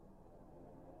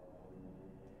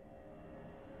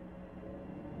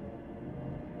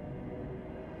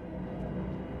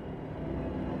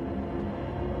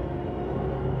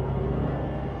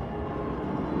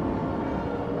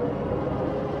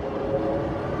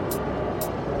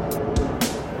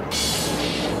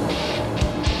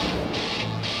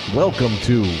Welcome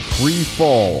to Free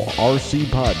Fall RC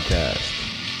Podcast.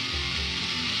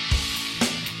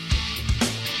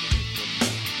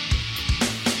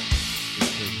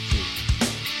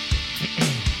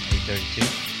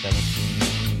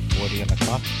 On the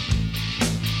clock.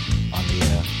 On the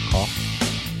call.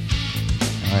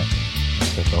 Alright,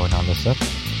 let's get going on this up.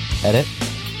 Edit.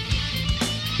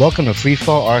 Welcome to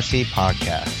Freefall RC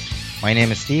Podcast. My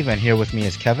name is Steve, and here with me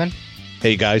is Kevin.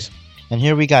 Hey guys. And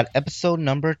here we got episode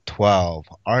number 12,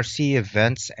 RC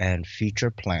events and future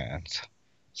plans.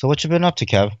 So what you been up to,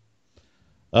 Kev?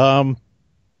 A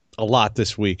lot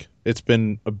this week. It's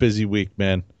been a busy week,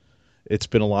 man. It's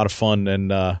been a lot of fun,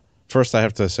 and first I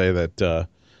have to say that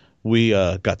we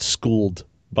got schooled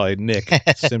by Nick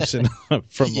Simpson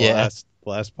from the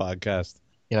last podcast.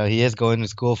 You know, he is going to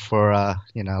school for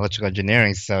electrical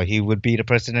engineering, so he would be the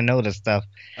person to know this stuff.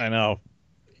 I know.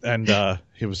 And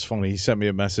it was funny. He sent me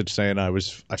a message saying I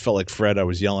felt like Fred. I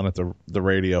was yelling at the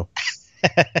radio.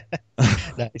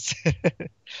 Nice.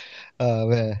 Oh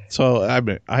man. So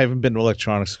I haven't been to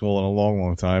electronics school in a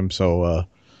long time. So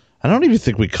I don't even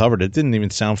think we covered it. It didn't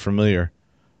even sound familiar.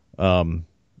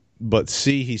 But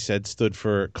C, he said, stood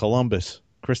for Columbus.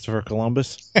 Christopher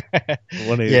Columbus.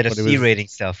 The C rating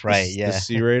stuff, right? The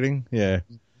C rating, yeah.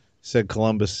 Said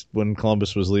Columbus, when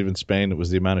Columbus was leaving Spain, it was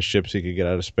the amount of ships he could get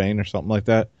out of Spain or something like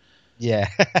that. Yeah.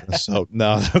 So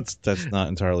no, that's not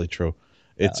entirely true.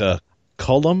 It's a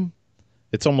Cullum.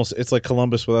 It's like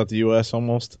Columbus without the U.S.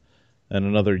 almost, and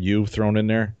another U thrown in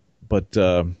there. But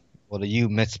well, the U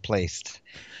misplaced.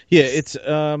 Yeah, it's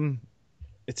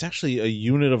actually a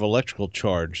unit of electrical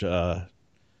charge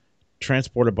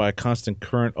transported by a constant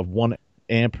current of 1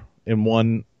 amp in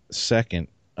 1 second.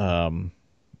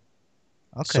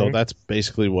 Okay. So that's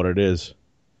basically what it is.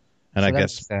 And so I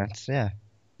guess makes sense,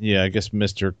 yeah, I guess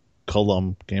Mr.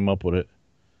 Cullum came up with it.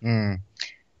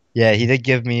 Yeah, he did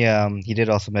give me he did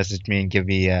also message me and give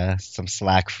me some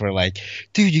slack for like,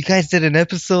 dude, you guys did an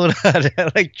episode on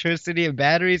electricity and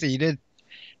batteries and you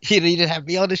didn't have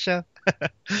me on the show.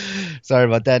 Sorry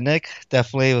about that, Nick.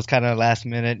 Definitely, it was kind of last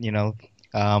minute,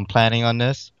 planning on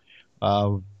this.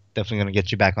 Definitely gonna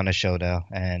get you back on the show though,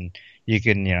 and you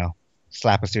can,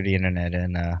 slap us through the internet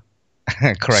and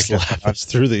correct us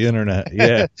through the internet,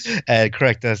 yeah, and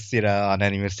correct us, on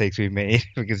any mistakes we made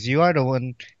because you are the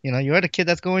one, you are the kid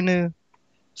that's going to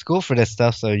school for this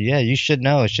stuff. So yeah, you should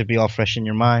know. It should be all fresh in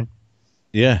your mind.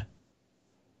 Yeah.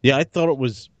 Yeah, I thought it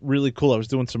was really cool. I was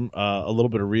doing some a little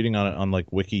bit of reading on it on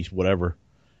like Wiki, whatever,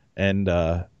 and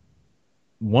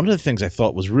one of the things I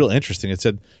thought was real interesting. It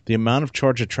said the amount of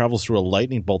charge that travels through a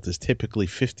lightning bolt is typically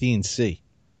 15 C.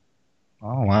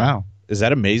 Oh wow! Is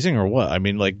that amazing or what? I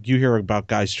mean, like you hear about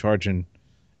guys charging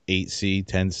 8 C,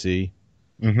 10 C.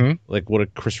 Mm-hmm. Like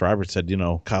what Chris Roberts said.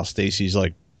 Kyle Stacy's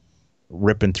like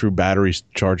ripping through batteries,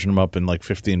 charging them up in like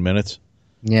 15 minutes.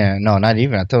 Yeah, no, not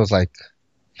even. I thought it was like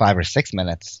 5 or 6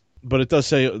 minutes. But it does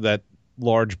say that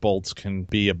large bolts can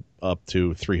be up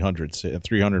to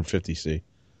 350 C.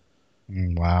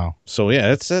 Wow. So yeah,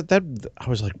 that's that. I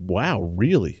was like, wow,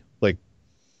 really? Like,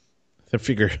 I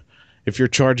figure if you're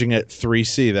charging at 3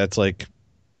 C, that's like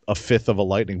a fifth of a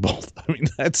lightning bolt. I mean,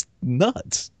 that's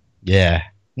nuts. Yeah.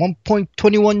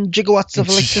 1.21 gigawatts of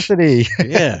electricity.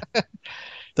 Yeah.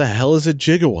 The hell is a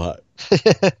gigawatt?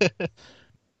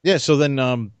 Yeah. So then,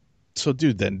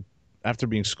 then after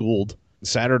being schooled,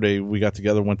 Saturday we got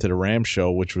together, went to the Ram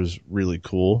show, which was really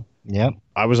cool. Yep.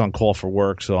 I was on call for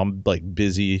work, so I'm like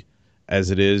busy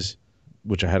as it is,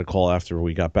 which I had a call after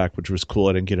we got back, which was cool.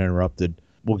 I didn't get interrupted.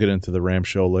 We'll get into the Ram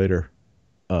show later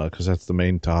because that's the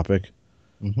main topic.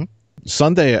 Mm-hmm.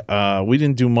 Sunday, we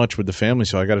didn't do much with the family,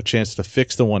 so I got a chance to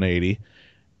fix the 180,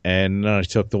 and then I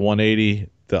took the 180,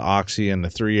 the Oxy, and the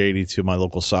 380 to my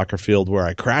local soccer field where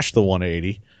I crashed the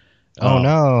 180. Oh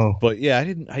no! But yeah,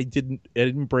 I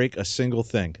didn't break a single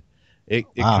thing. It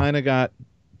kind of got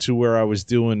to where I was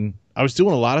doing a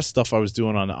lot of stuff I was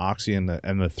doing on the Oxy and the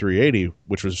 380,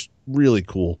 which was really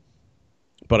cool.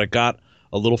 But it got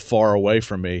a little far away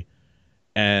from me,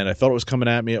 and I thought it was coming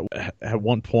at me at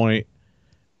one point,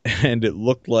 and it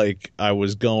looked like I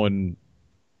was going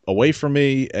away from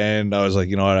me, and I was like,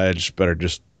 you know what, I just better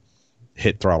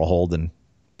hit throttle hold and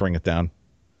bring it down.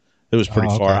 It was pretty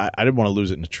far. I didn't want to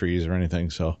lose it in the trees or anything,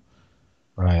 so.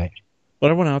 Right.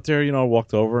 But I went out there,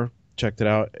 walked over, checked it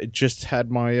out. It just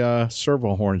had my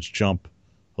servo horns jump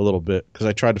a little bit because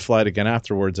I tried to fly it again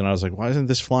afterwards, and I was like, why isn't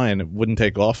this flying? It wouldn't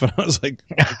take off, and I was like,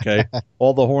 okay.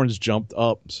 All the horns jumped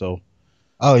up, so.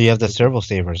 Oh, you have the servo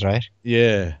savers, right?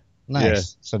 Yeah. Nice. Yeah.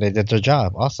 So they did their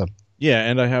job. Awesome. Yeah,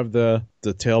 and I have the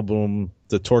tail boom,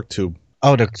 the torque tube.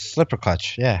 Oh, the slipper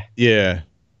clutch. Yeah. Yeah.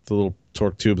 The little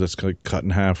torque tube that's cut in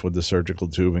half with the surgical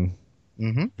tubing.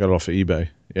 Mm-hmm. Got it off of eBay.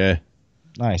 Yeah.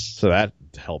 Nice. So that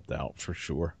helped out for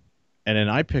sure. And then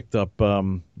I picked up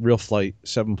Real Flight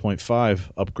 7.5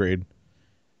 upgrade.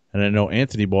 And I know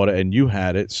Anthony bought it and you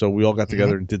had it. So we all got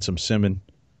together and did some simming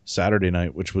Saturday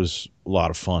night, which was a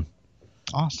lot of fun.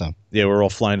 Awesome. Yeah, we're all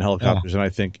flying helicopters. And I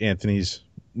think Anthony's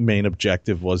main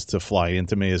objective was to fly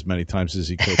into me as many times as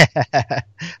he could.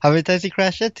 How many times he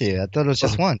crashed into you? I thought it was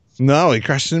just one. No, he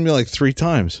crashed into me like 3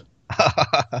 times.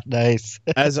 Nice.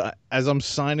 As I'm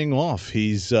signing off,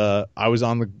 I was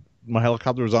my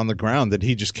helicopter was on the ground, and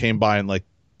he just came by and like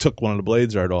took one of the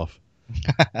blades right off.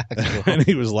 Cool. And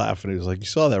he was laughing. He was like, "You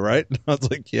saw that, right?" And I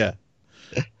was like, "Yeah."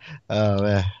 Oh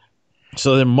man.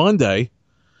 So then Monday,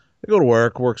 I go to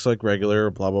work's like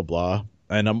regular, blah blah blah,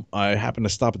 and I happen to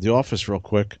stop at the office real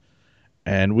quick,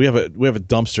 and we have a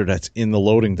dumpster that's in the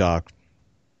loading dock.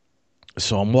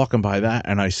 So I'm walking by that,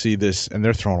 and I see this, and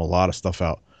they're throwing a lot of stuff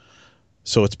out.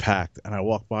 So it's packed, and I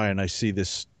walk by and I see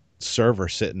this server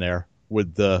sitting there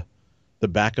with the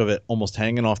back of it almost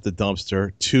hanging off the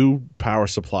dumpster, 2 power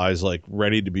supplies like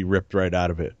ready to be ripped right out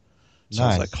of it. So Nice. I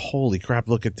was like, holy crap,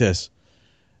 look at this.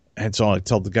 And so I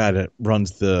told the guy that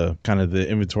runs the kind of the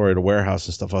inventory of the warehouse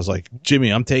and stuff, I was like,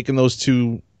 Jimmy, I'm taking those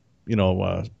 2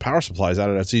 power supplies out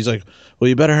of that. So he's like, well,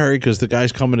 you better hurry because the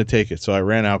guy's coming to take it. So I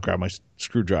ran out, grabbed my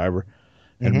screwdriver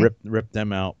and ripped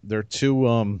them out. They're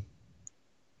 2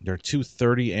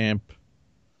 30 amp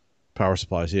power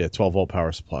supplies. Yeah, 12 volt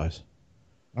power supplies.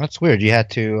 That's weird. You had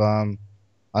to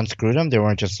unscrew them. They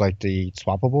weren't just like the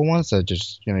swappable ones that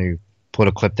just you put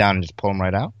a clip down and just pull them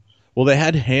right out. Well, they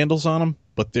had handles on them,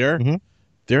 but they're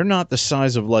not the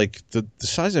size of like the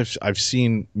size I've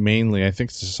seen mainly. I think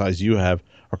it's the size you have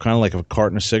are kind of like a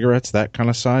carton of cigarettes, that kind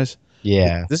of size.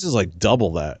 Yeah, this is like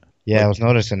double that. Yeah, like, I was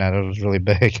noticing that it was really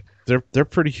big. They're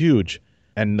pretty huge,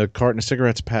 and the carton of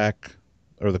cigarettes pack.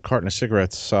 Or the carton of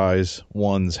cigarettes size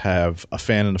ones have a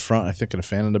fan in the front, I think, and a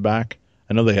fan in the back.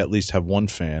 I know they at least have 1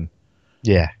 fan.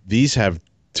 Yeah. These have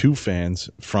 2 fans,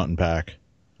 front and back.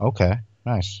 Okay,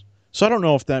 nice. So I don't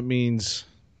know if that means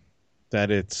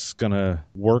that it's going to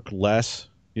work less,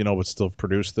 but still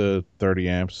produce the 30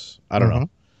 amps. I don't know.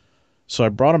 So I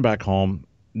brought them back home,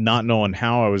 not knowing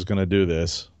how I was going to do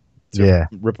this to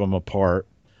rip them apart.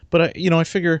 But, I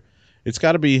figure it's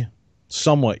got to be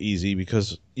somewhat easy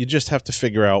because you just have to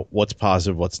figure out what's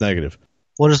positive, what's negative.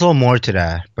 Well, there's a little more to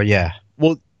that, but yeah.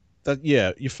 Well,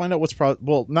 you find out what's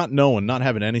not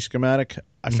having any schematic.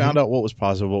 I found out what was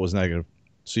positive, what was negative.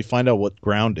 So you find out what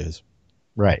ground is.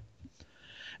 Right.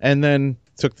 And then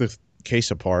took the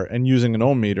case apart and using an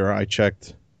ohm meter, I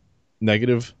checked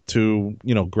negative to,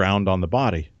 ground on the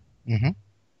body. Mm-hmm.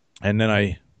 And then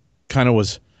I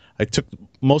took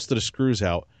most of the screws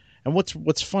out. And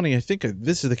what's funny, I think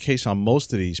this is the case on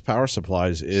most of these power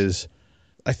supplies, is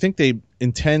I think they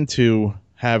intend to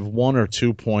have 1 or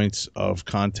 2 points of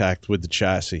contact with the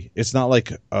chassis. It's not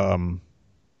like a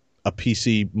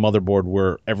PC motherboard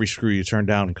where every screw you turn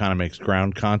down kind of makes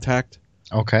ground contact.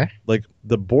 Okay. Like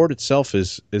the board itself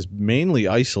is mainly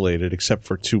isolated except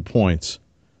for 2 points.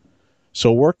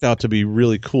 So it worked out to be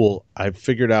really cool. I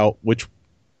figured out which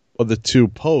of the 2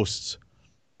 posts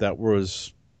that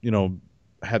was,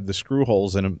 had the screw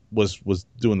holes and was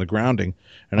doing the grounding,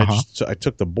 and I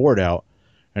took the board out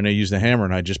and I used a hammer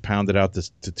and I just pounded out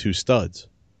to 2 studs.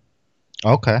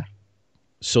 Okay.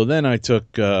 So then I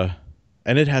took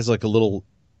and it has like a little,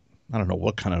 I don't know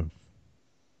what kind of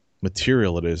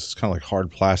material it is. It's kind of like hard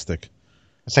plastic.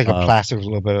 It's like a plastic with a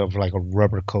little bit of like a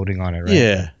rubber coating on it, right?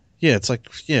 Yeah, it's like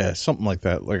something like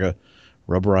that, like a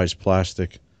rubberized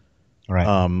plastic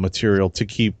material to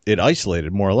keep it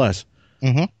isolated more or less.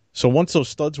 Mm-hmm. So once those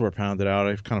studs were pounded out,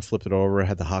 I kind of flipped it over. I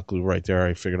had the hot glue right there.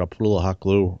 I figured I'll put a little hot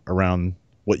glue around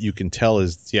what you can tell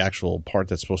is the actual part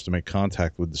that's supposed to make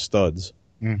contact with the studs.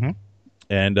 Mm-hmm.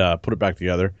 And put it back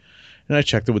together. And I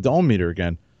checked it with the ohm meter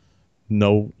again.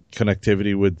 No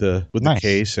connectivity with the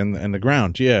case and the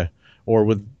ground, or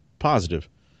with positive.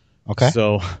 Okay.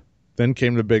 So then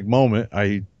came the big moment.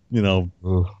 I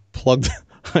plugged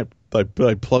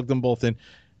I plugged them both in.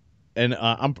 And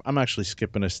I'm actually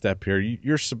skipping a step here.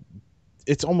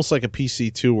 It's almost like a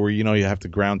PC2 where you have to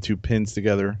ground 2 pins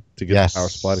together to get the power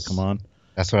supply to come on.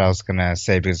 That's what I was gonna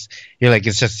say, because you're like,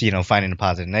 it's just finding a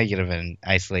positive and negative and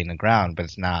isolating the ground, but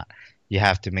it's not. You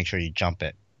have to make sure you jump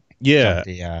it. Yeah.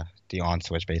 Jump the on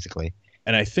switch basically.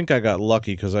 And I think I got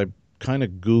lucky because I kind of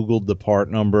Googled the part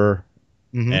number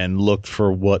and looked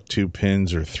for what 2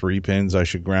 pins or 3 pins I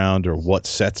should ground or what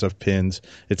sets of pins.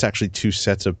 It's actually 2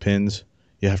 sets of pins.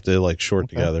 You have to like short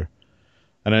together.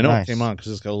 And I know it came on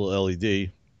because it's got a little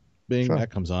LED. Bing, that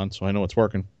comes on, so I know it's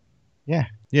working.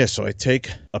 Yeah, so I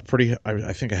take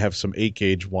I think I have some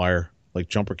 8-gauge wire, like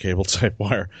jumper cable type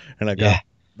wire, and I got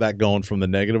that going from the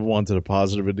negative one to the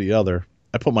positive of the other.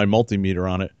 I put my multimeter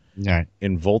on it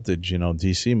in voltage,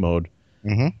 DC mode,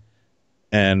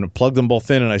 and plugged them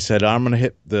both in, and I said, I'm going to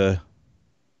hit the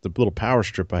little power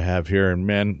strip I have here, and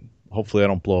man, hopefully I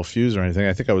don't blow a fuse or anything.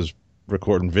 I think I was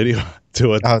recording video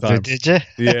to it at the time. Did you?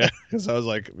 Yeah, because I was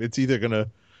like, it's either going to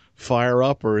fire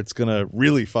up or it's going to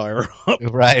really fire up.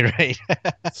 Right.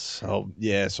 So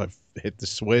I hit the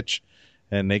switch,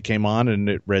 and they came on, and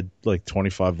it read like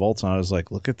 25 volts, and I was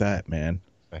like, look at that, man.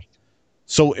 Right.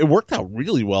 So it worked out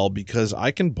really well because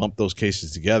I can bump those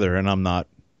cases together, and I'm not,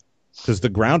 because the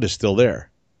ground is still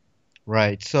there.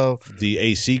 Right. So the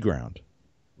AC ground.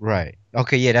 Right.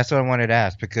 Okay, yeah, that's what I wanted to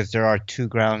ask, because there are two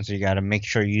grounds. You got to make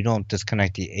sure you don't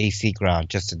disconnect the AC ground,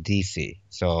 just the DC.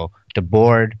 So the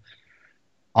board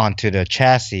onto the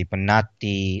chassis, but not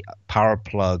the power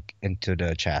plug into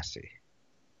the chassis.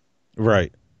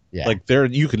 Right. Yeah. Like there,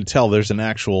 you can tell there's an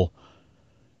actual,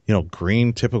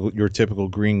 green, your typical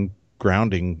green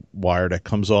grounding wire that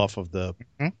comes off of the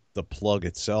plug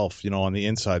itself, on the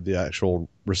inside, the actual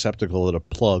receptacle of the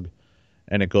plug.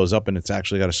 And it goes up, and it's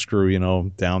actually got a screw,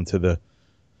 down to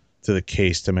the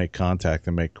case to make contact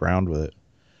and make ground with it.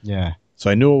 Yeah. So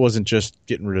I knew it wasn't just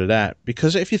getting rid of that,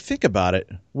 because if you think about it,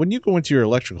 when you go into your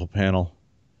electrical panel,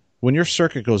 when your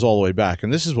circuit goes all the way back,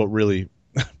 and this is what really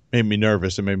made me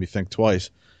nervous and made me think twice,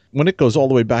 when it goes all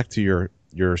the way back to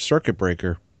your circuit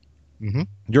breaker,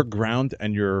 your ground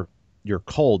and your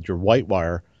cold, your white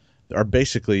wire, are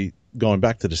basically going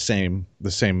back to the same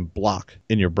block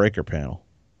in your breaker panel.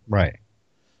 Right.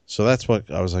 So that's what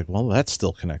I was like, well, that's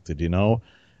still connected,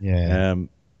 Yeah.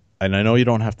 And I know you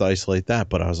don't have to isolate that,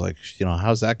 but I was like,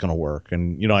 how's that going to work?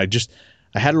 And,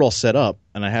 I had it all set up,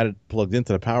 and I had it plugged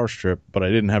into the power strip, but I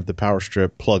didn't have the power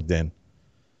strip plugged in.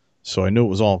 So I knew it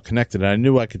was all connected, and I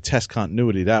knew I could test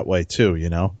continuity that way too,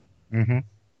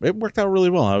 It worked out really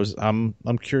well.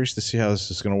 I'm curious to see how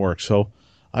this is going to work. So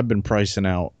I've been pricing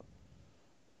out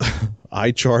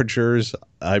iChargers.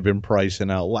 I've been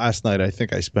pricing out. Last night, I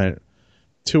think I spent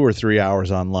 2 or 3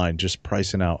 hours online just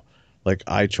pricing out like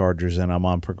iChargers, and I'm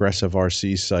on Progressive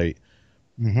RC site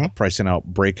pricing out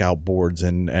breakout boards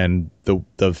and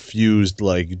the fused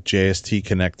like JST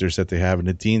connectors that they have, and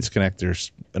the Dean's connectors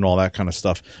and all that kind of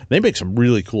stuff. They make some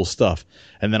really cool stuff.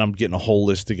 And then I'm getting a whole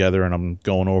list together, and I'm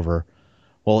going over,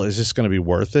 well, is this going to be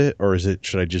worth it, or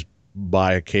should I just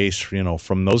buy a case,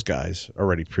 from those guys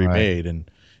already pre-made, and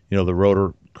the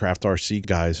Rotorcraft RC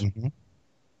guys.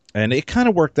 And it kind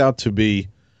of worked out to be,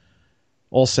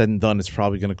 all said and done, it's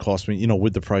probably going to cost me,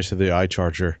 with the price of the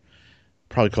iCharger,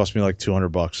 probably cost me like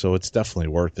 $200. So it's definitely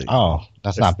worth it. Oh,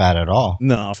 that's not bad at all.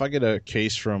 No, if I get a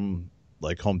case from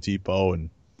like Home Depot, and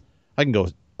I can go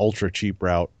ultra cheap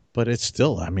route, but it's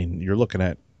still, you're looking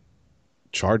at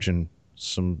charging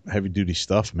some heavy duty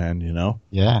stuff, man,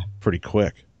 Yeah. pretty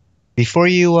quick. Before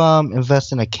you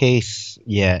invest in a case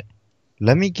yet,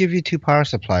 let me give you 2 power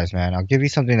supplies, man. I'll give you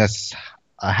something that's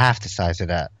half the size of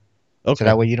that. Okay. So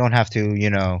that way you don't have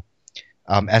to,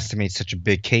 estimate such a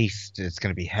big case. It's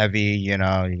going to be heavy, you're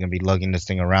going to be lugging this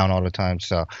thing around all the time.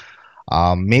 So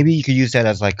maybe you could use that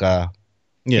as like a,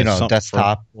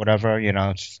 desktop, whatever,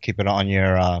 just keep it on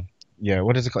your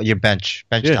what is it called? Your bench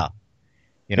top,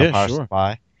 power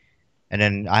supply. And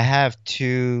then I have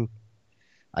 2,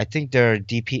 I think they're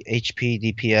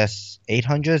HP DPS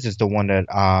 800s is the one that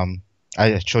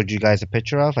I showed you guys a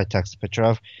picture of. I texted a picture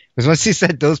of. Because once you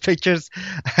said those pictures,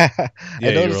 I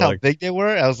noticed how big they were.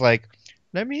 I was like,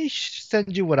 let me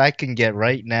send you what I can get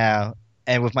right now.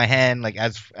 And with my hand, like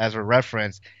as a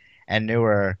reference. And they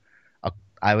were,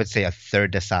 I would say, a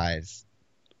third the size.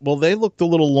 Well, they looked a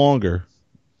little longer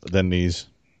than these.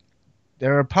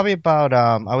 They're probably about,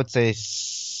 I would say,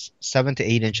 7 to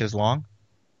 8 inches long.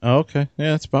 Oh, okay.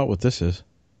 Yeah, that's about what this is.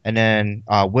 And then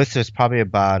width is probably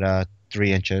about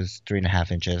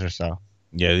 3.5 inches or so.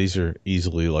 Yeah, these are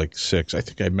easily like 6. I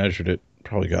think I measured it.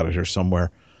 Probably got it here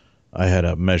somewhere. I had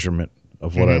a measurement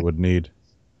of what I would need.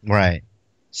 Right.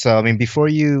 So, before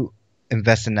you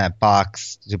invest in that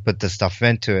box to put the stuff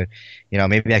into it,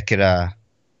 maybe I could,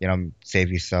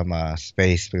 save you some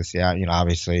space, because,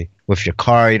 obviously with your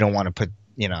car, you don't want to put,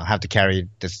 have to carry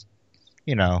this,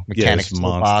 mechanics this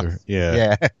monster. Box.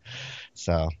 Yeah.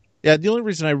 So. Yeah, the only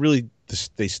reason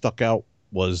they stuck out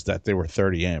was that they were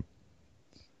 30 amp.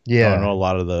 Yeah. I don't know, a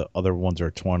lot of the other ones are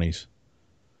 20s,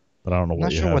 but I don't know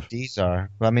what you have. I'm not sure what these are,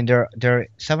 but they're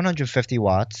 750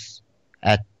 watts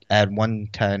at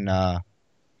 110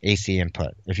 AC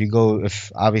input. If you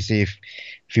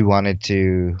wanted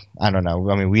to, I don't know.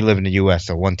 We live in the US,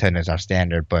 so 110 is our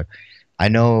standard, but I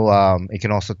know it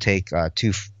can also take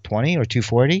 220 or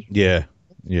 240, Yeah,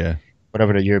 yeah.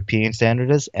 whatever the European standard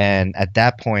is, and at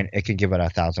that point it can give it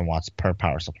 1,000 watts per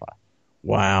power supply.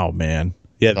 Wow, man.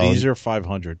 Yeah, So these are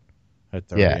 500 at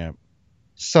 30 yeah, amp.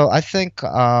 so I think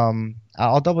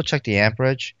I'll double check the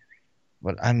amperage,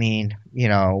 but I mean,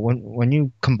 when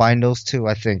you combine those two,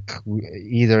 I think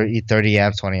either 30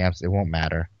 amps, 20 amps, it won't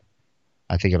matter.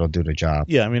 I think it'll do the job.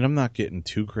 Yeah, I mean, I'm not getting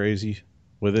too crazy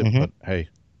with it, Hmm. but hey,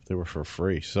 they were for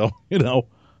free, so you know,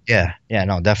 Yeah, yeah,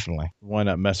 no, definitely. why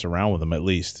not mess around with them at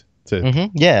least? To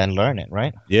Yeah, and learn it,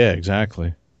 right? Yeah,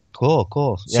 exactly. Cool,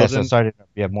 cool. So Yeah, so then, sorry,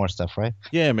 you have more stuff, right?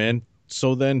 yeah, man.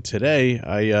 So then today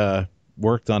I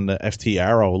worked on the FT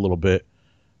Arrow a little bit.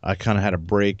 I kind of had a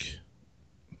break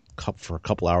for a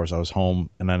couple hours. I was home,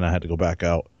 and then I had to go back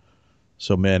out.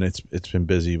 So man, it's been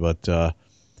busy, but the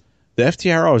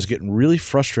FTR I was getting really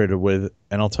frustrated with,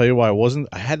 and I'll tell you why.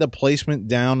 I had the placement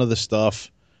down of the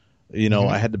stuff. I Hmm.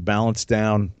 had the balance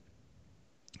down.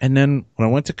 And then when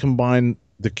I went to combine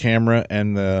the camera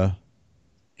and the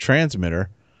transmitter,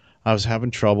 I was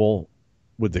having trouble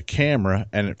with the camera,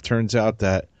 and it turns out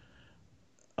that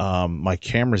my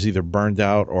camera's either burned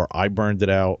out or I burned it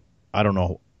out. I don't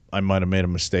know. I might have made a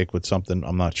mistake with something.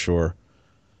 I'm not sure.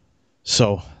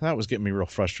 So that was getting me real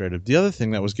frustrated. The other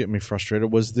thing that was getting me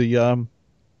frustrated was the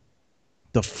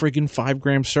friggin' 5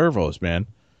 gram servos, man.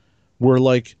 Were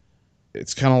like,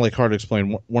 it's kind of like hard to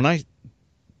explain. When I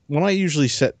usually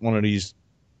set one of these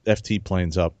FT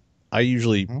planes up, I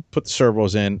usually Hmm. put the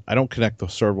servos in. I don't connect the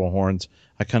servo horns.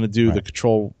 I kind of do the Right.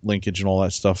 control linkage and all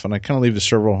that stuff, and I kind of leave the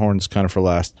servo horns kind of for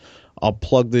last. I'll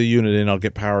plug the unit in. I'll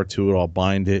get power to it. I'll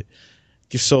bind it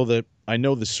just so that I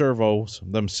know the servos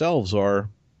themselves are,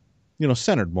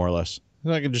 centered more or less.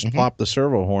 And I can just Hmm. plop the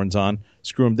servo horns on,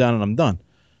 screw them down, and I'm done.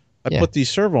 I Yeah. put these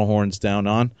servo horns down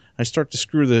on. I start to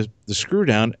screw the screw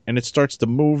down, and it starts to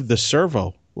move the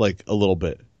servo like a little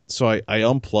bit. So I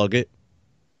unplug it,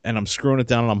 and I'm screwing it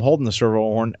down, and I'm holding the servo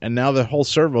horn, and now the whole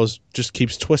servos just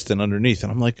keeps twisting underneath,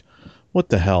 and I'm like, what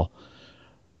the hell? Oh.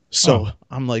 So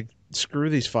I'm like, screw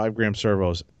these 5 gram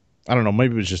servos. I don't know.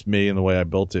 Maybe it was just me and the way I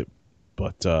built it,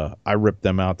 but I ripped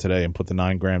them out today and put the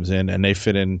 9 grams in, and they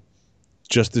fit in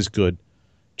just as good,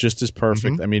 just as Hmm.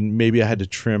 perfect. I mean, maybe I had to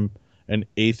trim an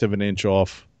eighth of an inch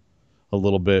off a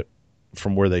little bit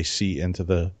from where they seat into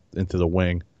the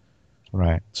wing.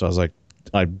 Right. So I was like,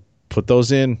 I put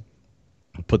those in,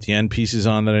 put the end pieces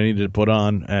on that I needed to put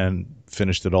on, and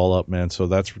finished it all up, man. So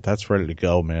that's ready to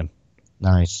go, man.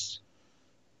 Nice.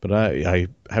 But I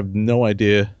have no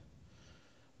idea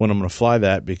when I'm going to fly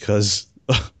that because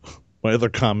my other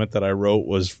comment that I wrote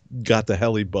was got the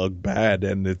heli bug bad,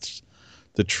 and it's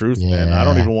the truth, man. I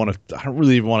don't Yeah. even want to. I don't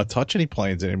really even want to touch any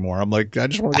planes anymore. I'm like, I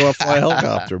just want to go out and fly a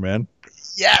helicopter, man.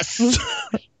 Yes.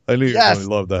 I knew you were going to Yes.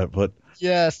 love that, but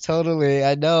Yes, totally.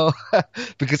 I know.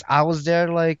 Because I was there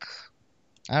like,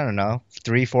 I don't know,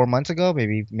 3, 4 months ago,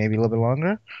 maybe a little bit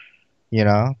longer.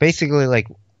 Basically like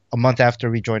a month after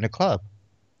we joined the club.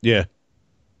 yeah,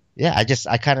 Yeah,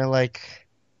 I kind of like,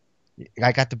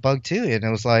 I got the bug too, and it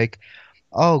was like,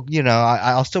 oh,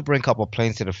 I'll still bring a couple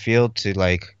planes to the field to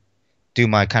like do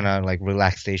my kind of like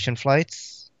relaxation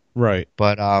flights. right.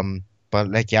 But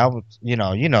like, yeah,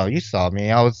 you saw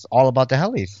me. I was all about the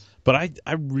helis. But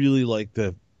I really like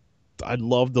I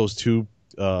love those two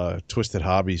Twisted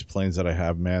Hobbies planes that I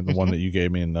have, man. The one Hmm. that you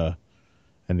gave me and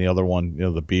the other one,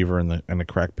 the Beaver and the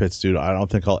Crack Pits, dude. I don't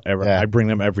think I'll ever. Yeah, I bring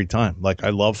them every time. Like I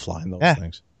love flying those yeah,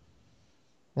 things.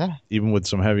 yeah, Even with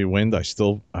some heavy wind, I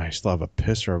still have a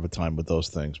pisser of a time with those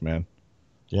things, man.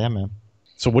 yeah, man.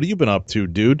 So what have you been up to,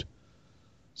 dude?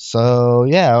 So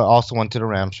yeah, I also went to the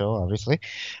Ram show. Obviously,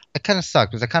 it kind of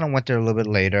sucked because I kind of went there a little bit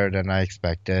later than I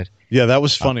expected. Yeah, that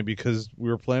was Uh, funny because we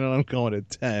were planning on going at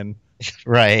 10,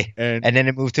 right, and and then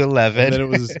it moved to and 11. then it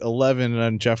was 11, and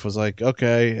then Jeff was like,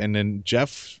 okay, and then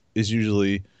Jeff is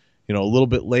usually, a little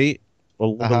bit late, a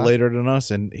little bit Uh-huh. later than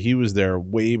us, and he was there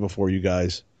way before you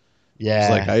guys. It's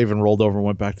like Yeah, I even rolled over and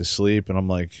went back to sleep, and I'm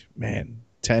like, man,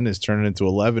 10 is turning into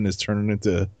 11 is turning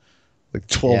into like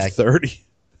yeah. 12:30.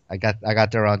 I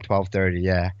got there around 12:30.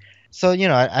 Yeah. So I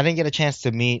didn't get a chance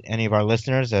to meet any of our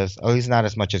listeners, as at least not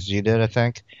as much as you did, I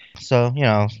think. So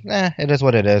it is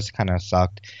what it is. Kind of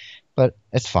sucked, but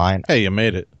it's fine. Hey, you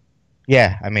made it.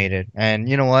 Yeah, I made it. And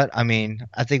you know what? I mean,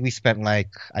 I think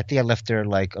I left there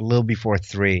like a little before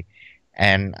 3,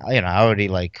 and I already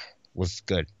like was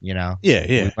good. Yeah, We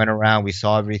yeah, went around, we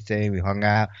saw everything, we hung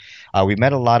out, we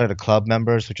met a lot of the club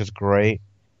members, which was great.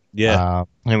 yeah,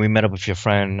 And we met up with your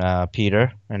friend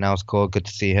Peter, and that was cool. Good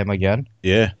to see him again.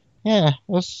 yeah. Yeah, it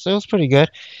was pretty good.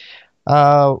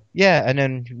 Yeah, and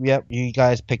then yep, you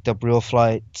guys picked up Real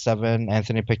Flight 7.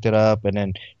 Anthony picked it up, and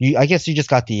then I guess you just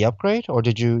got the upgrade, or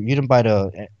did you? You didn't buy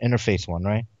the interface one,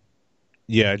 right?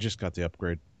 Yeah, I just got the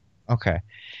upgrade. Okay.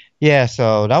 Yeah,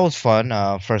 so that was fun.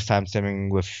 First time simming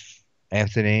with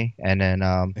Anthony, and then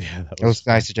Yeah, that it was was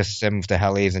fun. nice to just sim with the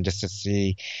helis and just to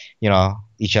see,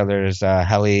 each other's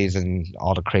helis and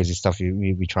all the crazy stuff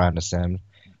we try on the sim.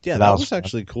 Yeah, So that that was was fun.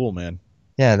 actually cool, man.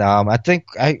 Yeah, I think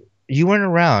I you weren't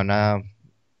around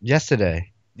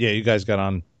yesterday. Yeah, you guys got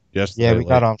on Yeah, yesterday we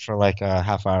got late. on for like a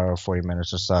half hour or 40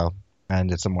 minutes or so and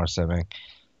did some more simming.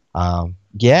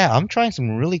 Yeah, I'm trying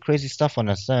some really crazy stuff on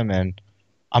the sim, and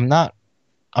I'm not,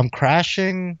 I'm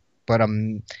crashing, but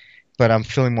I'm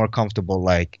feeling more comfortable,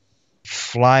 like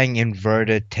flying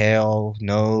inverted tail,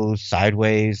 nose,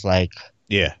 sideways. Like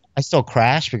Yeah. I still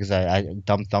crash because I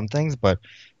dumb things, but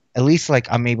at least like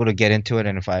I'm able to get into it,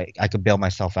 and if I could bail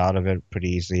myself out of it pretty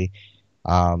easy.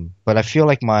 But I feel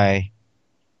like my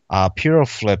Puro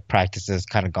flip practice has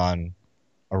kind of gone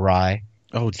awry.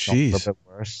 Oh, It's going a jeez. little bit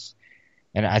worse.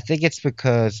 And I think it's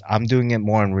because I'm doing it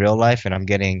more in real life and I'm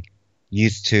getting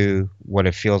used to what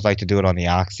it feels like to do it on the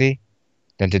Oxy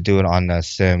than to do it on the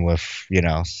sim with,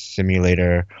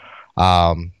 simulator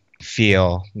um,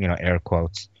 feel, air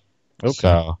quotes. Okay.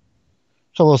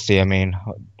 So we'll see. I mean,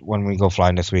 when we go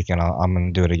flying this weekend, I'm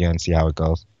gonna do it again and see how it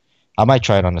goes. I might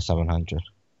try it on the 700.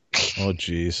 Oh,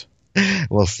 jeez.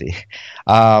 We'll see.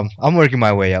 I'm working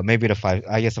my way up. Maybe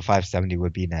I guess the 570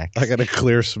 would be I next. got to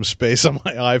clear some space on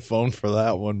my iPhone for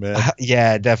that one, man.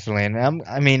 Yeah, definitely. And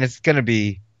I mean, it's gonna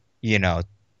be, you know,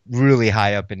 really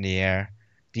high up in the air.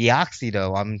 The Oxy,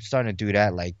 though, I'm starting to do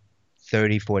that like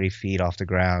 30, 40 feet off the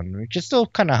ground, which is still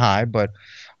kind of high, but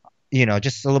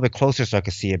just a little bit closer so I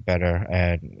could see it better.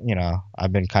 And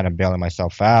I've been kind of bailing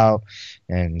myself out,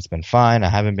 and it's been fine. I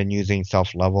haven't been using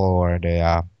self level or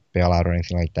the bailout or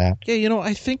anything like that. Yeah,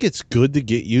 I think it's good to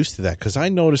get used to that because I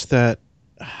noticed that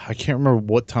I can't remember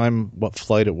what time, what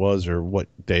flight it was, or what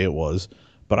day it was,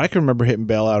 but I can remember hitting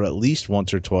bailout at least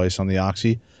once or twice on the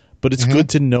Oxy. But it's Hmm. good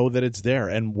to know that it's there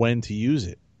and when to use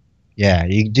it. Yeah,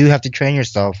 you do have to train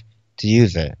yourself to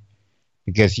use it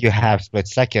because you have split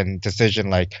second decision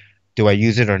like, do I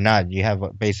use it or not? You have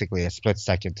basically a split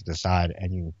second to decide,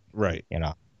 and Right. you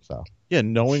know, so. Yeah,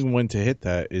 knowing when to hit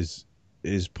that is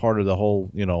part of the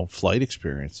whole, flight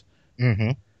experience.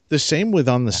 Hmm. The same with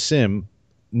on the sim,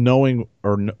 knowing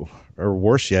or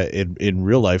worse yet, in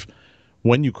real life,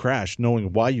 when you crash,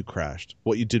 knowing why you crashed,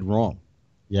 what you did wrong.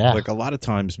 Yeah. Like a lot of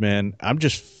times, man, I'm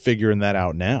just figuring that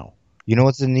out now. You know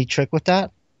what's the neat trick with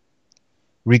that?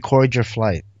 Record your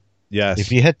flight. If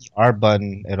Yes. you hit the R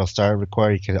button, it'll start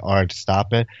recording. You can hit R to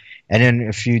stop it. And then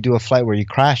if you do a flight where you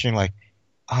crash and you're like,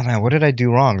 oh man, what did I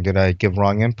do wrong? Did I give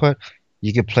wrong input?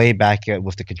 You can play back it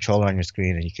with the controller on your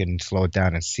screen and you can slow it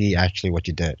down and see actually what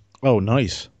you did. Oh,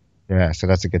 nice. Yeah, so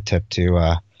that's a good tip too.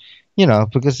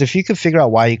 Because if you could figure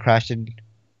out why you crashed, and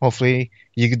hopefully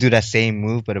you could do that same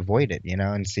move but avoid it,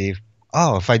 and see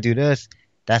if I do this,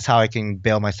 that's how I can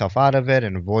bail myself out of it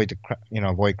and avoid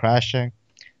crashing.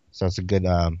 So it's a good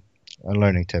a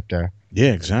learning tip there.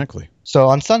 Yeah, exactly. So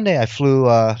on Sunday I flew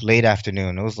late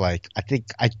afternoon. It was like I think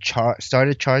I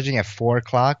started charging at 4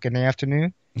 o'clock in the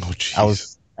afternoon. Oh,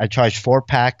 jeez. I charged 4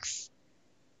 packs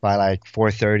by like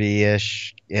 4:30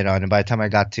 ish, and by the time I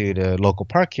got to the local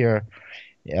park here,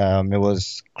 it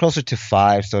was closer to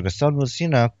 5, so the sun was,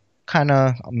 kind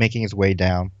of making its way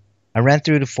down. I ran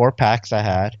through the 4 packs I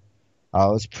had. It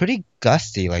was pretty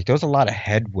gusty. Like there was a lot of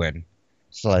headwind.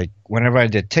 So like whenever I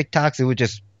did TikToks, it would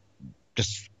just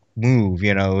move.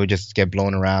 It would just get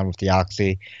blown around with the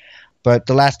oxy. But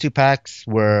the last 2 packs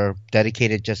were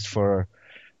dedicated just for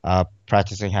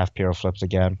practicing half piro flips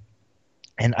again.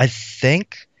 And I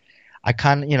think I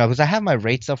kind of, because I have my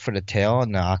rates up for the tail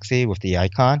and the oxy with the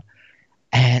icon,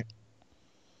 and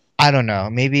I don't know.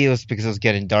 Maybe it was because it was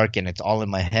getting dark and it's all in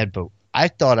my head, but I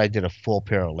thought I did a full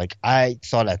parallel. Like I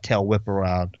saw that tail whip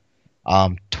around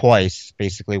twice,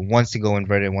 basically, once to go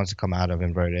inverted, once to come out of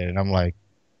inverted. And I'm like,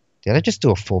 did I just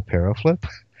do a full parallel flip?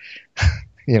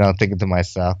 Thinking to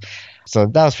myself. So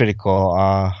that was pretty cool.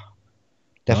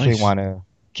 Definitely Nice. want to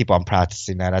keep on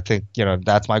practicing that. I think,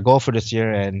 that's my goal for this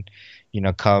year. And,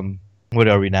 come, what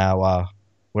are we now?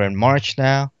 We're in March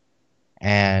now,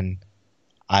 and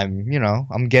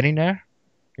I'm getting there.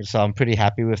 So I'm pretty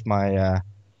happy with my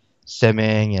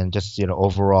simming and just,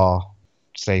 overall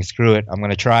saying, screw it. I'm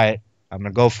going to try it. I'm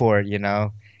going to go for it,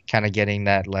 kind of getting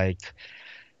that, like,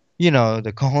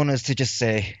 the cojones to just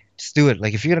say, just do it.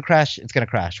 Like, if you're going to crash, it's going to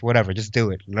crash. Whatever. Just do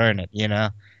it. Learn it, Yeah.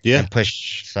 and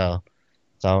push. So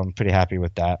I'm pretty happy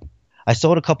with that. I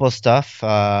sold a couple of stuff.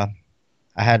 I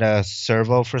had a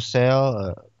servo for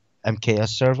sale, MKS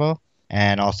servo,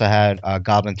 and also had a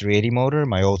Goblin 380 motor,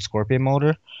 my old Scorpion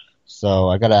motor. So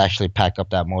I gotta actually pack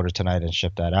up that motor tonight and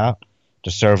ship that out.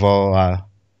 The servo,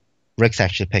 Rick's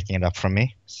actually picking it up from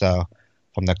me, so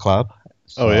from the club.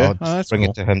 So Oh yeah, I'll oh, just that's bring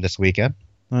cool. it to him this weekend.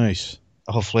 Nice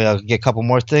Hopefully I'll get a couple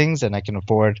more things and I can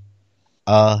afford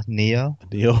Neo.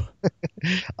 deal.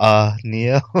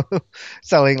 Neo.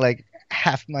 Selling like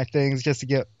half my things just to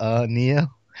get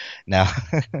Neo. No.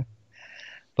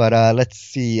 But let's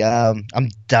see. I'm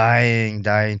dying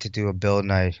to do a build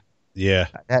night. Yeah,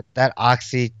 That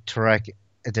Oxy Turek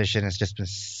edition has just been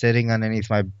sitting underneath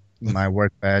my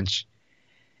workbench.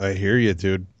 I hear you,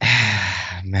 dude.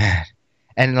 Man.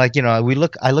 And like,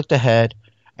 I looked ahead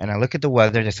and I look at the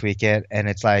weather this weekend and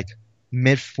it's like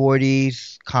mid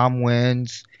 40s, calm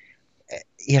winds.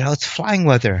 It's flying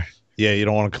weather. Yeah, you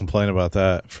don't want to complain about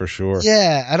that for sure.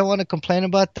 Yeah, I don't want to complain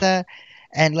about that.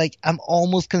 And like, I'm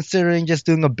almost considering just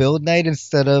doing a build night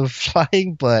instead of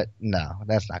flying, but no,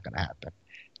 that's not gonna happen.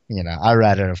 I'd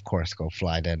rather, of course, go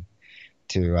fly than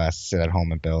to sit at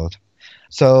home and build.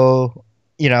 So,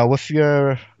 with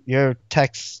your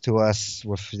text to us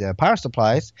with the power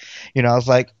supplies, I was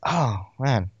like, oh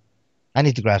man, I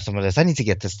need to grab some of this. I need to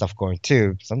get this stuff going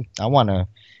too. I want to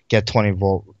get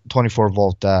 24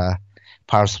 volt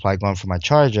power supply going for my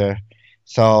charger.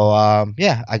 So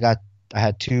yeah, I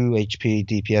had two HP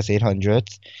DPS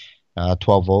 800s,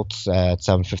 12 volts at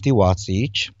 750 watts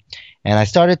each, and I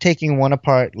started taking one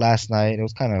apart last night. It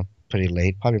was kind of pretty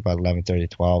late, probably about 11:30,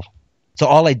 12. So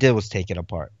all I did was take it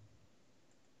apart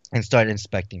and start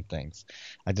inspecting things.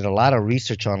 I did a lot of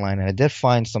research online, and I did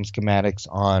find some schematics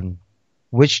on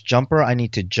which jumper I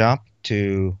need to jump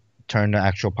to turn the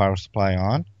actual power supply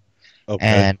on, Okay.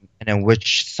 and then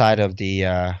which side of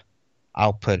the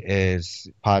output is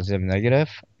positive and negative.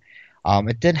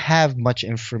 It didn't have much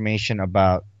information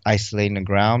about isolating the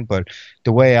ground, but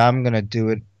the way I'm gonna do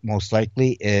it most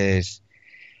likely is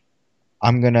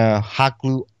I'm gonna hot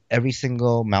glue every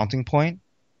single mounting point,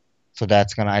 so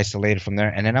that's gonna isolate it from there,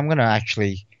 and then I'm gonna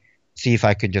actually see if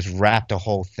I could just wrap the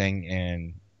whole thing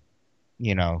in,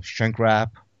 shrink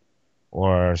wrap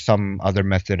or some other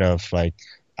method of like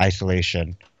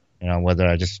isolation. Whether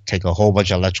I just take a whole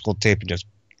bunch of electrical tape and just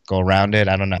go around it.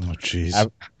 I don't know. Oh jeez.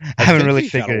 I haven't really you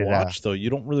figured gotta it out. watch though. You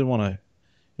don't really want to.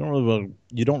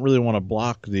 You don't really want to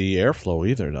block the airflow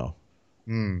either, though.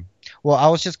 Well, I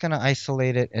was just gonna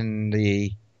isolate it in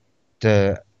the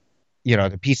the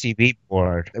PCB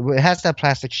board. It has that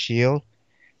plastic shield,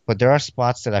 but there are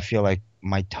spots that I feel like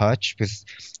might touch because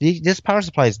this power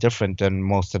supply is different than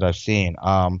most that I've seen.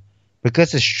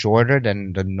 Because it's shorter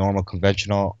than the normal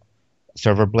conventional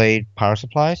server blade power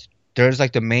supplies. There's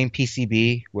like the main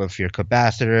PCB with your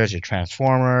capacitors, your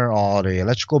transformer, all the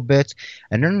electrical bits,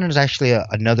 and then there's actually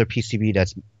another PCB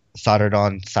that's soldered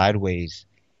on sideways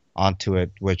onto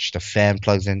it, which the fan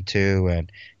plugs into,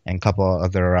 and a couple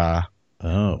other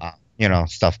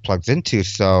stuff plugs into.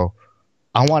 So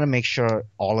I want to make sure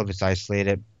all of it's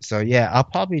isolated. So yeah, I'll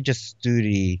probably just do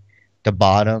the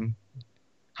bottom,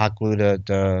 hot glue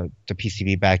the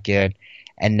PCB back in,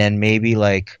 and then maybe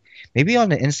on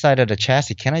the inside of the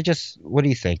chassis. What do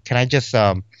you think? Can I just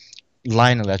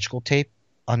line electrical tape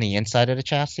on the inside of the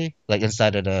chassis, like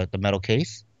inside of the metal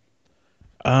case?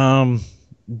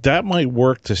 That might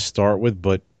work to start with,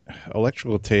 but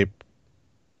electrical tape,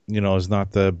 is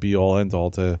not the be all end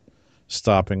all to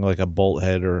stopping like a bolt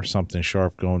head or something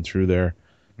sharp going through there.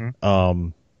 Mm-hmm.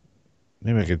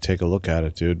 Maybe I could take a look at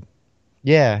it, dude.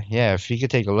 Yeah. If you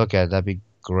could take a look at it, that'd be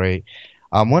great.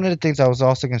 One of the things I was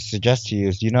also going to suggest to you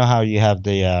is, how you have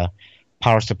the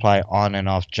power supply on and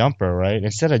off jumper, right?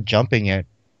 Instead of jumping it,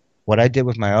 what I did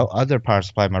with my other power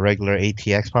supply, my regular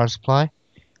ATX power supply,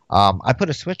 I put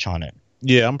a switch on it.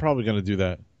 Yeah, I'm probably going to do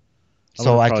that.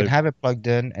 So I can have it plugged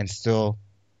in and still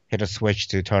hit a switch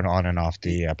to turn on and off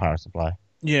the power supply.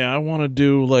 Yeah, I want to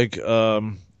do like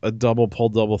a double pull,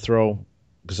 double throw,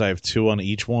 because I have two on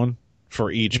each one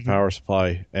for each power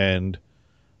supply, and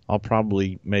I'll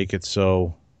probably make it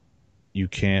so you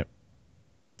can't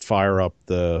fire up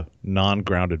the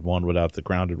non-grounded one without the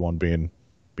grounded one being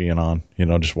on.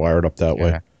 Just wire it up that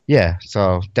way. Yeah.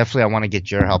 So definitely, I want to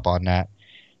get your help on that,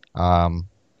 and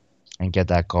get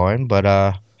that going.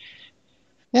 But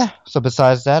yeah. So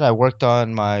besides that, I worked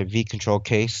on my V control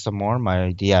case some more,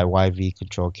 my DIY V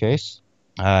control case.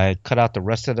 I cut out the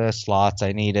rest of the slots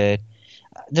I needed.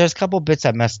 There's a couple bits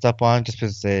I messed up on just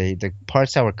because the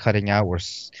parts that were cutting out were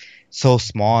so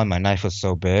small and my knife was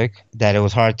so big that it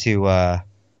was hard to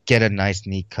get a nice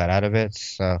neat cut out of it.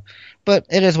 So, but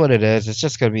it is what it is. It's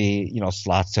just gonna be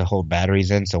slots to hold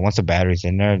batteries in. So once the battery's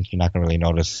in there, you're not gonna really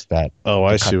notice that. Oh,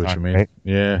 I see what you mean. Right?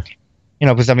 Yeah.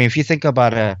 Because I mean, if you think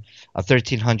about a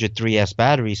 1300 3S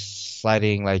battery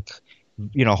sliding like,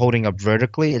 holding up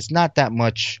vertically, it's not that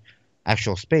much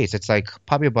actual space. It's like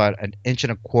probably about an inch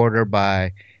and a quarter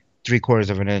by 3/4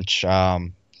 of an inch,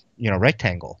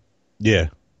 rectangle. Yeah.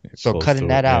 So Close cutting to it,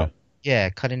 that yeah. out, yeah,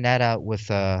 cutting that out with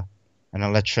an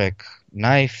electric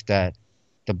knife that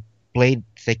the blade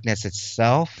thickness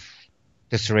itself,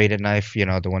 the serrated knife, the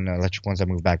electric ones that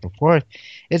move back and forth,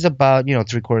 is about,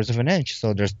 3/4 of an inch.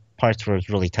 So there's parts where it's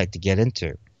really tight to get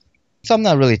into. So I'm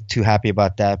not really too happy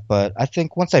about that, but I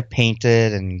think once I paint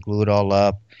it and glue it all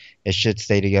up, it should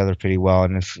stay together pretty well.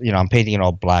 And if, I'm painting it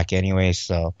all black anyway,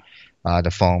 so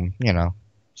the foam,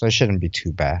 so it shouldn't be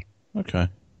too bad. Okay.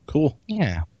 Cool.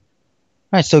 Yeah.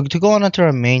 All right, so to go on to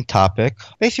our main topic,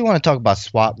 basically want to talk about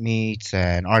swap meets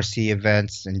and RC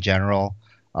events in general,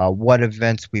 what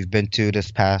events we've been to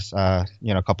this past,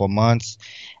 couple of months,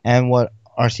 and what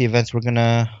RC events we're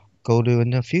gonna go to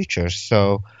in the future.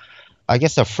 So I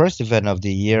guess the first event of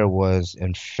the year was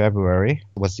in February,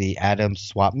 was the Adams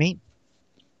swap meet.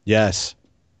 Yes.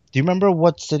 Do you remember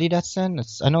what city that's in?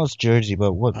 I know it's Jersey,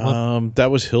 but what? That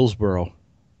was Hillsboro.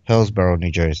 Hillsboro,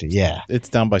 New Jersey. Yeah. It's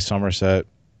down by Somerset.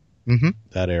 Mm-hmm.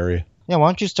 That area. Yeah, why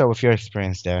don't you start with your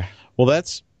experience there? Well,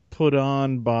 that's put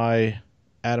on by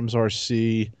Adams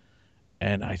RC,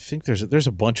 and I think there's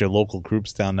a bunch of local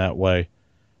groups down that way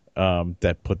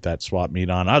that put that swap meet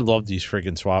on. I love these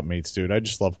freaking swap meets, dude. I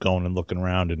just love going and looking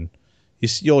around, and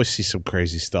you always see some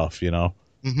crazy stuff,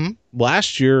 Mm-hmm.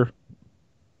 Last year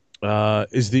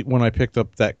is when I picked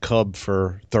up that Cub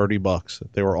for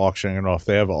 $30. They were auctioning it off.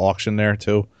 They have an auction there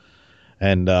too.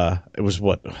 And it was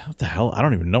what the hell? I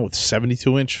don't even know. What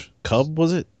 72-inch Cub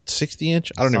was it?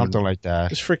 60-inch? I don't even know. Something like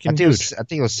that. It's freaking huge. I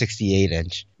think it was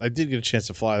 68-inch. I did get a chance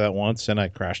to fly that once, and I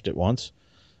crashed it once.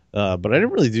 But I didn't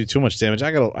really do too much damage.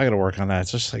 I gotta work on that.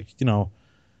 It's just like,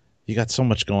 you got so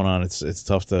much going on. It's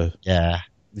tough to. Yeah.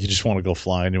 You just want to go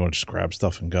flying. You want to just grab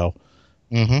stuff and go.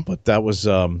 Mm-hmm. But that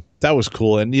was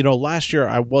cool. And last year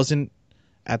I wasn't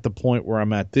at the point where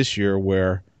I'm at this year,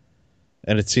 where,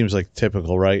 and it seems like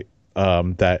typical, right?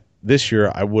 That this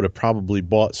year I would have probably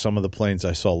bought some of the planes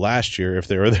I saw last year if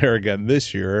they were there again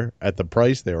this year at the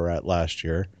price they were at last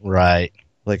year. Right.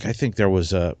 Like, I think there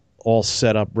was a all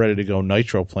set up, ready to go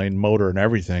nitro plane, motor and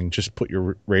everything. Just put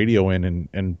your radio in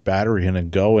and battery in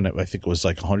and go. And I think it was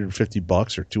like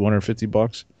 $150 or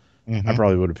 $250. Mm-hmm. I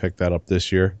probably would have picked that up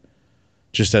this year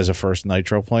just as a first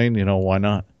nitro plane. Why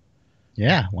not?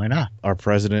 Yeah, why not? Our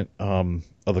president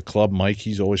of the club, Mike,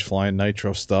 he's always flying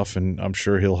nitro stuff, and I'm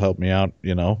sure he'll help me out,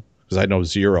 because I know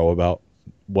zero about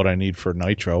what I need for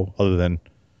nitro other than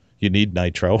you need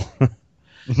nitro.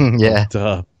 Yeah.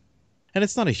 But, and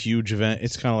it's not a huge event.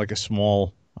 It's kind of like a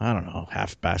small, I don't know,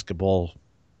 half basketball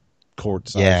court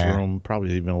size room,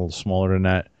 probably even a little smaller than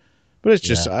that. But it's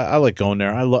just, I like going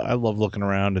there. I love looking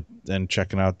around and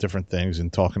checking out different things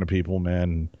and talking to people,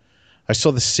 man. I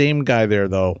saw the same guy there,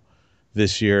 though,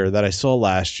 this year that I saw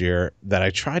last year, that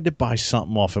I tried to buy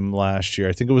something off him last year.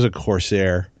 I think it was a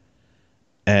Corsair.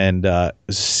 And it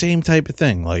was the same type of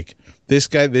thing. Like, this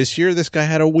guy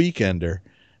had a weekender.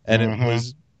 And it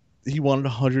was, he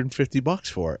wanted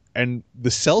 $150 for it. And the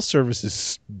cell service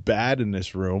is bad in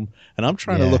this room. And I'm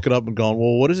trying to look it up and going,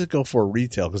 well, what does it go for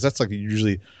retail? Because that's like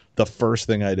usually the first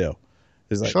thing I do.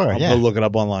 Is like, I'm going to look it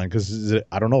up online. Because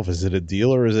I don't know if is it a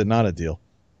deal or is it not a deal.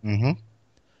 Mm-hmm.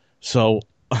 So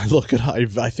I look at,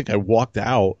 I think I walked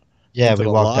out into the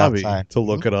walked lobby outside to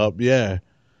look it up. Yeah.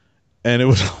 And it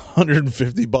was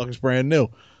 $150 brand new.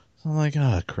 So I'm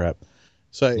like, crap.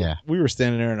 So we were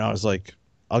standing there and I was like,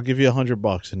 I'll give you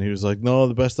 $100. And he was like, no,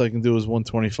 the best I can do is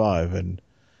 125. And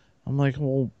I'm like,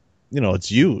 well,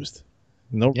 it's used.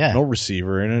 No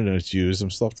receiver in it, and it's used.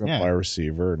 I'm still going to buy a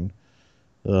receiver. And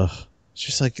it's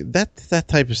just like that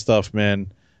type of stuff, man.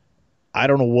 I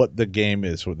don't know what the game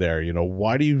is with there.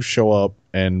 Why do you show up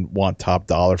and want top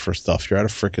dollar for stuff? You're at a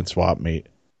freaking swap meet.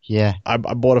 Yeah. I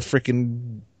bought a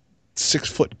freaking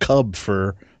 6-foot Cub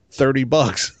for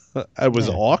 $30. It was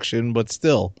auction, but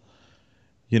still.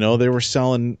 They were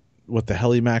selling the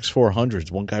Helimax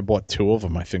 400s. One guy bought 2 of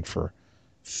them, I think, for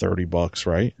 $30,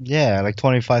 right? Yeah, like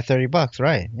 $25-$30,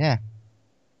 right? Yeah.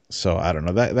 So I don't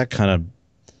know. That kind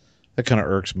of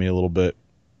irks me a little bit.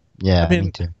 Yeah, I mean,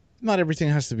 me too. Not everything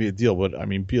has to be a deal, but I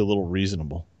mean, be a little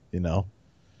reasonable.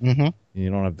 Mm-hmm. You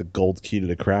don't have the gold key to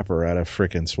the crapper at a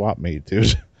freaking swap meet,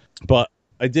 dude. But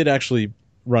I did actually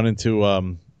run into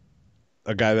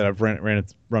a guy that I've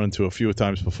run into a few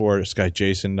times before. This guy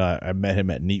Jason, I met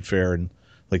him at Neat Fair in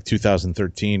like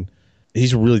 2013.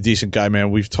 He's a really decent guy,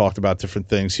 man. We've talked about different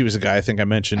things. He was a guy I think I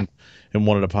mentioned in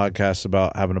one of the podcasts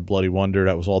about having a Bloody Wonder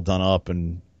that was all done up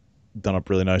and done up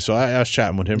really nice. So I was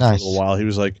chatting with him for a Nice. little while. He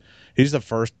was like, he's the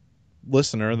first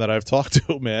listener that I've talked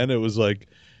to, man. It was like,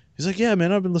 he's like, yeah,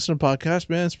 man, I've been listening to podcasts,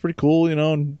 man. It's pretty cool,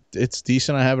 and it's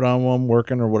decent. I have it on while I'm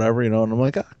working or whatever, and I'm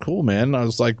like, cool, man. I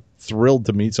was like thrilled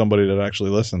to meet somebody that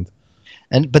actually listened.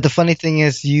 But the funny thing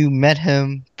is, you met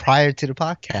him prior to the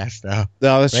podcast, though.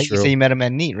 No, that's right? true. You say you met him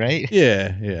at Neat, right?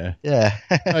 Yeah. Yeah.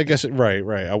 I guess right.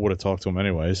 I would have talked to him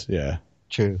anyways. Yeah.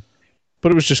 True.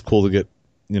 But it was just cool to get,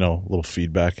 a little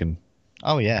feedback and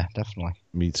Oh yeah, definitely.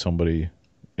 meet somebody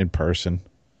in person.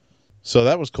 So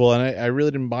that was cool, and I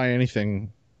really didn't buy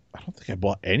anything. I don't think I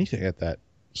bought anything at that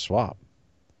swap.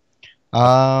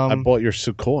 I bought your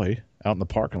Sukhoi out in the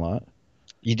parking lot.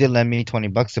 You did lend me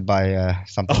 $20 to buy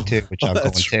something too, which I'll go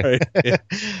into. Right. Yeah.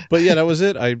 But yeah, that was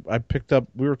it. I picked up.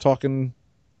 We were talking.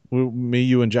 Me,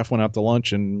 you, and Jeff went out to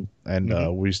lunch, and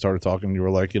we started talking. You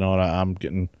were like, I'm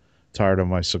getting tired of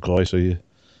my Sukhoi, so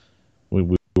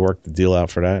we worked the deal out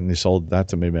for that, and you sold that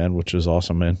to me, man, which is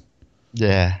awesome, man.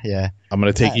 Yeah. I'm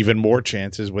gonna take even more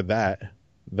chances with that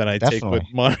than I take with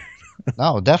mine.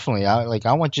 No, definitely.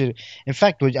 I want you. In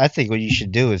fact, I think what you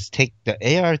should do is take the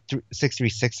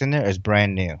AR-636 in there as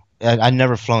brand new. I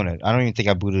never flown it. I don't even think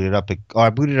I booted it up. Or I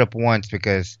booted it up once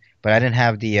but I didn't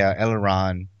have the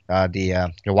aileron,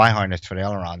 the Y harness for the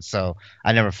aileron, so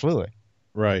I never flew it.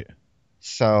 Right.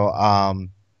 So I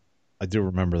do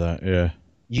remember that. Yeah.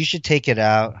 You should take it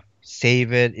out,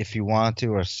 save it if you want to,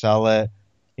 or sell it.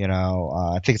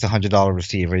 I think it's $100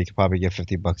 receiver. You could probably get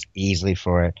 $50 easily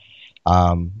for it.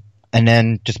 And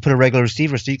then just put a regular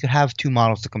receiver so you could have two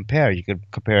models to compare. You could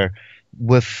compare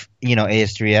with,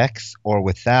 AS3X or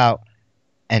without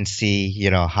and see,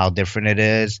 how different it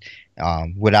is.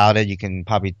 Without it, you can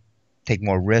probably take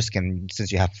more risk. And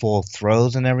since you have full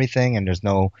throws and everything and there's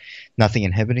nothing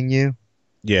inhibiting you,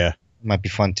 yeah, it might be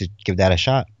fun to give that a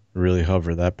shot. Really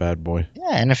hover that bad boy.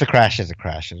 Yeah, and if it crashes,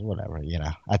 whatever,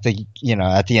 I think,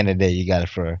 at the end of the day, you got it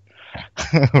for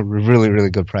a really, really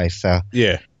good price. So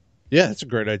yeah, that's a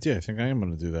great idea. I think I am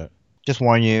going to do that. Just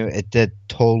warn you, it did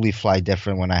totally fly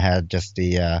different when I had just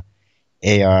the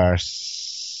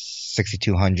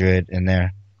AR-6200 in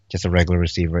there, just a regular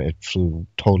receiver. It flew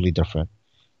totally different.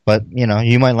 But,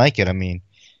 you might like it. I mean,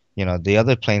 the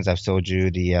other planes I've sold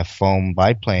you, the foam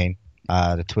biplane,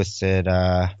 the twisted...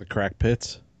 the crack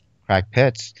pits,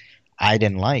 I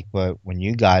didn't like, but when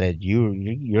you got it,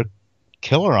 you're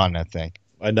killer on that thing.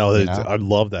 I know. I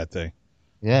love that thing.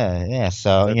 Yeah.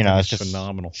 So it's just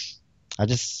phenomenal. I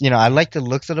just I like the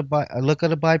looks of the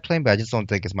biplane, but I just don't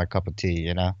think it's my cup of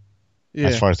tea. Yeah.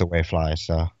 As far as the way it flies.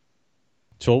 So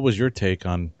what was your take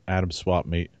on Adam's swap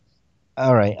meet?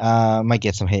 All right, I might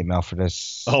get some hate mail for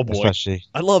this. Oh boy, especially.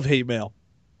 I love hate mail.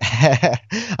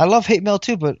 I love hate mail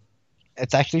too, but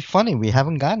it's actually funny. We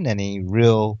haven't gotten any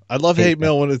real. I love hate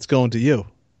mail when it's going to you,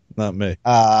 not me.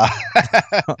 All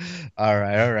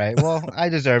right. Well, I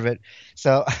deserve it.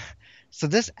 So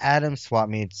this Adam swap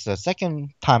meet's the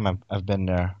second time I've been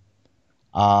there.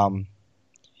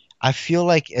 I feel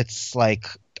like it's like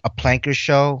a planker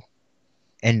show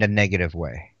in the negative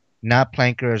way. Not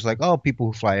plankers like, people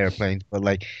who fly airplanes, but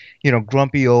like,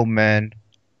 grumpy old men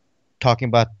talking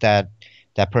about that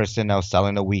person that was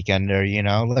selling a weekender,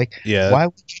 like, why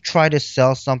would you try to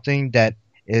sell something that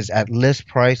is at list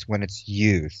price when it's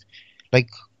used? Like,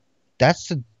 that's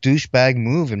a douchebag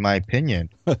move, in my opinion.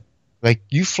 Like,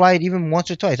 you fly it even once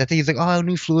or twice. I think he's like, I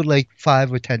only flew it like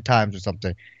 5 or 10 times or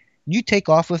something. You take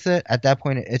off with it, at that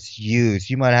point, it's used.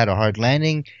 You might have had a hard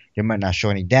landing. You might not show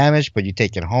any damage, but you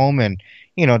take it home and,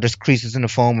 there's creases in the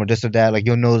foam or this or that. Like,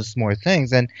 you'll notice more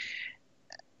things. And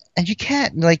you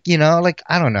can't, like,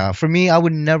 I don't know. For me, I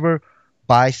would never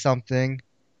buy something,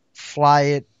 fly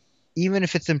it, even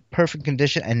if it's in perfect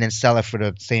condition, and then sell it for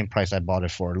the same price I bought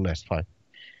it for, list price.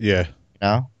 Yeah.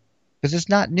 Because it's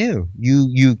not new.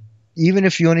 You even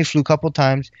if you only flew a couple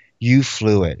times, you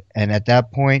flew it. And at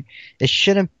that point, it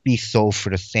shouldn't be sold for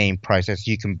the same price as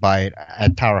you can buy it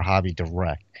at Tower Hobby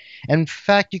direct. And in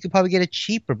fact, you could probably get it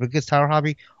cheaper because Tower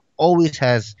Hobby always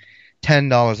has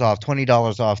 $10 off,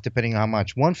 $20 off, depending on how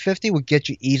much. $150 would get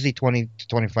you easily $20 to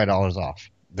 $25 off.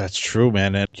 That's true,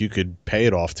 man. And you could pay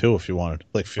it off too if you wanted,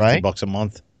 like $50 a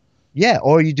month. Yeah,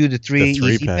 or you do the three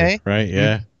easy pay. Right?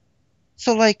 Yeah. Mm-hmm.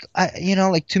 So, like,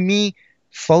 to me,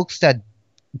 folks that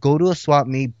go to a swap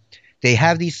meet, they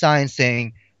have these signs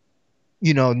saying,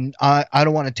 I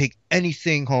don't want to take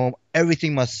anything home.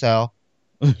 Everything must sell.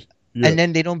 Yeah. And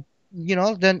then they don't,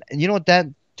 then what that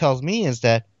tells me is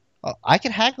that I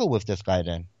can haggle with this guy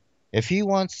then. If he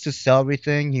wants to sell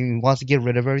everything, he wants to get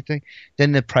rid of everything,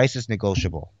 then the price is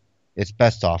negotiable. It's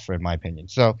best offer, in my opinion.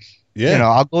 So,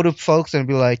 I'll go to folks and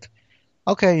be like,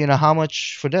 okay, how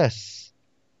much for this?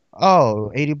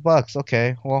 Oh, $80.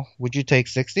 Okay. Well, would you take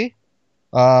 60?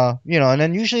 And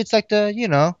then usually it's like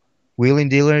the, wheeling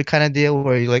dealer kind of deal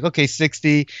where you're like, okay,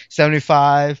 60,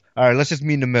 75. All right, let's just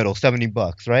meet in the middle,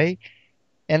 $70, right?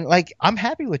 And like I'm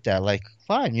happy with that. Like,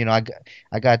 fine,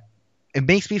 I got it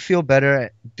makes me feel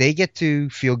better. They get to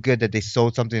feel good that they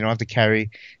sold something. They don't have to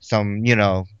carry some,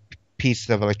 piece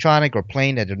of electronic or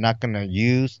plane that they're not gonna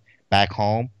use back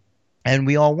home. And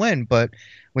we all win. But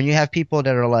when you have people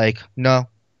that are like, no,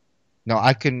 no,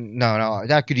 no,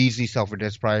 that could easily sell for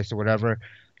this price or whatever.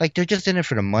 Like they're just in it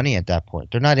for the money at that point.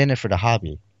 They're not in it for the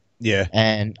hobby. Yeah.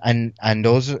 And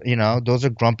those, those are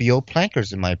grumpy old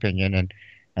plankers in my opinion.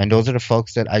 And those are the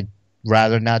folks that I'd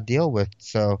rather not deal with.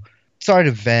 So sorry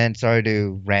to vent, sorry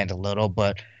to rant a little,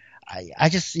 but I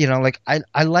just,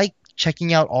 I like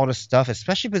checking out all the stuff,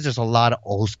 especially because there's a lot of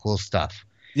old school stuff.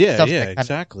 Yeah, Stuff yeah, that kind of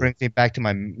exactly. brings me back to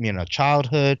my,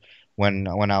 childhood when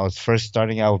I was first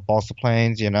starting out with balsa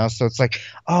planes. So it's like,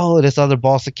 oh, this other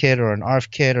balsa kit or an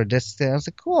ARF kit or this thing. I was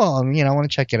like, cool, I want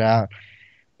to check it out.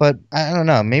 But I don't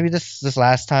know, maybe this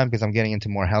last time because I'm getting into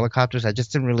more helicopters, I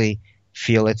just didn't really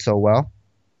feel it so well,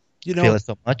 You feel know, it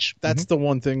so much. that's the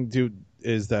one thing, dude,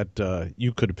 is that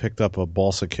you could have picked up a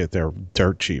balsa kit there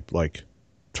dirt cheap, like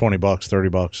 $20,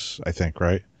 $30, I think,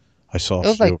 right? I saw a It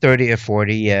was few. like 30 or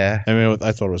 40, yeah. I mean,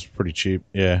 I thought it was pretty cheap.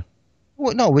 Yeah.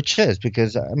 Well, no, which is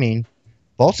because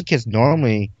balsa kits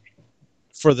normally,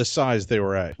 For the size they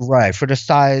were at. right, for the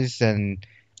size and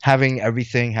having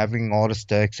everything, having all the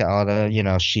sticks, all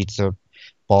the sheets of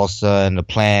balsa and the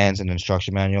plans and the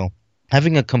instruction manual,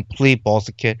 having a complete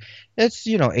balsa kit, it's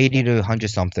 80 to 100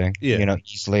 something, Yeah.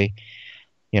 easily,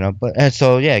 but and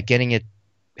so yeah, getting it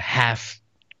half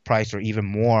price or even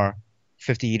more,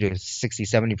 50 to 60,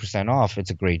 70% off, it's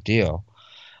a great deal.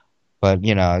 But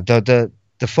the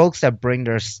folks that bring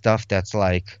their stuff that's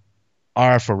like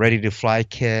are for ready to fly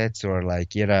kits or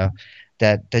like that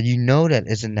that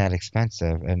isn't that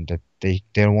expensive and that they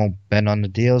won't bend on the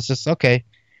deals. Just okay,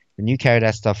 and you carry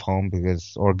that stuff home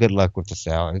because or good luck with the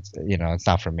sale. It's it's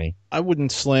not for me. I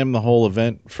wouldn't slam the whole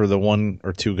event for the one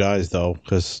or two guys though,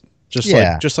 because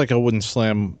Yeah, just like I wouldn't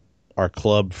slam our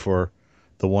club for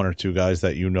the one or two guys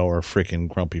that are freaking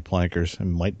grumpy plankers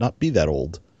and might not be that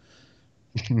old.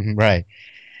 right.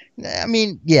 I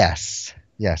mean, yes,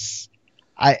 yes.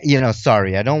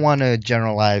 Sorry, I don't want to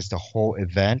generalize the whole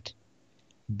event,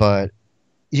 but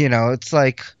it's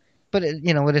like, but it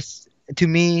is to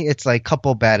me, it's like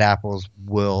couple bad apples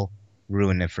will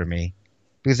ruin it for me.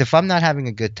 Because if I'm not having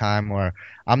a good time or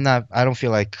I don't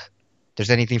feel like there's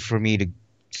anything for me to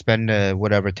spend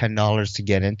whatever $10 to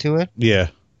get into it, Yeah,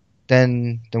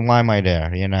 then why am I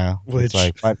there? It's which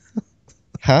like, what?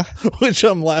 Huh? which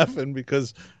I'm laughing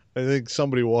because I think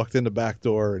somebody walked in the back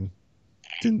door and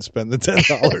didn't spend the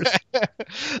 $10.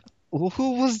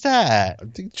 Who was that? I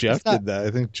think It's Jeff not did that.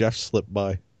 I think Jeff slipped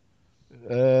by.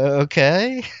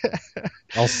 okay.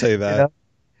 I'll say You that. know,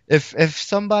 if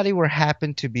somebody were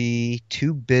happened to be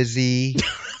too busy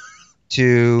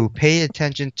to pay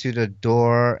attention to the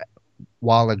door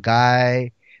while a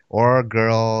guy or a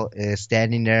girl is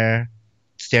standing there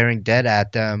staring dead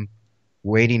at them,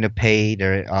 waiting to pay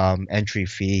their entry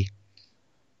fee.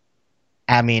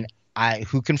 I mean, I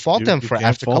who can fault them You for can't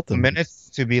after a fault couple of them. minutes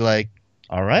to be like,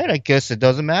 all right, I guess it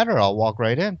doesn't matter. I'll walk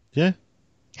right in. Yeah.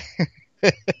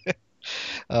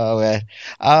 Oh man,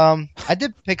 I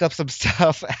did pick up some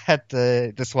stuff at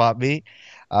the swap meet.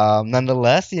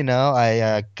 Nonetheless,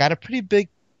 I got a pretty big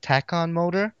Tacon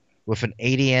motor with an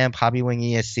 80 amp Hobbywing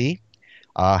ESC,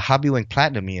 Hobbywing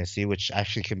Platinum ESC, which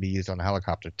actually can be used on a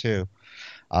helicopter too.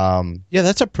 Um, Yeah,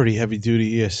 that's a pretty heavy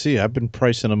duty ESC. I've been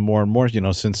pricing them more and more,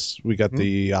 since we got hmm,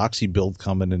 the Oxy build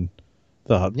coming, and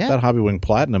yeah, that Hobbywing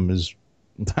Platinum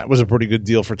that was a pretty good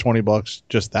deal for $20.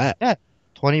 Just that. yeah,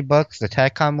 $20. The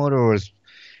Tacon motor was,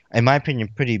 in my opinion,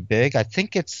 pretty big. I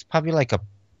think it's probably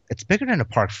it's bigger than a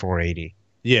Park 480.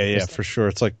 Yeah, yeah, It's for sure.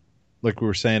 It's like we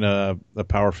were saying, a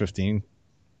Power 15 like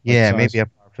Yeah, maybe size. a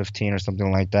Power 15 or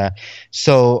something like that.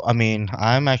 So, I mean,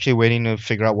 I'm actually waiting to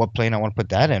figure out what plane I want to put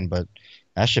that in, but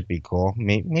that should be cool.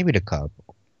 Maybe the Cub.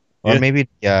 Or Yeah, maybe,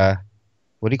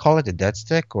 what do you call it? The dead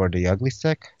stick or the ugly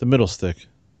stick? the middle stick.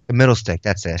 The middle stick,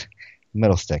 that's it.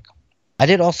 Middle stick. I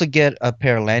did also get a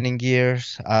pair of landing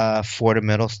gears for the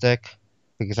middle stick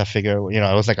because I figure, it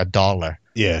was like $1.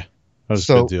 Yeah, that was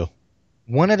a good So, deal.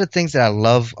 one of the things that I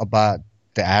love about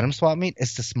the Atom Swap meet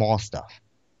is the small stuff.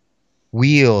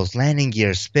 Wheels, landing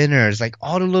gear, spinners, like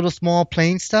all the little small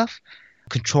plane stuff,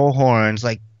 control horns,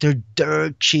 like they're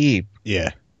dirt cheap. Yeah,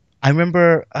 I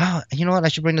remember, you know what? I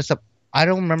should bring this up. I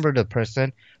don't remember the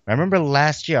person. I remember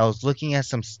last year I was looking at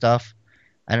some stuff,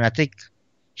 and I think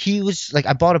he was like,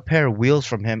 I bought a pair of wheels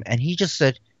from him, and he just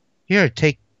said, here,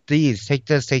 take these, take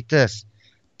this, take this.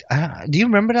 Do you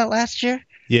remember that last year?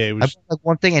 Yeah, it I was. bought like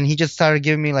one thing, and he just started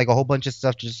giving me like a whole bunch of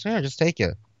stuff. Just take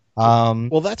it.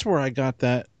 Well, that's where I got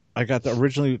that. I got the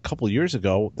originally a couple of years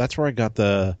ago. That's where I got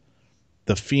the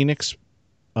Phoenix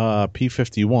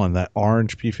P51, that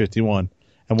orange P51.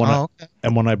 And Okay.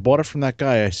 when I bought it from that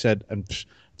guy, I said,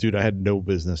 dude, I had no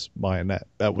business buying that.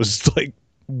 That was like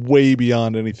way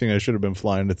beyond anything I should have been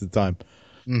flying at the time.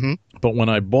 Mm-hmm. But when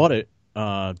I bought it,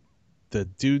 the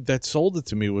dude that sold it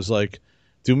to me was like,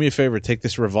 do me a favor, take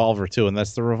this revolver too. And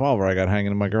that's the revolver I got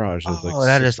hanging in my garage. It was like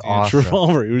That is 60-inch awesome.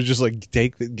 revolver. He was just like,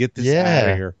 get this out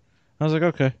of here. I was like,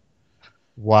 okay.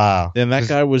 Wow. And that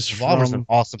guy was revolver's from an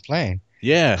awesome plane.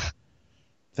 Yeah.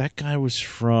 That guy was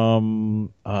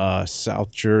from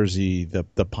South Jersey,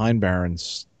 the Pine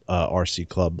Barrens RC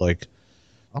club, like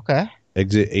Okay.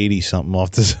 exit 80 something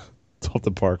off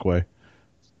the parkway.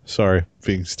 Sorry,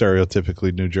 being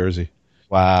stereotypically New Jersey.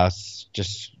 Wow.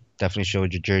 Just definitely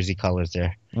showed your Jersey colors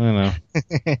there. I know.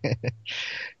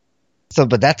 So,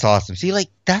 but that's awesome. See, like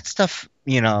that stuff,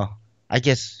 I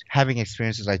guess having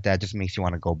experiences like that just makes you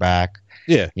want to go back.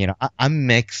 Yeah. I'm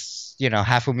mixed.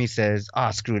 Half of me says,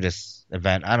 screw this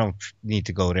event. I don't need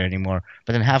to go there anymore.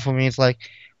 But then half of me is like,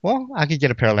 well, I could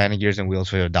get a pair of landing gears and wheels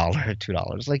for $1 or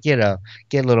 $2. Like,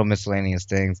 get little miscellaneous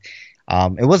things.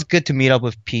 It was good to meet up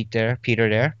with Peter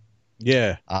there.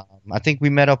 Yeah. I think we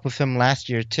met up with him last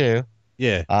year too.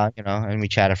 Yeah. And we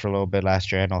chatted for a little bit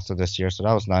last year and also this year. So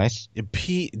that was nice.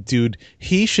 Pete, dude,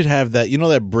 he should have that. You know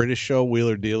that British show,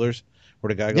 Wheeler Dealers? Where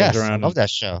the guy goes around. I love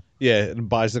that show. Yeah, and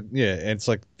buys and it's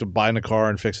like to buying a car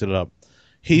and fix it up.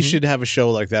 He should have a show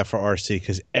like that for RC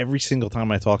because every single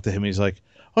time I talk to him, he's like,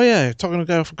 "Oh yeah, talking to a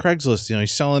guy from Craigslist.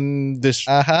 He's selling this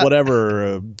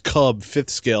whatever Cub 5th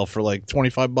scale for like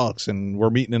 $25, and we're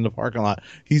meeting in the parking lot."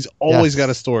 He's always got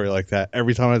a story like that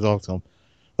every time I talk to him.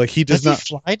 Like he does not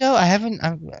fly though.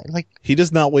 He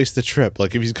does not waste the trip.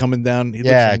 Like if he's coming down, he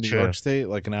lives in New York State,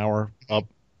 like an hour up.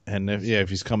 And if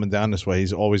he's coming down this way,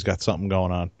 he's always got something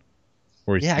going on.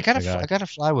 I gotta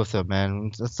fly with him,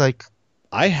 man. It's like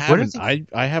I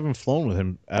haven't flown with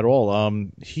him at all.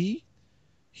 He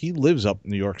lives up in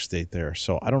New York State there,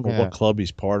 so I don't know what club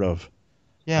he's part of.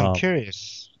 Yeah, I'm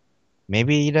curious.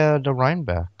 Maybe the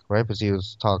Rhinebeck, right? Because he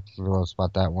was talking to us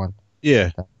about that one.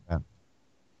 Yeah.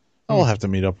 I'll have to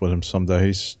meet up with him someday.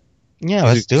 Let's do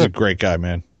it. He's a great guy,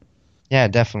 man. Yeah,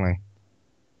 definitely.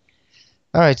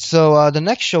 All right, so the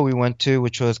next show we went to,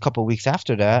 which was a couple weeks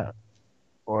after that,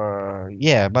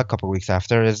 about a couple weeks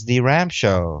after, is the Ram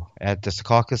show at the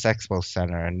Secaucus Expo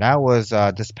Center, and that was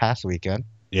this past weekend.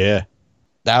 Yeah,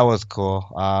 that was cool.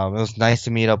 It was nice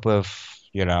to meet up with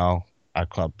our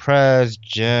club pres,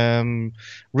 Jim.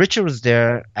 Richard was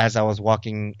there as I was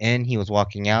walking in. He was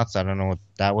walking out, so I don't know what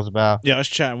that was about. Yeah, I was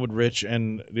chatting with Rich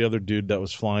and the other dude that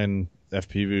was flying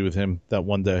FPV with him that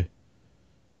one day.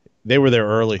 They were there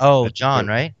early. Oh, John,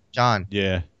 right? John.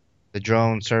 Yeah. The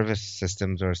drone service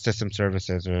systems or system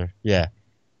services yeah.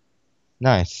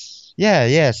 Nice.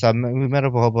 Yeah. So we met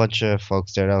up a whole bunch of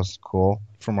folks there. That was cool.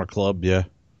 From our club, yeah.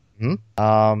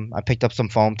 Mm-hmm. I picked up some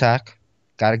foam tack.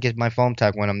 Gotta get my foam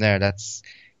tack when I'm there. That's,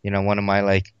 one of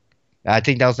my, I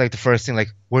think that was the first thing,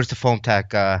 where's the foam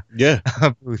tack booth,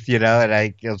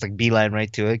 and it was beeline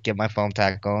right to it, get my foam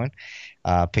tack going.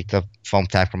 Picked up foam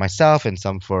tack for myself and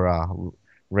some for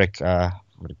Rick for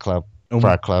the club, for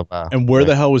our club. And where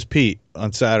the hell was Pete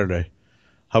on Saturday?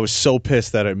 I was so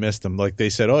pissed that I missed him. Like they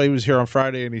said, he was here on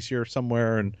Friday and he's here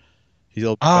somewhere and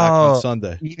he'll be back on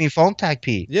Sunday. You mean foam tack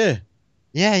Pete? Yeah.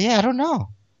 Yeah, I don't know.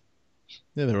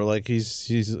 Yeah, they were like,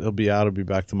 he'll be out, he'll be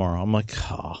back tomorrow. I'm like,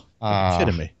 you're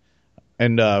kidding me.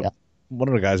 And one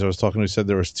of the guys I was talking to said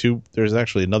there's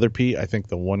actually another Pete. I think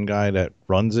the one guy that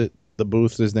runs the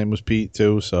booth, his name was Pete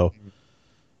too. So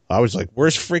I was like,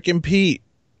 where's freaking Pete?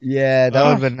 Yeah, that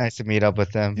would have been nice to meet up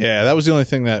with them. Yeah, that was the only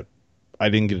thing that I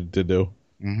didn't get to do.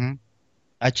 Mm-hmm.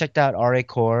 I checked out RA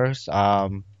Cores.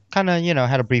 Kind of,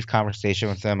 had a brief conversation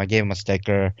with him. I gave him a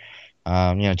sticker.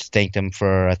 Just thanked him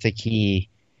for. I think he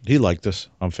liked us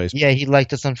on Facebook. Yeah, he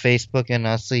liked us on Facebook, and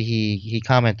honestly, he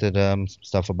commented some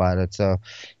stuff about it. So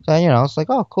it's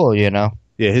like, oh, cool, Yeah,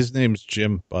 his name's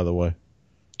Jim, by the way.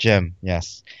 Jim,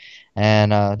 yes,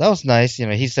 and that was nice.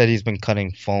 He said he's been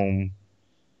cutting foam.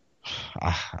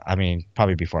 I mean,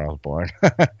 probably before I was born.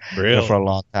 Really? For a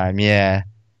long time, yeah.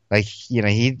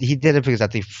 He did it because I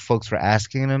think folks were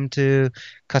asking him to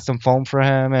cut some foam for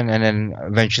him, and then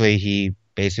eventually he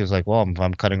basically was like, well, if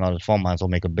I'm cutting all the foam, might as well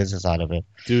make a business out of it.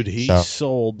 Dude, he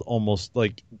sold almost,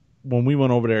 when we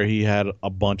went over there, he had a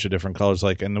bunch of different colors.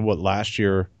 And last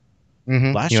year?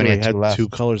 Mm-hmm. Last year he had 2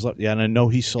 colors left. Yeah, and I know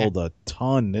he sold a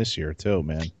ton this year too,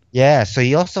 man. Yeah, so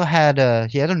he had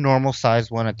a normal size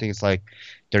one. I think it's like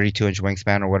 32-inch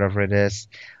wingspan or whatever it is.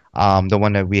 The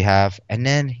one that we have, and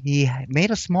then he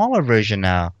made a smaller version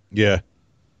now. Yeah.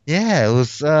 Yeah, it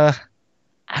was I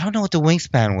don't know what the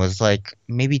wingspan was, like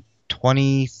maybe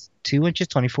 22 inches,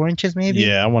 24 inches maybe.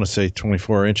 Yeah, I want to say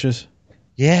 24 inches.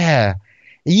 Yeah.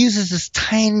 It uses this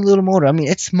tiny little motor. I mean,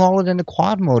 it's smaller than the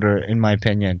quad motor in my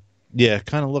opinion. Yeah, it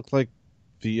kind of looked like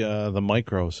the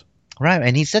micros. Right,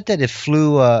 and he said that it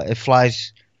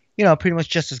flies, pretty much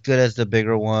just as good as the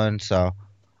bigger one. So,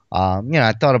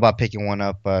 I thought about picking one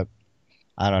up, but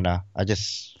I don't know. I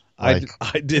just like,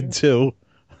 I did too.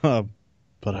 Uh,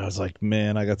 but I was like,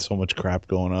 man, I got so much crap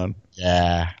going on.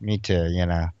 yeah, me too.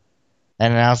 And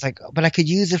I was like, but I could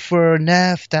use it for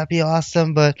Neff. That'd be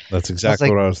awesome. But That's I was exactly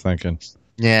like, what I was thinking.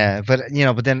 yeah, but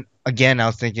then again, I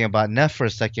was thinking about Neff for a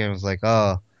second. I was like,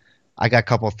 oh, I got a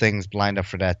couple things lined up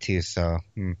for that too. So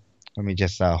let me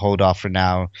just hold off for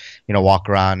now. Walk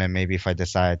around and maybe if I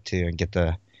decide to get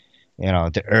the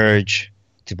urge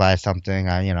to buy something,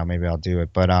 maybe I'll do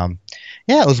it. But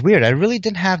yeah, it was weird. I really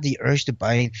didn't have the urge to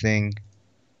buy anything,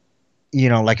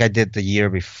 like I did the year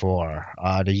before.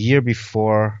 The year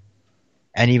before,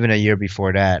 and even a year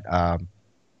before that,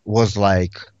 was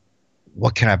like,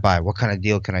 what can I buy? What kind of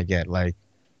deal can I get? Like,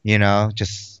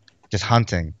 just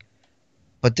hunting.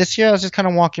 But this year, I was just kind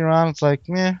of walking around. It's like,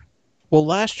 meh. Well,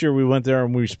 last year we went there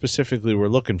and we specifically were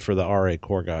looking for the RA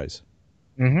core guys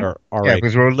or Yeah, RA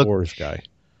because we're looking. cores guy.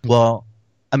 Well,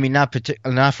 I mean, not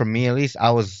for me at least.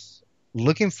 I was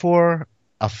looking for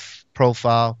a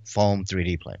profile foam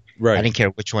 3D plane. I Right. didn't care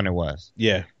which one it was.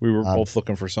 Yeah, we were Um, both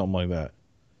looking for something like that.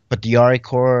 but the RA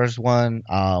Cores one,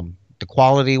 the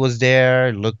quality was there,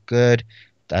 it looked good.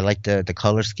 I liked the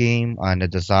color scheme and the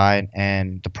design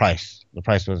and the price. The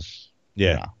price was, you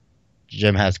Yeah. know,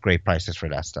 Jim has great prices for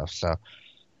that stuff. So,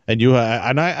 And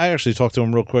I actually talked to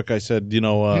him real quick. I said,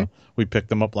 mhm. we picked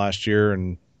them up last year,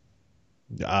 and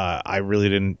I really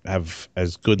didn't have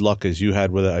as good luck as you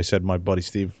had with it. I said my buddy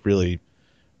Steve really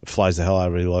flies the hell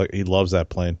out of it. He loves that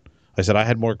plane. I said I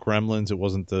had more gremlins. It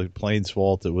wasn't the plane's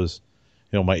fault. It was,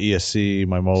 my ESC,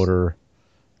 my motor,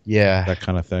 Yeah, that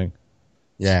kind of thing.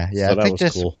 yeah. So I that think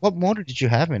was cool. what motor did you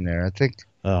have in there? I think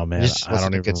Oh it man, just I don't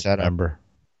wasn't a good even setup. remember.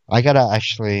 I gotta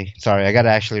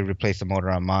actually replace the motor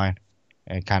on mine.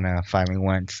 It kind of finally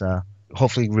went. So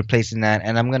hopefully replacing that,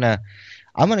 and I'm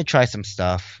gonna try some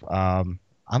stuff. I'm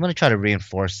gonna try to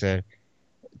reinforce it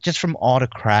just from all the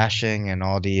crashing and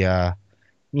all the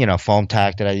foam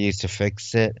tack that I used to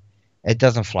fix it. It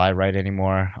doesn't fly right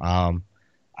anymore.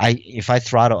 If I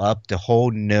throttle up the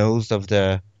whole nose of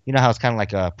how it's kind of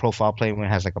like a profile plane when it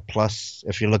has like a plus.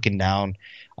 If you're looking down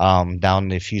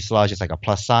the fuselage, it's like a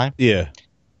plus sign. Yeah.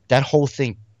 That whole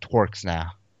thing torques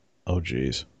now. Oh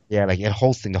geez. Yeah, like the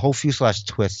whole fuselage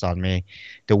twists on me.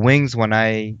 The wings when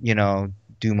I,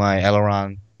 do my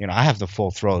aileron, I have the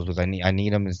full throws because I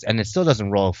need them, and it still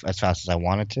doesn't roll as fast as I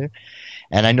want it to.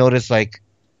 And I notice like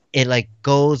it like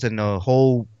goes and the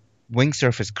whole wing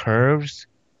surface curves.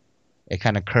 It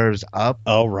kind of curves up,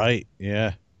 Oh right.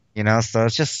 Yeah. So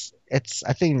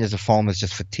I think the foam is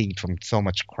just fatigued from so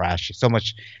much crash, so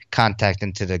much contact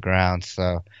into the ground.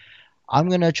 So I'm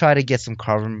gonna try to get some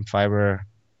carbon fiber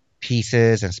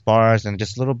pieces and spars and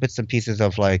just little bits and pieces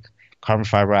of like carbon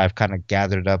fiber I've kind of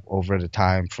gathered up over the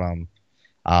time from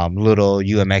little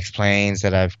UMX planes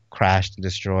that I've crashed and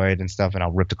destroyed and stuff, and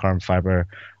I'll rip the carbon fiber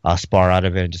spar out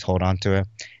of it and just hold on to it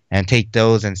and take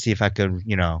those and see if I could,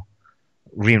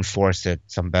 reinforce it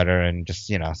some better and just,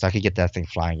 so I could get that thing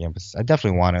flying again. But I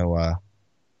definitely want to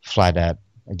fly that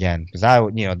again because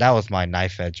that was my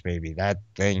knife edge baby. That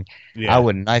thing, I Yeah.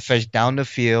 would knife edge down the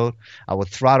field. I would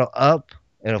throttle up,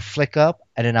 it'll flick up,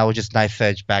 and then I would just knife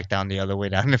edge back down the other way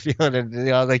down the field, and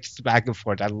like just back and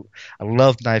forth. I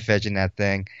loved knife edging that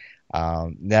thing.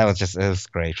 It was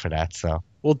great for that. So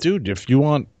Well, dude, if you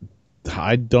want,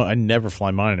 I never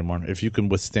fly mine anymore. If you can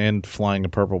withstand flying a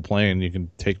purple plane, you can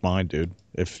take mine, dude.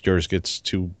 If yours gets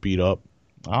too beat up,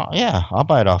 yeah, I'll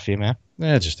buy it off you, man.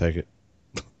 just take it.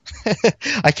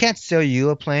 I can't sell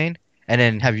you a plane and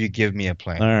then have you give me a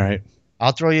plane. All right.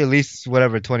 I'll throw you at least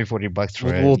whatever 20-40 bucks for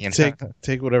We'll it.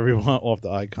 take whatever you want off the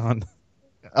icon.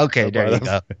 Okay, there you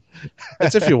go.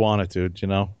 That's if you want it, dude. You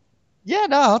know. Yeah,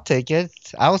 no, I'll take it.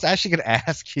 I was actually gonna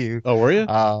ask you. Oh, were you?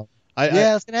 Yeah,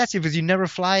 I was gonna ask you because you never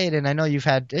fly it, and I know you've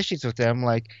had issues with it. I'm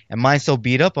like, and mine's so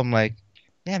beat up. I'm like,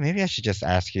 yeah, maybe I should just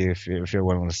ask you if you're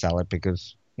willing to sell it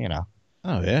because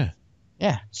Oh yeah.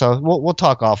 yeah. So we'll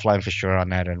talk offline for sure on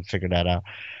that and figure that out.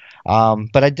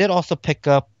 But I did also pick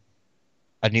up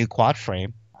a new quad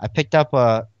frame. I picked up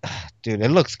dude, it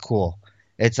looks cool.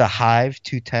 It's a Hive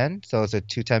 210, so it's a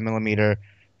 210 millimeter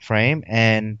frame,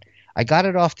 and I got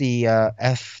it off the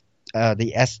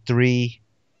S3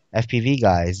 FPV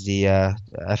guys, the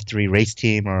F3 race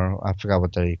team, or I forgot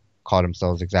what they call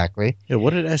themselves exactly. Yeah,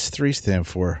 what did S3 stand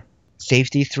for?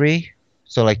 Safety 3.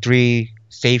 So like 3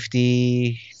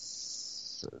 safety.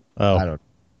 Oh, I don't.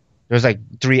 There's like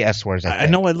 3 S words. I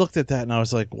know. I looked at that and I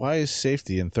was like, "Why is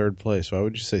safety in third place? Why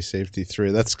would you say safety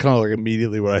 3?" That's kind of like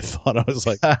immediately what I thought. I was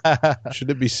like, "Should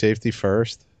it be safety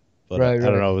first?" But Right, I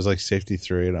don't right. know. It was like safety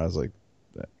 3, and I was like,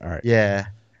 "All right." Yeah.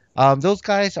 Those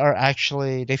guys are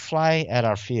actually they fly at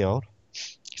our field.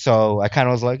 So I kind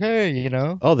of was like, hey,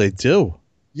 Oh, they do.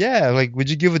 yeah, like, would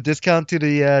you give a discount to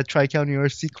the Tri-County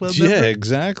RC Club Yeah, member?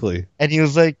 exactly. And he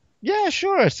was like, yeah,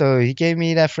 sure. So he gave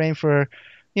me that frame for,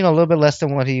 a little bit less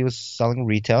than what he was selling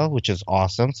retail, which is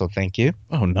awesome. So thank you.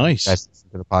 Oh, nice. Guys, listen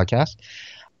to the podcast.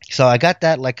 So I got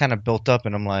that like kind of built up,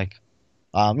 and I'm like,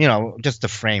 just the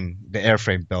frame, the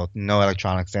airframe built, no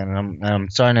electronics in, and I'm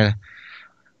starting to.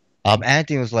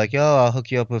 Anthony was like, "Yo, I'll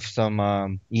hook you up with some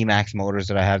Emax motors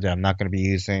that I have that I'm not going to be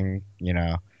using."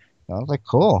 I was like,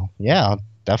 "Cool, yeah, I'll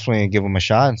definitely give them a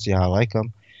shot and see how I like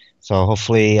them." So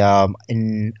hopefully,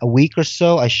 in a week or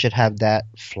so, I should have that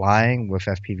flying with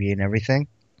FPV and everything.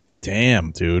 Damn,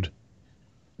 dude.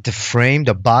 The frame,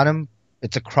 the bottom,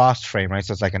 it's a cross frame, right?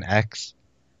 So it's like an X.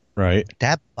 Right.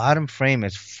 That bottom frame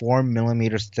is 4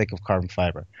 millimeters thick of carbon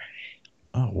fiber.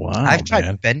 Oh, wow, I've man.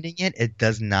 tried bending it; it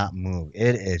does not move.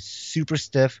 It is super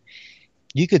stiff.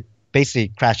 You could basically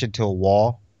crash into a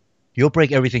wall. You'll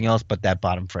break everything else but that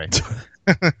bottom frame.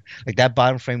 Like that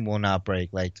bottom frame will not break.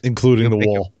 Like Including you'll the break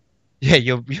wall.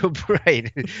 you'll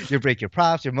right. You'll break your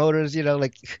props, your motors.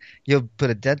 Like you'll put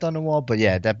a dent on the wall. But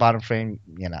yeah, that bottom frame,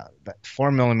 that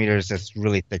 4 millimeters is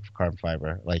really thick for carbon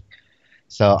fiber. Like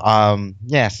so,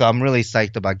 yeah. So I'm really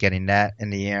psyched about getting that in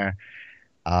the air.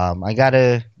 I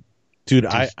gotta Dude, do.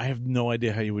 I have no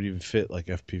idea how you would even fit like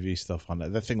FPV stuff on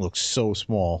that. That thing looks so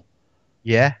small.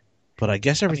 Yeah, But I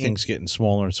guess I mean, everything's getting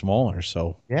smaller and smaller,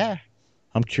 so yeah.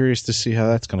 I'm curious to see how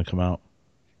that's going to come out.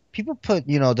 People put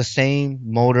the same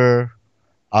motor,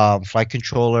 flight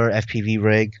controller, FPV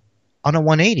rig on a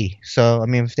 180. So I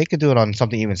mean, if they could do it on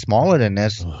something even smaller than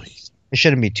this, Ugh. it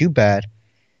shouldn't be too bad.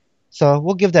 So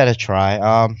we'll give that a try.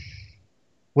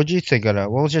 What do you think of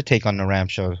that? What was your take on the Ram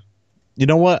show? You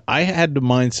know what? I had the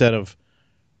mindset of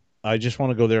I just want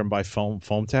to go there and buy foam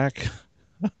tack.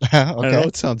 I know Okay.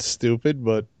 it sounds stupid,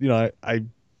 but I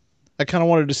kind of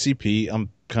wanted to see Pete. I'm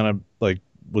kind of like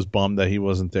was bummed that he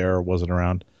wasn't there or wasn't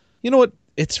around. You know what?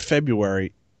 It's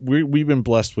February. We've been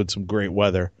blessed with some great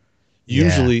weather. Yeah.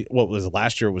 Usually, what was it,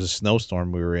 last year? It was a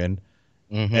snowstorm we were in,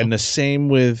 Mm-hmm. and the same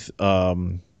with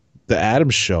the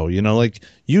Adams show. Like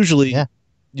usually Yeah.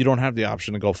 you don't have the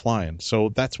option to go flying, so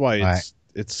that's why Right.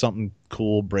 it's something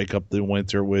cool. Break up the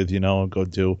winter with and go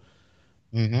do.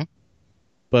 Mm-hmm.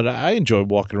 But I enjoyed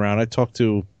walking around. I talked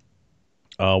to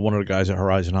one of the guys at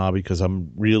Horizon Hobby because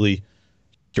I'm really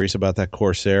curious about that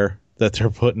Corsair that they're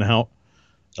putting out.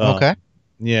 Uh, Okay.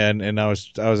 yeah, and I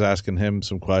was asking him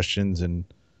some questions and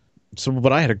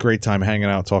but I had a great time hanging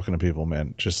out, talking to people,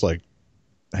 man. Just like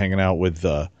hanging out with.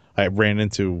 I ran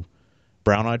into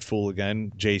Brown Eyed Fool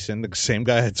again, Jason, the same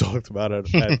guy I talked about at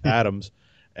Adams,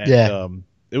 and Yeah.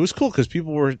 it was cool because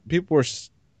people were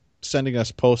sending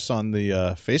us posts on the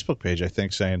Facebook page, I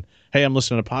think, saying, "Hey, I'm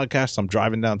listening to podcasts. I'm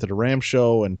driving down to the Ram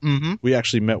show," and Mm-hmm. we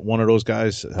actually met one of those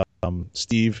guys,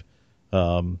 Steve,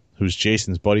 who's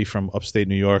Jason's buddy from upstate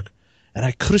New York. And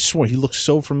I could have sworn he looked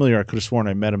so familiar. I could have sworn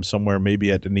I met him somewhere,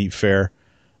 maybe at the Neat Fair.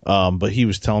 But he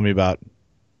was telling me about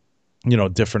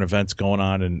different events going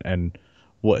on and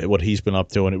what he's been up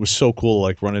to, and it was so cool.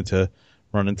 Like run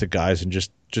into guys and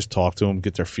just talk to them,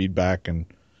 get their feedback, and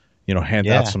hand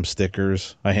out Yeah. some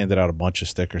stickers. I handed out a bunch of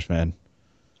stickers, man.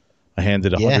 I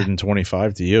handed Yeah.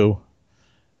 125 to you,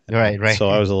 Right. Right. so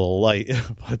I was a little light.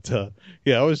 But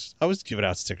yeah, I was giving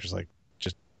out stickers like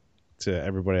just to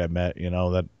everybody I met,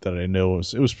 that I knew.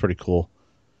 It was pretty cool.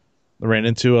 I ran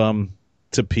into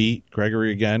to Pete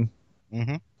Gregory again,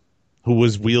 Mm-hmm. who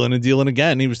was wheeling and dealing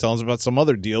again. He was telling us about some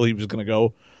other deal he was going to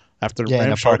go after the Yeah. In Ram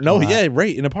the show. parking No, lot. yeah,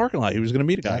 right in the parking lot. He was going to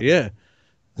meet a guy. Yeah,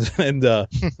 and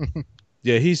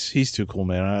yeah, he's too cool,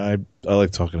 man. I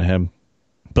like talking to him.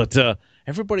 But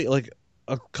everybody, like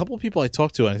a couple of people I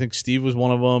talked to, I think Steve was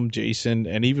one of them, Jason,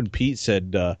 and even Pete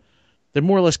said they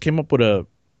more or less came up with a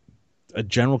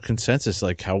general consensus,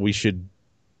 like how we should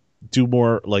do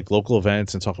more like local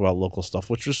events and talk about local stuff,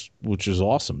 which is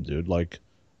awesome, dude. Like,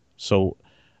 so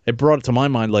it brought it to my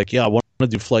mind, like, yeah, I want to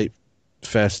do Flight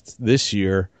Fest this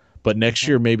year, but next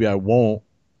year maybe I won't,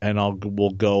 and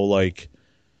we'll go like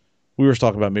we were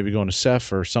talking about maybe going to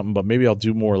Ceph or something, but maybe I'll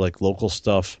do more like local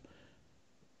stuff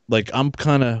like I'm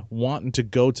kind of wanting to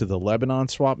go to the Lebanon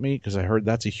swap meet because I heard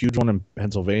that's a huge one in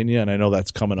Pennsylvania, and I know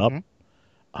that's coming up.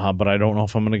 But I don't know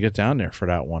if I'm going to get down there for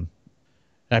that one.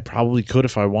 I probably could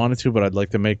if I wanted to, but I'd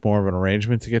like to make more of an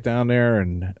arrangement to get down there,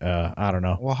 and I don't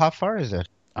know. Well, how far is it?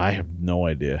 I have no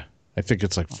idea. I think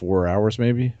it's like 4 hours,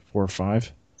 maybe 4 or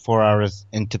 5. 4 hours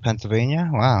into Pennsylvania?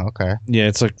 Wow, okay. Yeah,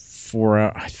 it's like 4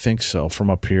 hours. I think so, from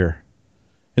up here.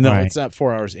 And no, Right. it's not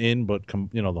 4 hours in, but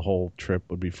the whole trip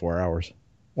would be 4 hours.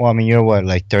 Well, I mean, you're what,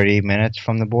 like 30 minutes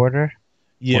from the border?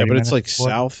 Yeah, 40 but it's like minutes before?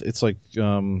 south. It's like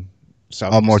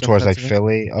south. Oh, more towards like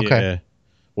Philly? Okay. Yeah,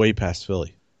 way past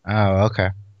Philly. Oh, okay.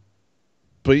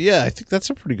 But yeah, I think that's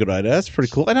a pretty good idea. That's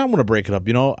pretty cool. And I want to break it up.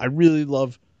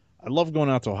 I love going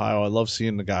out to Ohio. I love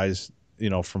seeing the guys,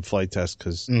 from Flight Test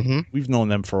because we've known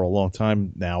them for a long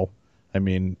time now. I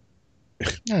mean,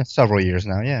 Yeah, several years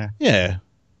now, yeah. yeah,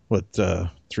 what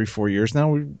 3-4 years now?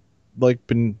 We've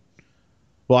been.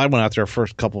 Well, I went out there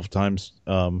first couple of times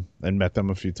and met them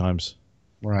a few times.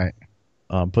 Right.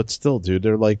 But still, dude,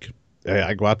 they're like,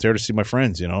 I go out there to see my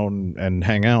friends, and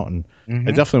hang out, and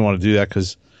I definitely want to do that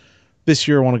because this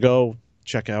year I want to go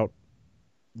check out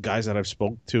guys that I've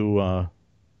spoke to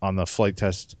on the Flight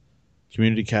Test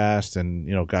community cast,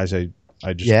 and guys I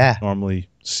just normally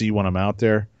see when I'm out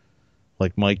there,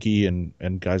 like Mikey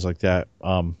and guys like that.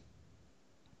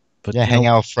 But hang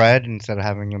out with Fred instead of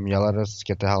having him yell at us,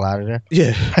 get the hell out of there.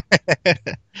 Yeah.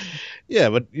 Yeah,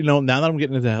 but now that I'm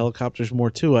getting into helicopters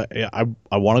more too, I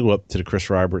want to go up to the Chris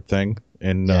Rybert thing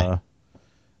in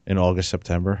August,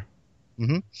 September.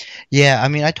 Yeah, I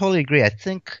mean, I totally agree. I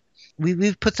think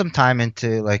we've put some time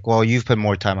into you've put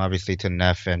more time obviously to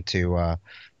NEF and to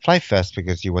Flight Fest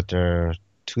because you went there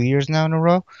 2 years now in a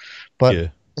row.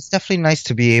 But it's definitely nice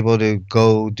to be able to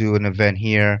go do an event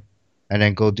here and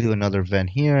then go do another event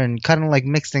here and kind of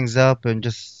mix things up and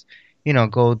just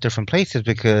go different places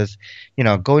because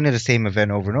going to the same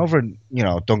event over and over,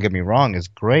 don't get me wrong, is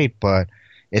great, but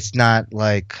it's not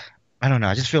I don't know.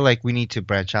 I just feel like we need to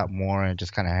branch out more and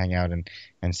just kind of hang out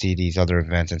and see these other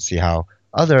events and see how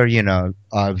other,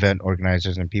 event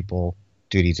organizers and people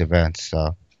do these events.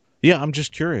 So, yeah, I'm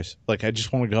just curious. I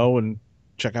just want to go and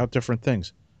check out different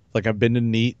things. I've been to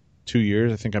NEAT 2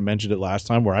 years. I think I mentioned it last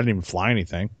time where I didn't even fly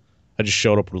anything. I just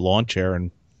showed up with a lawn chair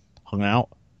and hung out.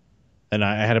 And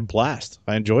I had a blast.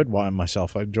 I enjoyed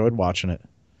myself. I enjoyed watching it.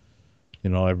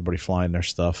 Everybody flying their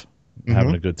stuff,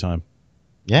 having a good time.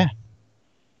 Yeah.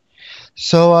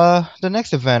 So the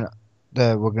next event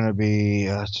that we're going to be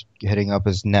hitting up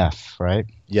is NEF, right?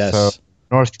 Yes. So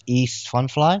Northeast Fun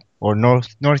Fly or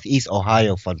Northeast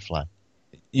Ohio Fun Fly?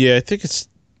 Yeah, I think it's,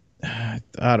 I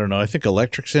don't know. I think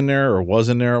Electric's in there or was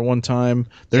in there at one time.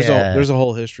 There's a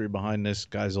whole history behind this.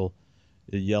 Guys will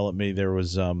yell at me. There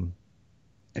was,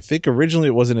 I think originally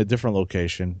it was in a different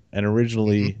location, and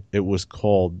originally it was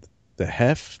called the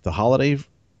HEF, the Holiday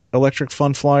Electric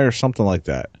Fun Fly, or something like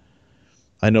that.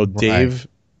 I know Dave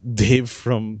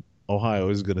from Ohio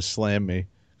is going to slam me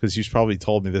because he's probably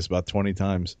told me this about 20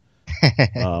 times.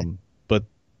 But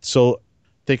so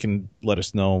they can let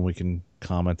us know and we can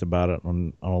comment about it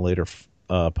on a later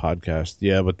podcast.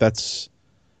 Yeah, but that's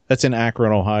in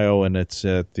Akron, Ohio, and it's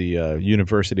at the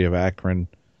University of Akron.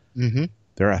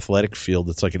 Their athletic field.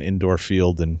 It's like an indoor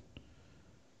field, and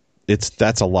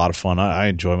that's a lot of fun. I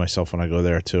enjoy myself when I go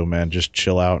there too, man. Just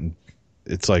chill out, and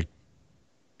it's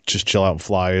just chill out and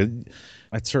fly.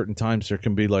 At certain times there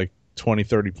can be 20,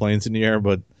 30 planes in the air,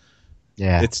 but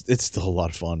yeah, it's still a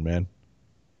lot of fun, man.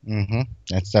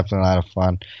 That's definitely a lot of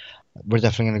fun. We're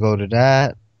definitely going to go to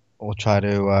that. We'll try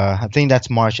to I think that's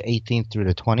March 18th through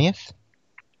the 20th.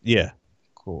 Yeah.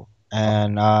 Cool.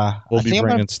 And we'll be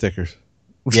bringing stickers.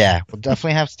 Yeah, we'll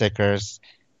definitely have stickers.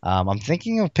 I'm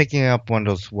thinking of picking up one of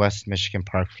those West Michigan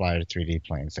Park Flyer 3D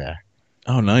planes there.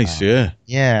 Oh, nice, yeah.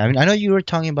 Yeah, I mean, I know you were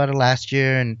talking about it last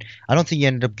year, and I don't think you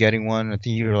ended up getting one. I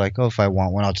think you were like, oh, if I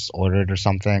want one, I'll just order it or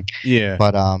something. Yeah.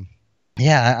 But,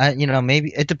 yeah,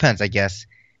 maybe it depends, I guess.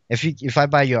 If I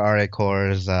buy your RA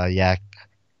Cores Yak,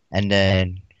 and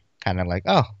then kind of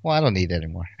oh, well, I don't need it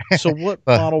anymore. So what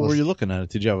model were you looking at?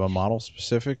 Did you have a model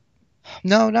specific?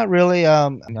 No, not really. I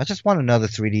just want another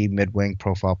 3D mid-wing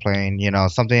profile plane.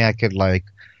 Something I could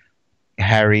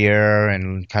Harrier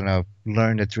and kind of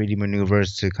learn the 3D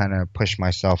maneuvers to kind of push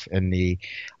myself in the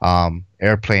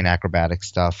airplane acrobatic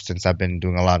stuff. Since I've been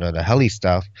doing a lot of the heli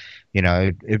stuff,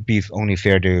 it'd be only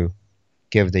fair to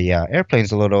give the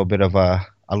airplanes a little bit of a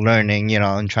learning,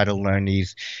 and try to learn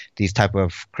these type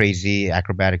of crazy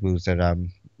acrobatic moves that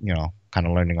I'm, kind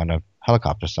of learning on the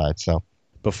helicopter side. So.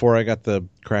 Before I got the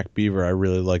Crack Beaver, I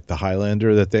really liked the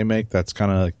Highlander that they make. That's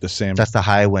kind of the same. That's the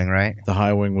high wing, right? The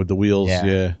high wing with the wheels,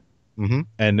 yeah. Mm-hmm.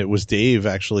 And it was Dave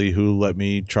actually who let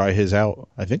me try his out.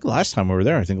 I think last time we were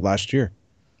there. I think last year.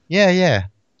 Yeah.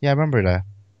 I remember that.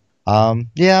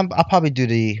 Yeah, I'll probably do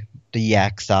the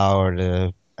Yak style or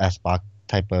the SBOC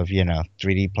type of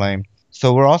 3D playing.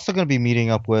 So we're also going to be meeting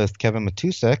up with Kevin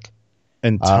Matusek,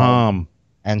 And um, Tom.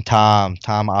 and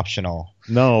Tom optional.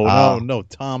 No,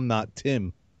 Tom, not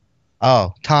Tim.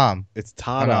 Oh, Tom. It's No,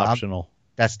 Todd no, optional.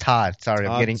 that's Todd. Sorry,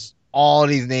 I'm getting Todd's. all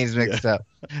these names Yeah. mixed up.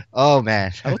 Oh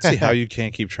man. I don't see how you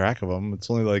can't keep track of them. It's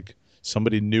only like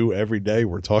somebody new every day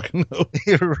we're talking to.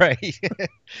 You're right.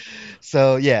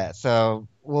 So yeah, so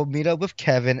we'll meet up with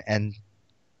Kevin and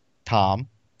Tom.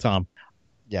 Tom.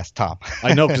 Yes, Tom.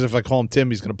 I know because if I call him Tim,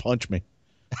 he's going to punch me.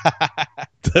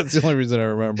 That's the only reason I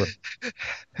remember.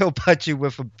 He'll punch you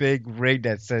with a big ring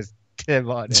that says Tim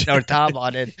on it or Tom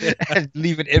on it and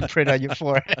leave an imprint on your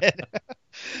forehead.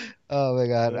 Oh my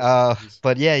God.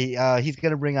 But yeah, he's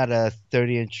gonna bring out a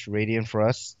 30-inch Radeon for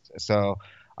us. So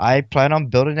I plan on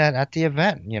building that at the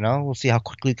event. We'll see how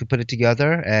quickly we can put it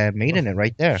together and mating it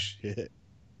right there. Shit.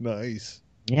 Nice.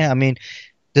 Yeah, I mean,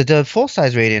 the full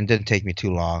size Radeon didn't take me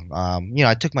too long.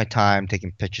 I took my time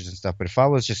taking pictures and stuff, but if I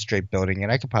was just straight building it,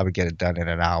 I could probably get it done in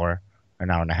an hour and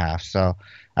a half. So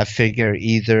I figure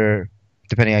either,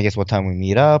 depending, I guess, what time we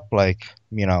meet up, try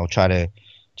to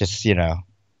just,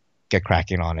 get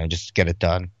cracking on it, just get it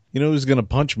done. You know who's going to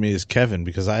punch me is Kevin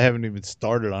because I haven't even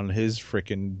started on his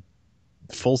freaking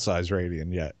full-size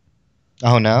Radeon yet.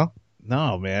 Oh, no?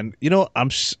 No, man. I'm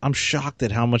shocked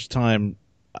at how much time,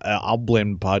 I'll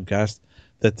blame the podcast,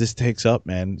 that this takes up,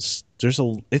 man.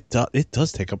 It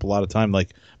does take up a lot of time.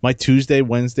 Like my Tuesday,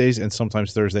 Wednesdays, and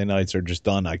sometimes Thursday nights are just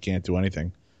done. I can't do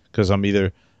anything because I'm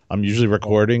usually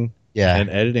recording and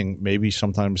editing. Maybe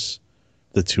sometimes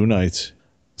the 2 nights.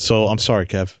 So I'm sorry,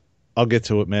 Kev. I'll get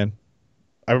to it, man.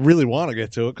 I really want to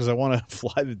get to it because I want to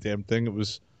fly the damn thing. It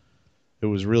was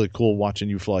really cool watching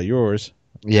you fly yours.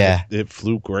 Yeah, it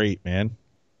flew great, man.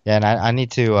 Yeah, and I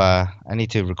need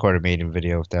to record a mating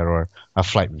video with that or a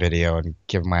flight video and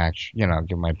give my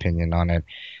opinion on it.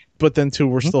 But then too,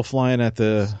 we're still flying at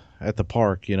the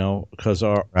park, because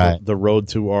the road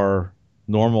to our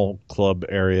normal club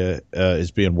area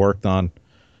is being worked on.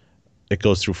 It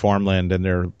goes through farmland, and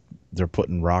they're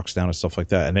putting rocks down and stuff like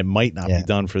that, and it might not be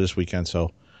done for this weekend, so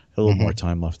a little more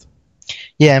time left.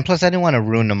 Yeah, and plus I didn't want to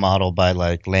ruin the model by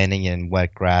landing in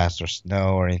wet grass or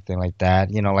snow or anything like that.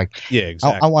 Yeah,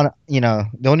 exactly. I want to,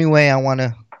 the only way I want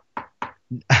to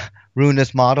ruin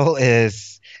this model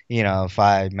is, if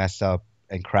I mess up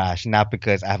and crash, not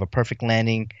because I have a perfect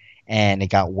landing and it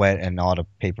got wet and all the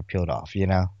paper peeled off,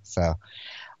 So,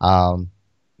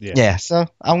 so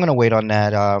I'm gonna wait on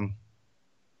that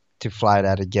to fly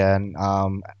that again.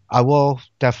 I will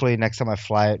definitely next time I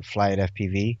fly it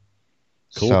FPV.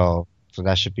 Cool. So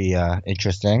that should be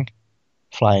interesting.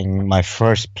 Flying my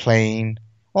first plane.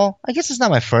 Well, I guess it's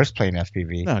not my first plane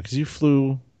FPV. No, because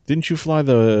didn't you fly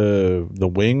the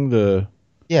wing? The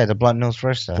blunt nose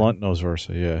Versa. Blunt nose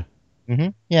Versa, yeah. Mm-hmm.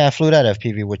 Yeah, I flew that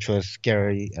FPV, which was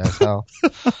scary as hell.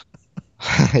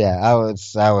 Yeah, I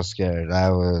was scared. I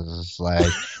was like,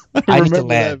 I need to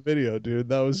land. That video,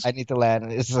 dude. I need to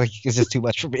land. It's just too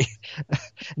much for me.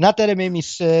 Not that it made me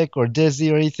sick or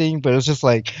dizzy or anything, but it was just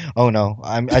like, oh no,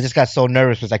 I just got so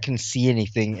nervous because I couldn't see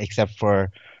anything except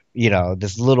for,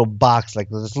 this little box, like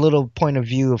this little point of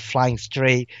view of flying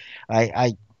straight.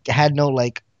 I had no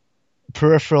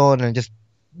peripheral, and it just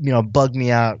bugged me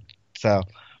out. So.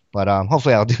 But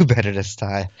hopefully I'll do better this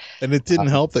time. And it didn't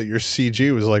help that your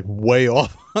CG was way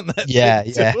off on that. Yeah,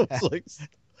 thing, yeah. It was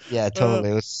yeah, totally.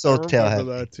 It was so tail heavy.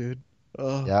 That, dude.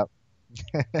 Yep.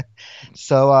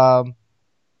 So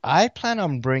I plan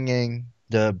on bringing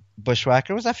the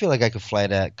Bushwhacker. I feel like I could fly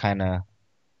that kind of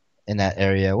in that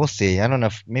area. We'll see. I don't know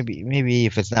if maybe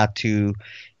if it's not too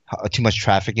much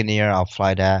traffic in the air, I'll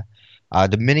fly that.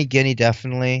 The Mini Guinea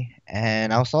definitely,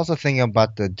 and I was also thinking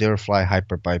about the Durafly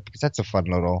Hyperbite because that's a fun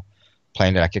little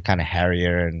plane that I could kind of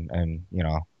harrier and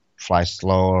fly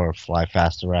slow or fly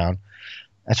fast around.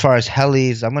 As far as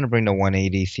helis, I'm gonna bring the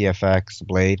 180 CFX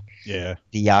Blade,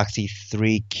 the Oxy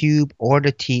 3 Cube, or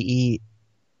the TE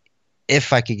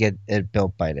if I could get it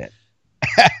built by then.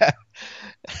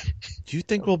 Do you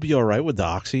think we'll be all right with the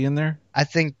Oxy in there? I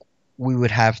think we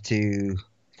would have to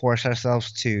force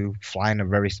ourselves to fly in a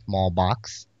very small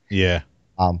box. Yeah.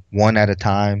 One at a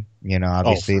time,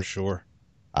 obviously. Oh, for sure.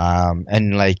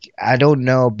 And I don't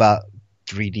know about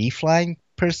 3D flying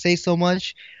per se so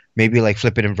much. Maybe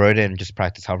flip it inverted and just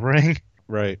practice hovering.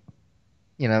 Right.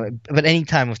 But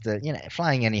anytime with the,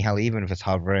 flying any heli, even if it's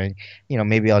hovering,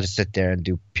 maybe I'll just sit there and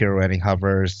do pirouetting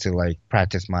hovers to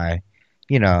practice my,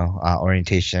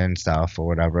 orientation stuff or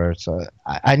whatever. So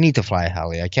I need to fly a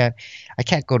heli. I can't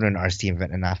go to an RC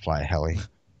event and not fly a heli.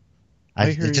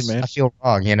 I hear you, man. I feel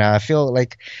wrong, I feel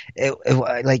like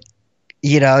like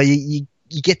you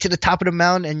get to the top of the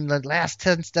mountain and the last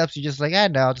 10 steps you're just like,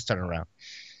 no, I'll just turn around.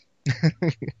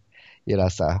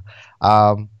 So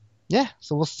yeah,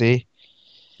 so we'll see.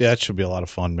 Yeah, it should be a lot of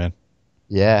fun, man.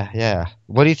 Yeah.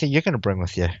 What do you think you're gonna bring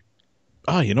with you?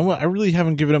 Oh, you know what? I really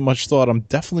haven't given it much thought. I'm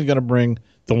definitely gonna bring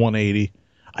the 180.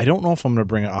 I don't know if I'm gonna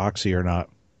bring an Oxy or not.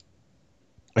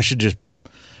 I should just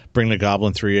bring the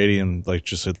Goblin 380 and like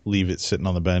just leave it sitting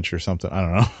on the bench or something. I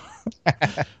don't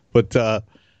know. But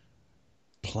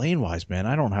plane wise, man,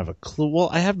 I don't have a clue. Well,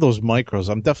 I have those micros.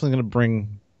 I'm definitely gonna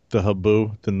bring the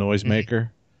Habu, the noisemaker.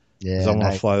 Yeah, because I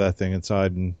want to fly that thing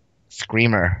inside and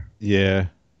Screamer. Yeah,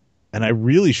 and I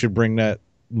really should bring that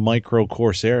micro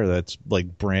Corsair that's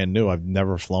like brand new. I've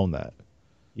never flown that.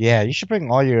 Yeah, you should bring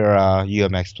all your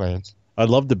UMX planes. I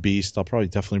love the Beast. I'll probably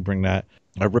definitely bring that.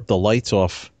 I ripped the lights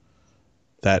off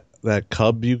that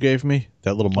Cub you gave me,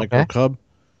 that little micro Cub.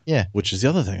 Yeah, which is the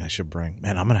other thing I should bring.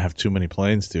 Man, I'm gonna have too many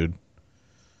planes, dude.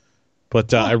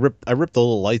 But I ripped the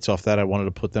little lights off that. I wanted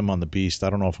to put them on the Beast.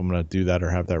 I don't know if I'm gonna do that or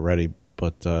have that ready.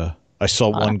 But I saw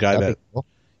one guy that, cool.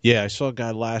 Yeah, I saw a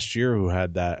guy last year who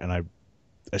had that, and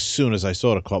as soon as I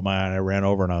saw it, it caught my eye, and I ran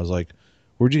over and I was like,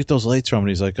 "Where'd you get those lights from?" And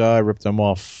he's like, "Oh, I ripped them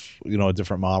off, a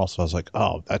different model." So I was like,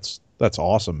 "Oh, that's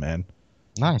awesome, man."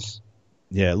 Nice.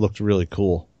 Yeah, it looked really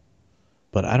cool.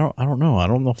 But I don't know. I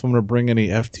don't know if I'm gonna bring any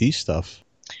FT stuff.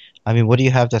 I mean, what do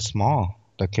you have that's small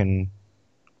that can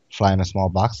fly in a small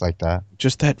box like that?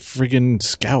 Just that friggin'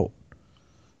 Scout.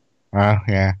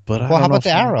 Yeah. But how about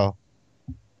the Arrow?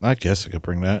 I guess I could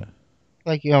bring that.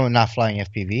 Like, not flying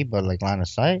FPV, but like line of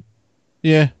sight.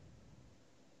 Yeah.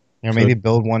 Maybe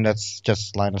build one that's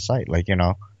just line of sight, like,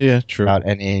 Yeah, true.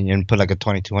 And put like a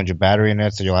 2200 battery in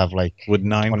it, so you'll have like with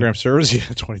 9-gram service,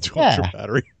 2200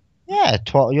 battery. Yeah,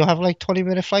 you'll have like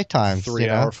 20-minute flight times.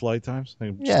 3-hour flight times.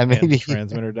 Yeah, maybe.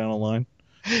 Transmitter down the line.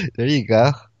 There you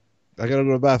go. I gotta go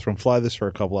to the bathroom. Fly this for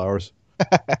a couple hours.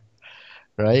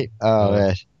 Right? Oh,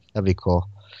 man. That'd be cool.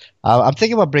 I'm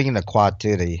thinking about bringing the quad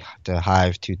too, the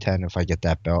Hive 210 if I get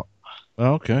that built.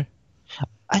 Oh, okay.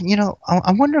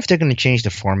 I wonder if they're going to change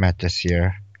the format this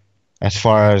year, as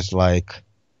far as like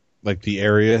the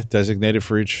area designated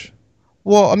for each.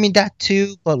 Well, I mean that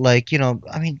too, but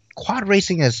quad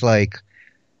racing is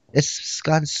it's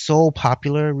gotten so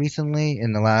popular recently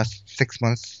in the last 6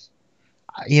 months.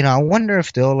 I wonder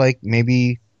if they'll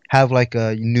maybe have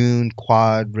a noon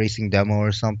quad racing demo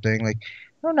or something. I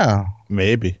don't know.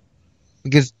 Maybe.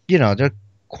 Because, their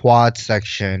quad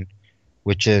section,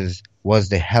 which was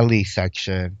the heli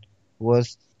section,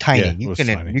 was tiny.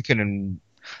 Yeah, You can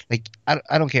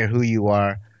I don't care who you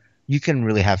are, you can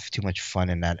really have too much fun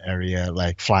in that area,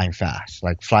 flying fast,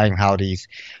 flying how these,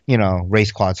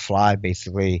 race quads fly,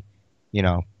 basically, I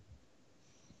don't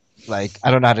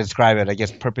know how to describe it. I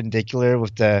guess perpendicular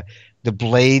with the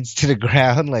blades to the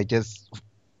ground, just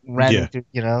flying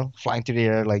through the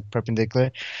air,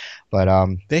 perpendicular.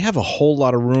 But they have a whole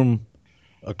lot of room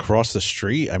across the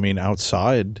street. I mean,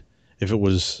 outside, if it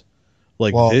was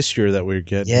this year that we're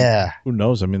getting, who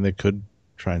knows? I mean, they could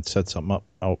try and set something up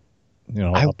out,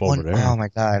 over there. Oh my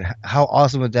God, how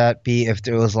awesome would that be if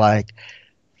there was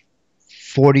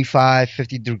 45,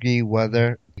 50 degree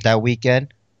weather that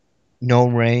weekend, no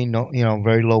rain, no,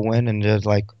 very low wind, and just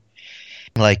okay,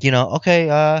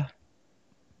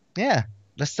 yeah,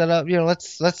 let's set up,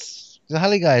 let's the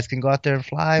heli guys can go out there and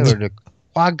fly, or the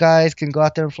quad guys can go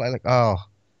out there and fly. Oh,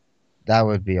 that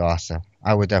would be awesome.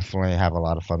 I would definitely have a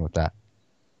lot of fun with that.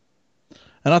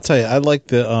 And I'll tell you, I like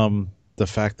the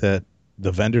fact that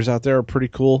the vendors out there are pretty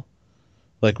cool.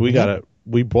 We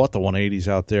bought the 180s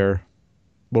out there.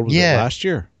 What was it, last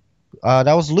year?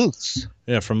 That was Luke's.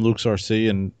 Yeah, from Luke's RC,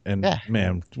 and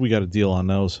man, we got a deal on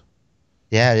those.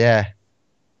 Yeah.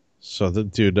 So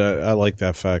I like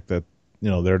that fact that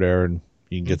they're there and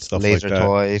you can get stuff Laser like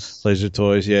that. Laser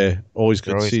toys, yeah. Always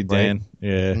good to see Dan.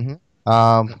 Yeah.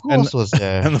 Mm-hmm. Who else was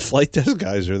there? And the flight desk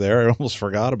guys are there. I almost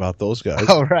forgot about those guys.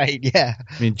 Oh right, yeah.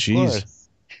 I mean, geez.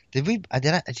 Did we? I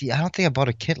don't think I bought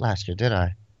a kit last year, did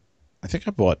I? I think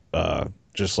I bought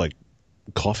just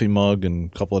coffee mug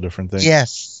and a couple of different things.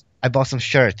 Yes, I bought some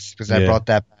shirts because I brought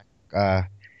that back.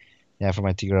 For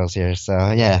my 2 girls here. So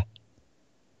yeah.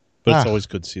 But it's always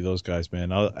good to see those guys,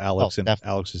 man. Alex and definitely.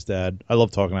 Alex's dad. I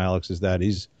love talking to Alex's dad.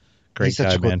 He's a great guy,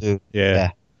 such a cool man. Dude. Yeah.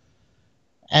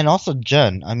 And also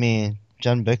Jen. I mean,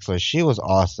 Jen Bixler. She was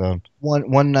awesome.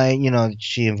 One night,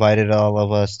 she invited all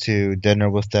of us to dinner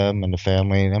with them and the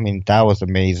family. I mean, that was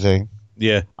amazing.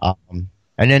 Yeah. And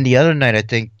And then the other night, I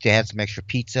think they had some extra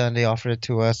pizza and they offered it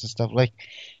to us and stuff. Like,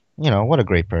 what a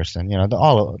great person. The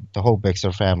whole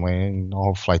Bixer family and the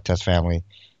whole Flight Test family,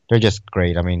 they're just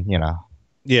great. I mean,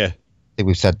 Yeah. I think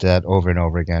we've said that over and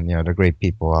over again. They're great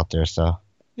people out there. So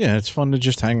Yeah, it's fun to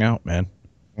just hang out, man.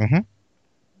 hmm And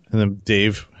then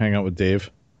hang out with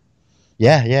Dave.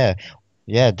 yeah.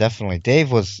 Yeah, definitely.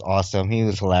 Dave was awesome. He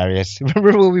was hilarious.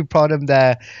 Remember when we brought him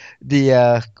the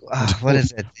what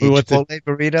is it? The We went to Chipotle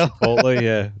burrito? Chipotle,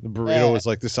 yeah. The burrito Yeah. was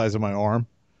like the size of my arm.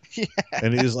 Yeah,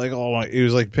 And he was like, he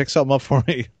was like, pick something up for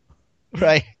me.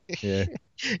 right. Yeah.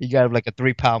 You got him like a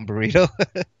 3-pound burrito.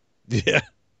 Yeah.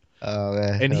 Oh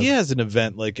man. And he has an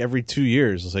event like every 2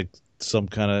 years. It's like some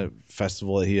kind of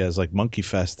festival that he has, like Monkey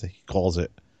Fest, he calls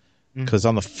it. Because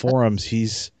on the forums,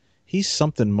 he's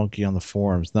something monkey on the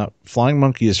forums. Not Flying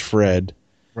Monkey is Fred.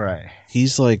 Right.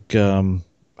 He's like, I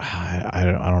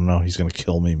don't know. He's gonna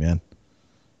kill me, man.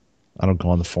 I don't go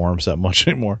on the forums that much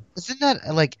anymore. Isn't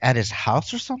that like at his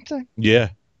house or something? Yeah,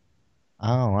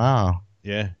 Oh wow.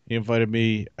 yeah. He invited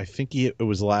me. I think it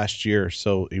was last year,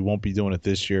 so he won't be doing it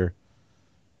this year.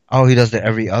 Oh, he does it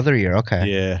every other year. Okay.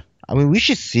 Yeah, I mean, we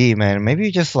should see, man. Maybe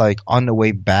just like on the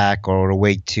way back or the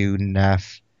way to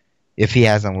Neff, if he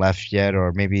hasn't left yet,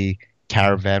 or maybe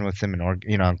caravan with him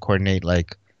and coordinate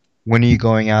like, when are you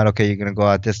going out? Okay, you're gonna go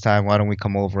out this time. Why don't we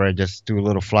come over and just do a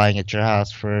little flying at your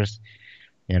house first?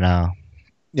 yeah.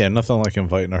 Nothing like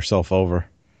inviting ourselves over.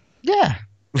 Yeah.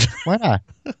 Why not?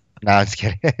 No, I'm just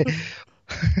kidding.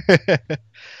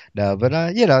 No, but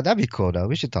that'd be cool though.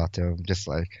 We should talk to him, just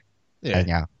like Yeah,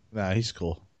 hang out. nah, he's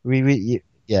cool.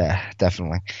 Yeah,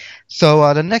 definitely.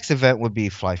 So the next event would be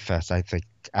Fly Fest, I think,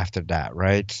 after that,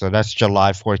 right? So that's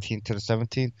July 14th to the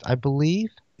 17th, I believe.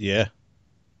 Yeah,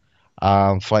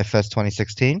 Fly Fest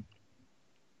 2016.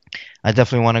 I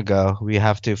definitely want to go. We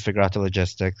have to figure out the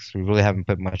logistics. We really haven't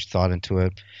put much thought into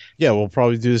it. yeah. We'll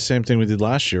probably do the same thing we did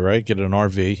last year, right? Get an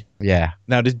RV. Yeah.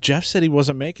 Now, did Jeff said he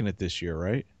wasn't making it this year,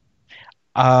 right?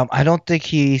 I don't think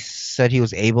he said he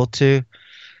was able to.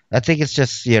 I think it's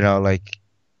just, like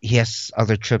he has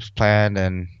other trips planned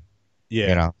and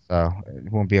Yeah, so he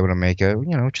won't be able to make it,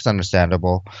 which is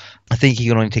understandable. I think he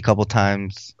can only take a couple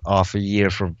times off a year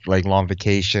for like long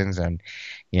vacations and,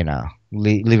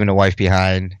 leaving the wife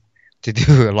behind to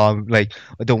do a long, like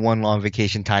the one long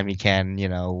vacation time he can,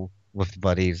 with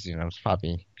buddies, it's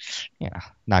probably,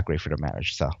 not great for the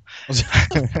marriage. So,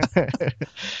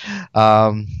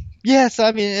 yeah, so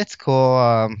I mean, it's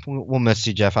cool. We'll miss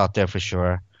you, Jeff, out there for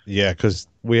sure. yeah. Because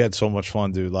we had so much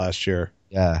fun, dude, last year.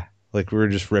 Yeah. Like we were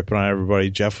just ripping on everybody.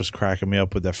 Jeff was cracking me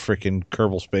up with that freaking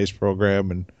Kerbal Space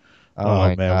Program, and Oh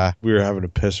my man, God. we were having a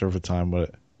piss of a time with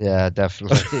it. Yeah,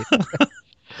 definitely.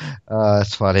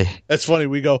 It's funny. That's funny.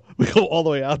 We go all the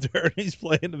way out there, and he's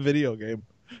playing the video game,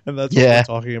 and that's what Yeah. we're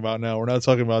talking about now. We're not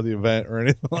talking about the event or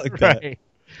anything like that. Right.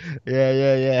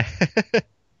 Yeah.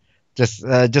 Just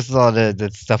all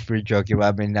the stuff we're joking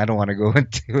about. I mean, I don't want to go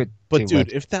into it But too dude,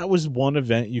 much. if that was one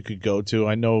event you could go to,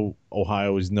 I know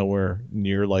Ohio is nowhere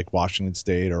near like Washington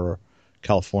State or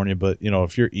California, but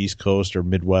if you're East Coast or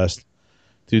Midwest,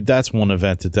 dude, that's one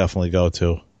event to definitely go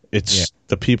to. It's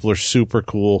the people are super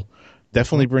cool.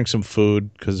 Definitely bring some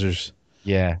food because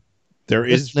there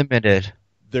It's is limited.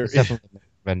 there It's is definitely limited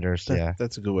vendors. Yeah.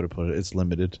 that's a good way to put it. It's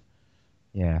limited.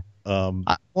 Yeah. Um,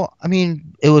 Well, I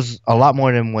mean, it was a lot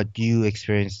more than what you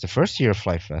experienced the first year of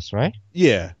Flight Fest, right?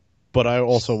 yeah, but I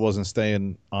also wasn't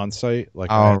staying on site like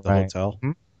I Oh, had at the right. hotel.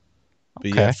 Mhm. But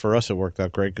Okay. yeah, for us it worked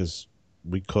out great because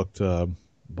we cooked a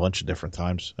bunch of different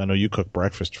times. I know you cooked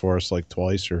breakfast for us like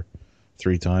twice or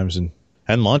 3 times, and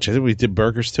lunch. I think we did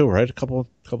burgers too, right? A couple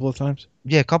of times.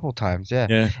 Yeah, a couple times. Yeah.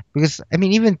 Yeah, Because I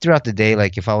mean, even throughout the day,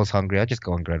 like if I was hungry, I'd just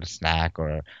go and grab a snack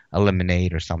or a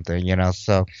lemonade or something,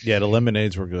 So yeah. The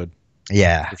lemonades were good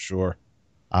yeah. for sure.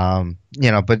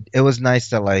 But it was nice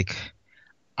that like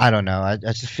I don't know. I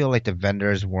just feel like the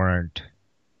vendors weren't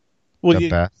Well, the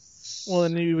best. well,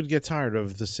 and you would get tired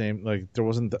of the same. Like there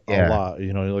wasn't a Yeah. lot.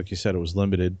 Like you said, it was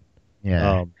limited.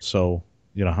 Yeah. So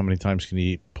how many times can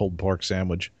you eat pulled pork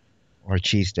sandwich Or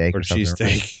cheesesteak or something.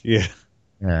 cheesesteak? Yeah.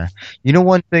 Yeah.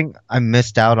 One thing I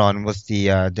missed out on was the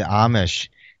Amish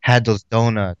had those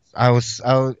donuts. I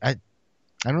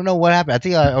don't know what happened. I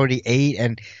think I already ate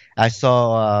and I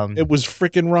saw It was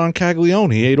freaking Ron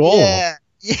Caglione. He ate all of them.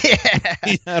 Yeah.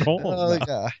 He had all Oh of my them.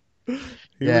 God.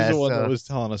 He Yeah, was the one so- that was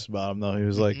telling us about them, though. He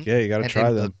was like, Mhm. "Yeah, you got to And try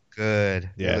they them." look good.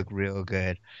 They Yeah. look real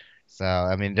good. So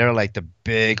I mean, they're like the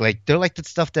big, like they're like the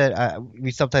stuff that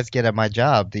we sometimes get at my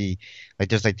job.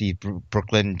 There's like these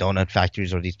Brooklyn donut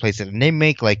factories or these places, and they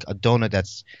make like a donut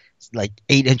that's like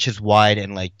 8 inches wide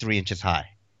and like 3 inches high.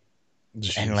 and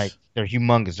Jeez. like they're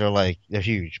humongous. They're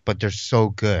huge, but they're so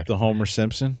good. The Homer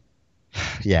Simpson.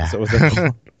 Is Yeah. that what they call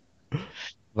it?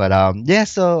 But yeah,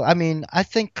 so I mean, I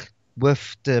think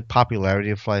with the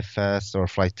popularity of Flight Fest or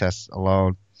Flight Test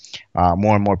alone,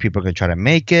 more and more people are gonna try to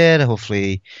make it.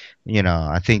 Hopefully,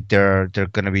 I think they're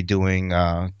gonna be doing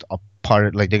a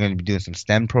part like they're gonna be doing some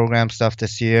STEM program stuff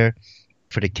this year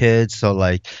for the kids. So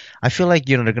like, I feel like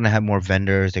they're gonna have more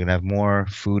vendors. They're gonna have more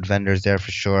food vendors there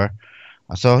for sure.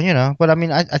 So but I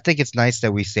mean, I think it's nice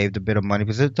that we saved a bit of money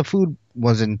because the food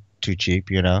wasn't too cheap.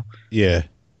 Yeah.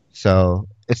 So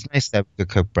it's nice that we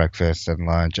could cook breakfast and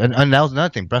lunch. And that was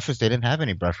another thing. Breakfast, they didn't have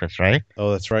any breakfast, right?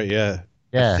 Oh, that's right. Yeah.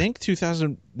 I Yeah. think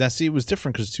 2000. Now, see, it was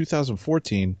different because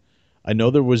 2014. I know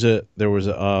there was a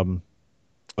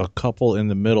couple in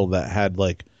the middle that had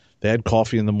like they had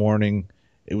coffee in the morning.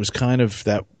 It was kind of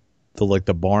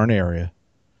the barn area.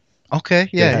 Okay.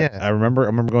 Yeah. Yeah. I remember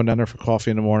going down there for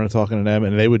coffee in the morning, talking to them,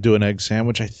 and they would do an egg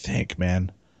sandwich. I think,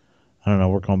 man. I don't know.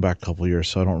 We're going back a couple years,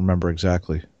 so I don't remember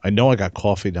exactly. I know I got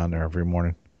coffee down there every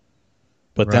morning.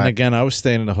 But then Right. again, I was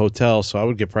staying in a hotel, so I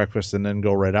would get breakfast and then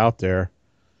go right out there.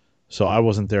 So I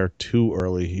wasn't there too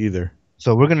early either.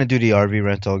 So we're gonna do the RV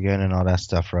rental again and all that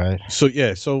stuff, right? So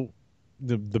yeah, so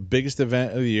the biggest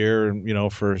event of the year,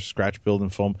 for scratch build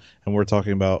and foam, and we're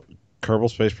talking about Kerbal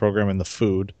Space Program and the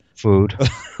food Food.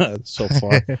 so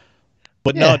far.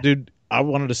 But no, Yeah. dude, I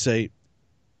wanted to say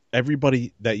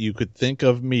everybody that you could think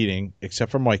of meeting,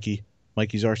 except for Mikey's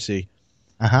RC,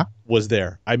 Uh-huh. was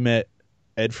there. I met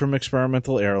Ed from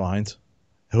Experimental Airlines,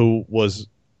 who was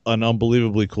an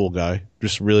unbelievably cool guy,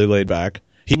 just really laid back.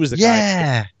 He was the guy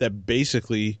Yeah. that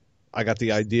basically I got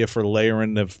the idea for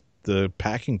layering the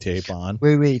packing tape on.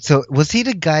 Wait. So was he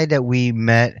the guy that we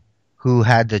met who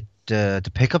had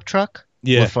the pickup truck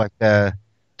Yeah. with like the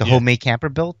Yeah. homemade camper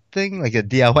built thing, like a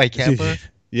DIY camper?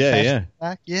 Yeah, Attached yeah. to the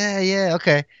back? Yeah. Yeah.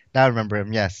 Okay. Now I remember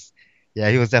him. Yes. Yeah.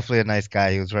 He was definitely a nice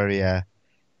guy. He was very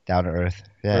down to earth.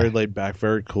 Very Yeah. laid back,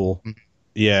 very cool. Mhm.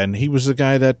 Yeah, and he was the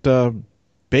guy that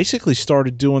basically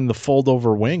started doing the fold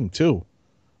over wing too,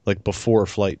 like before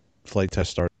flight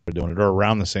test started doing it, or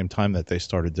around the same time that they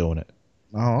started doing it.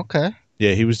 Oh, okay.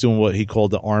 Yeah, he was doing what he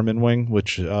called the Armin wing,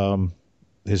 which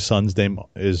his son's name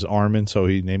is Armin, so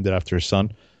he named it after his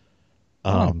son.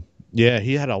 Oh. Yeah,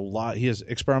 he had a lot. He has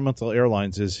Experimental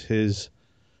Airlines is his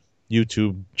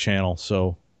YouTube channel,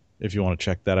 so if you want to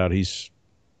check that out, he's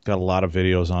got a lot of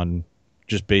videos on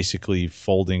just basically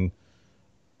folding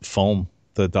foam,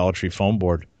 the Dollar Tree foam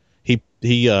board.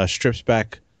 He strips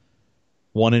back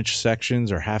 1 inch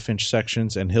sections or half-inch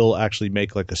sections, and he'll actually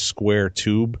make like a square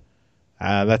tube.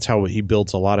 That's how he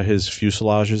builds a lot of his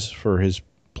fuselages for his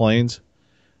planes.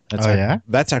 Oh, yeah?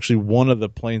 That's actually one of the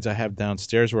planes I have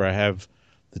downstairs where I have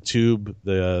the tube,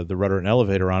 the rudder and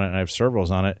elevator on it, and I have servos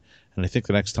on it. And I think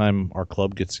the next time our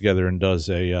club gets together and does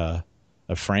a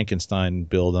Frankenstein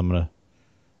build, I'm gonna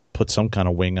put some kind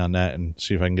of wing on that and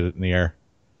see if I can get it in the air.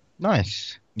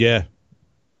 Nice. Yeah.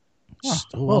 Oh,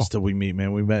 Who cool. else did we meet,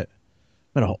 man? We met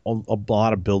a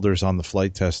lot of builders on the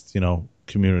flight test,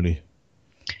 community.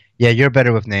 Yeah, you're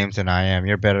better with names than I am.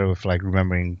 You're better with like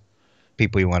remembering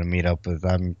people you want to meet up with.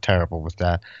 I'm terrible with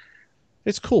that.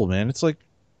 It's cool, man. It's like,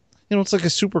 it's like a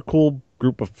super cool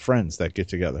group of friends that get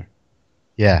together.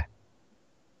 Yeah.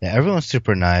 Yeah, everyone's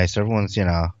super nice. Everyone's,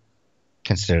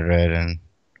 considerate and,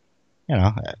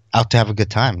 out to have a good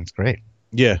time. It's great.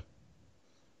 Yeah.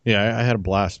 Yeah, I had a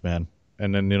blast, man.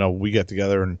 And then, we get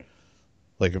together and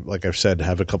like I've said,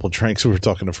 have a couple drinks. We were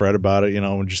talking to Fred about it,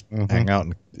 and just hang out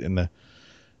in the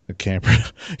camper.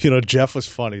 Jeff was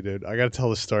funny, dude. I got to tell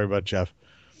the story about Jeff.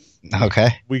 Okay.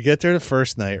 We get there the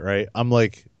first night, right? I'm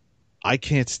like, I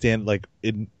can't stand like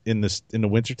in the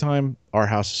wintertime, our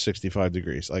house is 65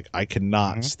 degrees. Like I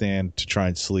cannot stand to try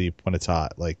and sleep when it's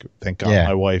hot. Like thank God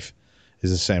my wife is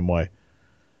the same way.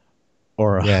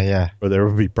 Or or there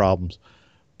would be problems.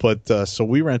 But so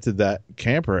we rented that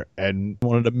camper, and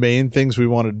one of the main things we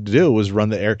wanted to do was run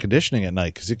the air conditioning at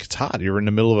night because it gets hot. You're in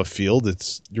the middle of a field.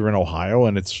 You're in Ohio,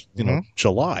 and it's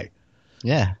July.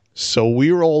 Yeah. So we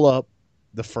roll up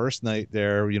the first night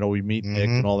there. We meet Nick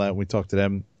and all that. And we talk to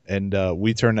them, and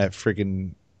we turn that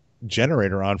freaking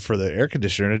generator on for the air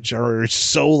conditioner. And the generator is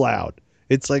so loud,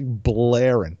 it's like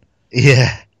blaring.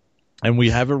 Yeah. And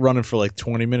we have it running for like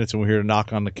 20 minutes, and we hear a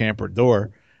knock on the camper door.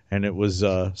 And it was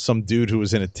some dude who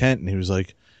was in a tent, and he was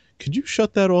like, could you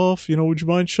shut that off? Would you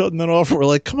mind shutting that off? And we're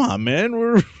like, come on, man.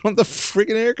 We're on the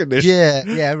freaking air conditioner.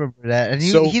 Yeah, I remember that. And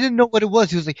he didn't know what it was.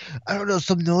 He was like, I don't know,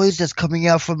 some noise that's coming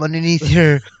out from underneath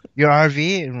your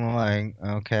RV. And we're like,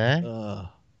 okay.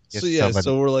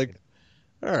 So we're like,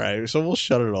 all right, so we'll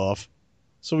shut it off.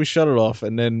 So we shut it off,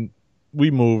 and then we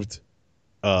moved.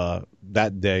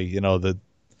 that day.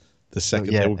 The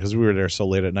second yeah. day, because we were there so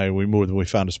late at night. We moved and we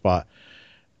found a spot.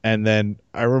 And then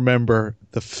I remember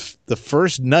the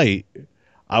first night,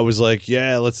 I was like,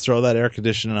 yeah, let's throw that air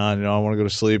conditioning on. I want to go to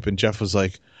sleep. And Jeff was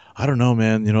like, I don't know,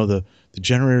 man. The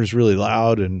generator is really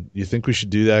loud, and you think we should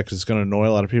do that because it's going to annoy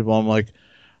a lot of people. I'm like,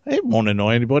 it won't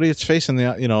annoy anybody. It's facing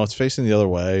it's facing the other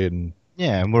way. And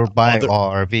Yeah, and we're by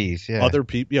all RVs. Yeah. other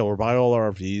people, we're by all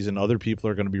RVs, and other people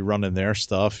are going to be running their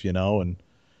stuff, and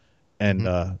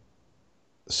Mm-hmm.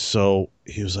 so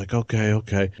he was like, okay.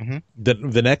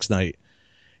 Mm-hmm. The next night,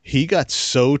 he got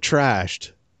so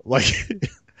trashed, like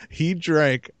he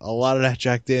drank a lot of that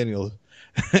Jack Daniels,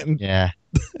 and, Yeah.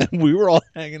 and we were all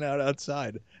hanging out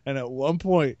outside. And at one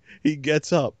point, he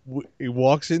gets up, he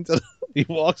walks into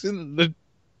the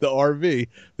RV,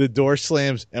 the door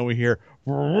slams, and we hear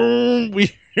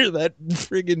that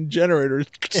friggin' generator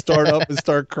start up and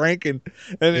start cranking,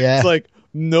 and Yeah. it's like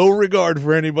no regard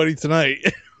for anybody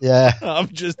tonight. Yeah.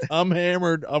 I'm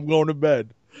hammered. I'm going to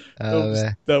bed.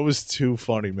 Man. That was too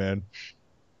funny, man.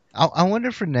 I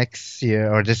wonder for next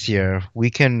year or this year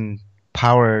we can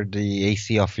power the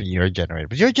AC off of your generator,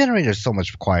 but your generator is so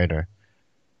much quieter.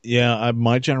 Yeah,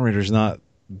 my generator's not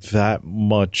that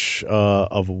much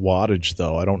of wattage,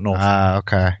 though. I don't know if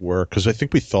Okay. it work, because I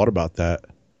think we thought about that.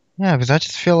 Yeah, because I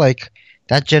just feel like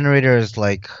that generator is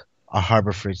like a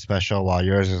Harbor Freight special, while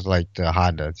yours is like the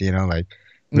Hondas. Like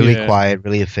really Yeah. quiet,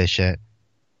 really efficient.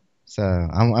 So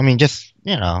I mean, just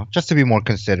just to be more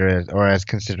considerate, or as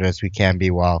considerate as we can be,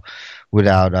 while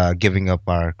without giving up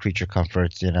our creature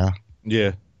comforts.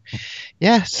 Yeah.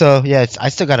 Yeah. So yeah, I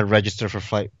still got to register for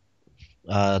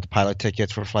the pilot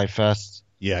tickets for Flight Fest.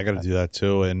 Yeah, I got to do that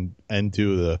too, and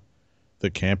do the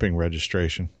camping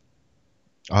registration.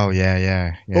 Oh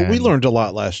yeah. But we learned a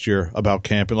lot last year about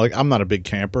camping. Like, I'm not a big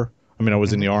camper. I mean, I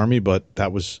was in the Army, but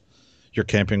you're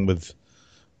camping with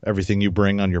everything you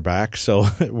bring on your back. So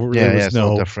it's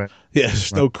all different.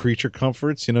 there's no creature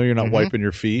comforts. You're not wiping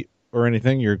your feet or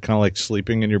anything. You're kind of like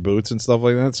sleeping in your boots and stuff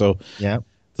like that. So Yeah. it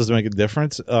doesn't make a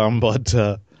difference. But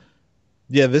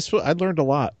yeah, I learned a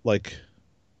lot, like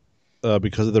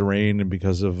because of the rain and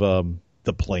because of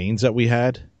the planes that we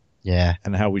had. Yeah.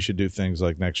 And how we should do things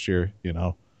like next year.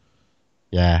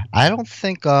 Yeah. I don't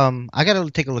think I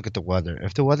gotta take a look at the weather.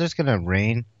 If the weather's gonna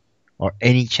rain or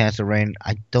any chance of rain,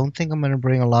 I don't think I'm gonna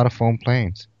bring a lot of foam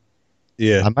planes.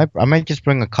 Yeah. I might just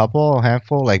bring a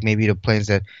handful, like maybe the planes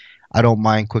that I don't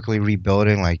mind quickly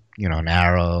rebuilding, like an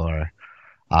Arrow or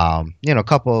a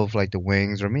couple of like the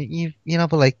wings, or maybe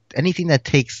but like anything that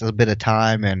takes a bit of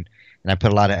time and I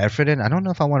put a lot of effort in. I don't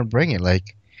know if I want to bring it.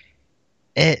 Like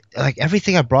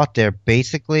everything I brought there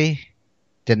basically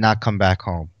did not come back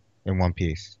home in one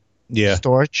piece. Yeah.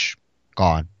 Storage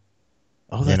gone.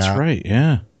 Oh, that's right.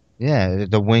 Yeah. Yeah,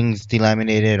 the wings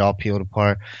delaminated, all peeled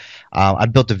apart. I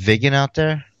built a Vigan out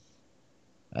there,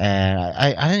 and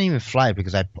I didn't even fly it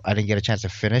because I didn't get a chance to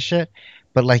finish it.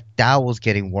 But like that was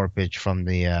getting warpage from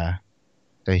the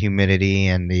humidity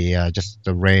and the just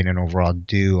the rain and overall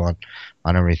dew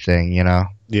on everything.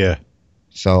 Yeah.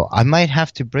 So I might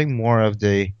have to bring more of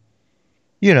the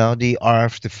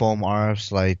ARF, the foam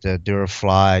ARFs, like the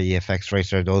Durafly, EFX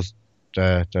Racer, those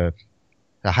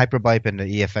the Hyperbipe and the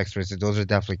EFX Racer, those are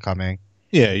definitely coming.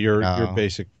 Yeah, your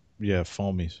basic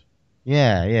foamies.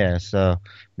 Yeah. So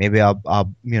maybe I'll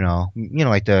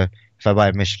like if I buy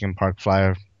a Michigan Park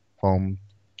Flyer foam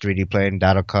 3D plane,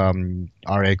 that'll come.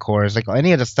 RA cores, like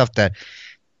any of the stuff that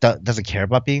doesn't care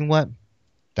about being wet,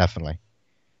 definitely.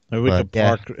 Maybe we could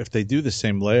park, if they do the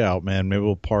same layout, man, maybe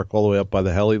we'll park all the way up by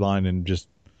the heli line and just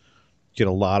get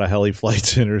a lot of heli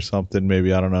flights in or something.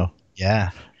 Maybe, I don't know.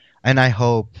 Yeah. And I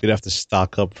hope you'd have to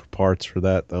stock up for parts for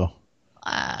that, though.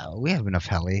 We have enough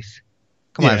helis.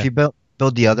 Come on, if you build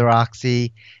the other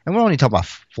Oxy, and we're only talking about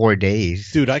 4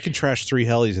 days. Dude, I can trash 3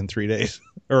 helis in 3 days,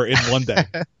 or in 1 day,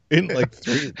 in like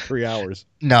 3 hours.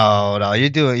 No, you're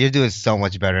doing so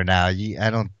much better now. I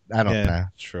don't know.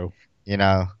 It's true.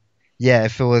 Yeah,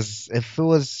 if it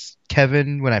was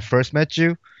Kevin when I first met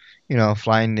you,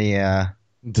 flying the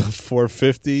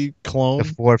 450 clone. The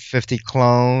 450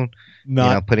 clone.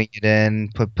 Putting it in,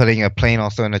 putting a plane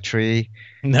also in a tree.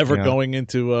 Never going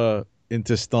into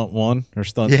stunt 1 or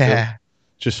stunt 2.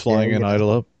 Just flying an idle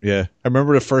up. Yeah. I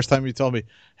remember the first time you told me,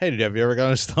 hey, have you ever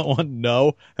gone to stunt 1?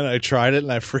 No. And I tried it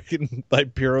and I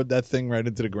pyroed that thing right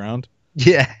into the ground.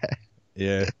 Yeah.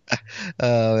 Yeah.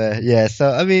 Yeah.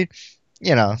 So, I mean,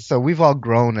 so we've all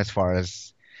grown as far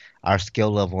as our skill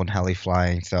level in heli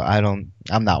flying. So I'm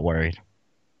not worried.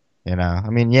 I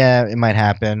mean, yeah, it might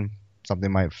happen.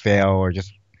 Something might fail, or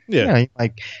just you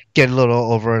might get a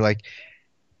little over, like,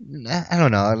 I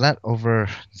don't know, not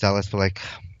overzealous, but like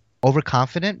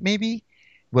overconfident maybe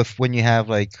with when you have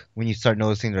like when you start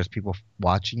noticing there's people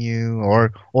watching you,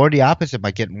 or the opposite,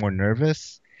 might get more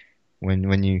nervous when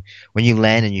you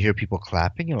land and you hear people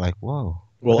clapping. You're like, whoa,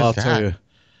 Well, what is I'll tell that?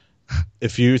 you,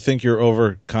 if you think you're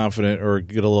overconfident or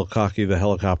get a little cocky, the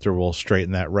helicopter will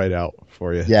straighten that right out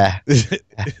for you. Yeah. It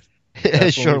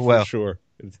Definitely sure for will. sure.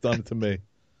 It's done to me.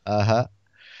 Uh-huh.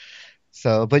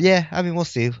 So, but yeah, I mean, we'll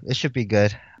see. It should be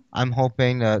good. I'm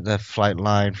hoping the flight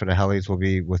line for the helis will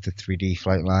be with the 3D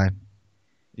flight line.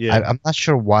 Yeah. I'm not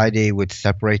sure why they would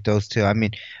separate those two. I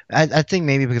mean, I think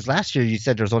maybe because last year you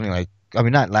said there was only like, I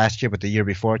mean, not last year, but the year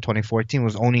before, 2014,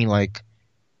 was only like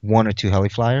one or two heli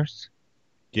flyers.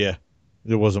 Yeah.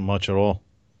 There wasn't much at all.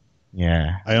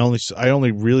 Yeah, I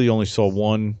only really only saw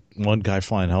one guy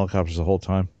flying helicopters the whole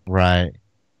time. right.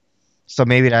 So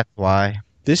maybe that's why.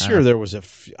 This Uh, year there was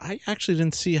I actually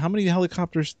didn't see how many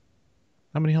helicopter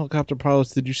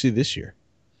pilots did you see this year?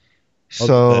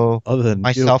 so Other than you.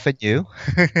 myself and you,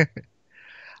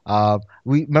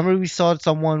 we saw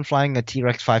someone flying a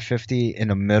T-Rex 550 in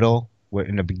the middle,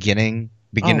 in the Oh,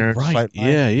 beginner right. flight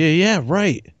line, Yeah,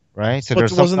 right. right? So But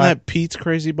there's some wasn't guy. that Pete's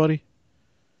crazy buddy?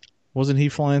 Wasn't he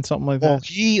flying something like Well, that?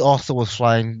 he also was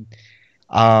flying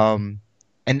um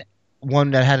and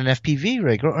one that had an FPV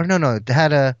rig, or no, no, did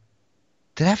it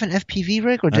have an FPV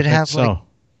rig, or I did it think have like, so.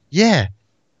 yeah,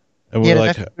 And he we're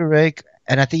had an like, FPV rig,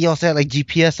 and I think he also had like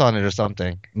GPS on it or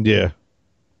something. yeah.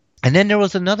 And then there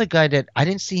was another guy that I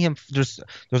didn't see him. There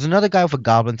was another guy with a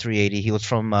Goblin 380. He was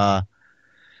from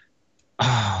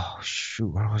oh shoot,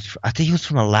 where was he from? I think he was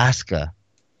from Alaska,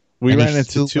 We and he ran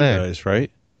into flew two in. guys,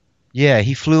 right? Yeah,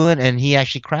 he flew in and he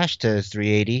actually crashed to his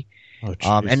 380. Oh,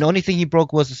 And jeez. the only thing he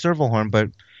broke was the servo horn, but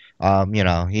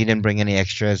he didn't bring any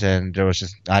extras, and there was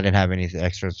just I didn't have any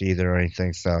extras either or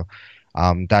anything, so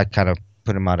that kind of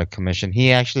put him out of commission.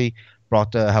 He actually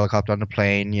brought the helicopter on the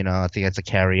plane, I think it's a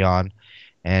carry-on,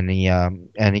 and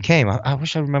he came. I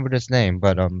wish I remembered his name,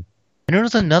 but and there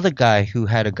was another guy who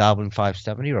had a Goblin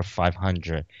 570 or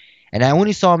 500, and I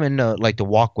only saw him in the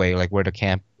walkway, like where the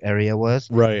camp area was.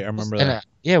 Right, I remember And that.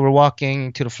 yeah, we're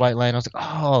walking to the flight line. I was like,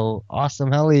 "Oh,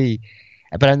 awesome heli!"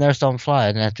 But I never saw him fly,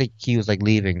 and I think he was like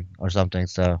leaving or something.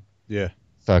 Yeah.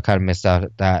 So I kind of missed out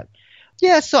at that.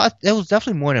 Yeah, so it was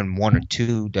definitely more than one or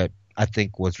two that I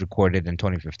think was recorded in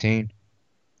 2015.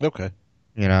 Okay.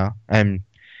 And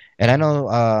I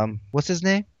know what's his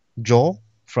name? Joel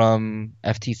from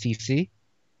FTCC.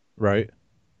 Right.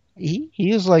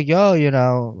 He was like, "Yo, you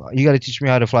got to teach me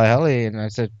how to fly heli," and I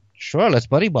said, "Sure, let's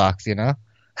buddy box."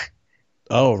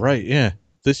 Oh, right. Yeah.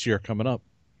 This year coming up.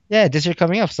 Yeah, this year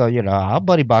coming up, so I'll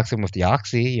buddy box him with the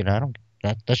Oxy. I don't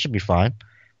that should be fine.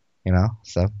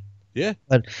 So, Yeah.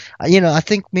 but I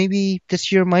think maybe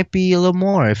this year might be a little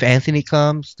more. If Anthony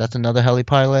comes, that's another heli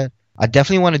pilot. I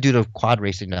definitely want to do the quad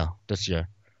racing now this year.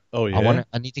 Oh, yeah.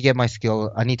 I need to get my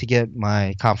skill. I need to get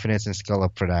my confidence and skill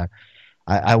up for that.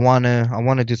 I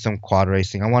wanna do some quad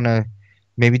racing. I wanna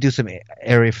maybe do some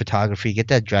area photography, get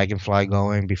that Dragonfly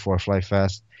going before Flight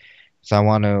Fest. So I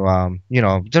want to,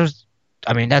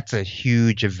 I mean, that's a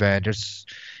huge event.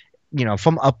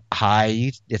 From up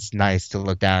high, it's nice to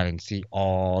look down and see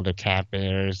all the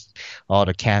campers, all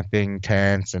the camping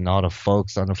tents, and all the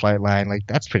folks on the flight line. Like,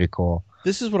 that's pretty cool.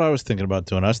 This is what I was thinking about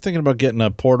doing. I was thinking about getting a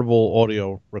portable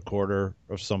audio recorder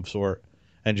of some sort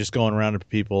and just going around to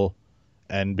people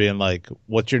and being like,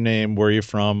 what's your name? Where are you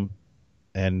from?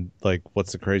 And like,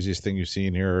 what's the craziest thing you've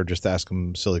seen here? Or just ask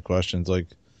them silly questions, like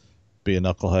be a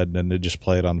knucklehead, and then they just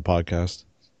play it on the podcast.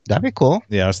 That'd be cool.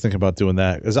 Yeah, I was thinking about doing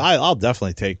that because I'll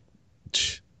definitely take,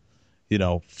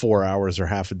 4 hours or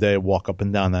half a day, walk up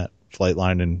and down that flight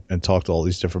line and talk to all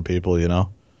these different people,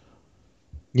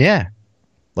 Yeah.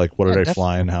 like what are they Definitely.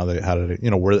 flying? How did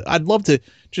it, where I'd love to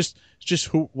just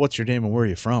what's your name and where are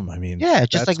you from? I mean, Yeah,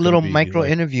 just that's like gonna little be micro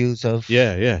like, interviews of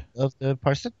yeah. the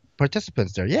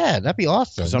participants there. Yeah, that'd be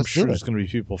awesome. Because I'm Let's do sure it. there's going to be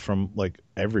people from like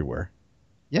everywhere,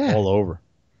 Yeah. all over.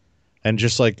 And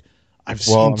just like I've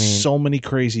Well, seen I mean, so many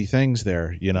crazy things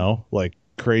there, like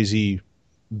crazy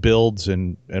builds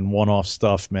and one-off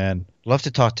stuff, man. love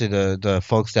to talk to the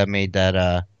folks that made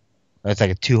that. It's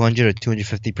like a 200 or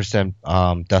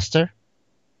 250% Duster.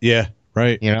 Yeah,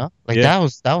 right. Like Yeah.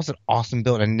 that was an awesome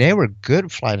build, and they were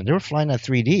good flying. They were flying at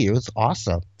 3D. It was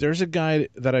awesome. There's a guy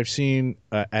that I've seen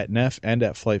at NEF and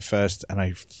at Flight Fest, and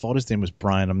I thought his name was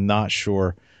Brian. I'm not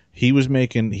sure. He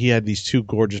had these two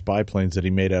gorgeous biplanes that he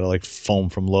made out of like foam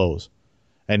from Lowe's.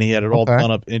 And he had it all Okay.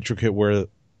 done up intricate where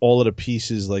all of the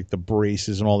pieces, like the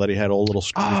braces and all that, he had all little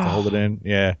screws to hold it in.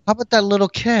 Yeah. How about that little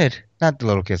kid? Not the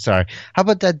little kid, sorry. How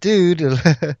about that dude?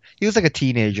 He was like a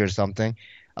teenager or something.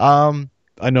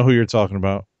 I know who you're talking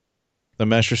about. The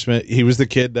Messerschmitt. He was the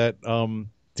kid that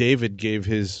David gave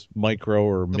his micro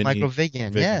or The mini micro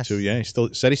Vigan, Vision yes. to. Yeah, he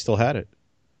still said he still had it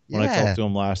when I Yeah. talked to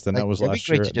him last, and Like, that was it'd be last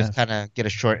great year to at just NES. kind of get a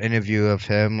short interview of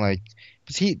him. Like,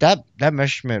 'cause that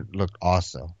measurement looked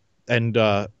awesome. And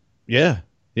yeah,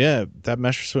 that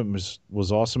measurement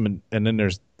was awesome. And then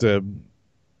there's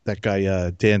that guy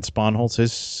Dan Sponholz,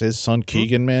 his son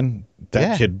Keegan, man. That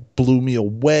Yeah. kid blew me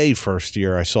away first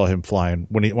year I saw him flying.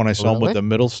 When I saw him with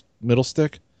Really? the middle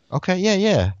stick, Okay,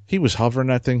 yeah. he was hovering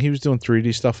that thing. He was doing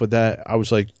 3D stuff with that. I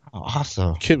was like, Oh,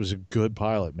 awesome. kid was a good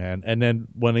pilot, man. And then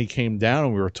when he came down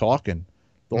and we were talking,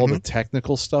 all the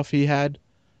technical stuff he had,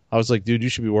 I was like, dude, you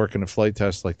should be working a flight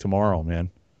test like tomorrow, man.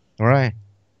 All right.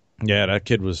 Yeah, that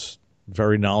kid was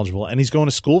very knowledgeable, and he's going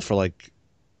to school for like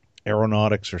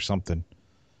aeronautics or something.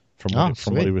 From what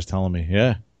sweet. he was telling me,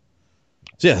 yeah.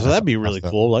 So that'd be really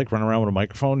awesome. cool. Like running around with a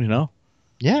microphone, you know.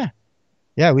 Yeah,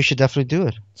 we should definitely do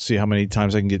it. See how many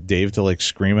times I can get Dave to like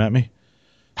scream at me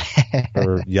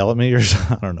or yell at me or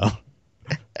something. I don't know.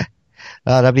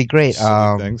 That'd be great.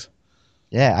 Silly things.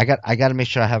 Yeah, I got to make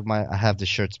sure I have the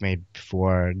shirts made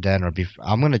before then or before.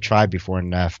 I'm gonna try before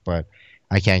NEF, but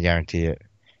I can't guarantee it.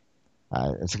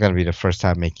 It's gonna be the first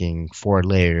time making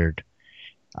 4-layered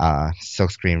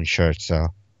silkscreen shirts. So,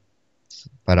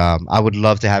 but I would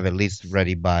love to have at least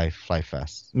ready by Flight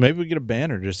Fest. Maybe we get a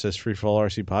banner just says Free Fall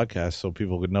RC Podcast so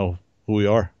people could know who we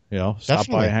are. You know, stop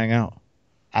Definitely. by, hang out.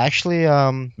 Actually,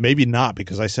 Maybe not,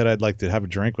 because I said I'd like to have a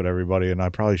drink with everybody, and I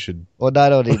probably should. well,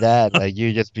 not only that, like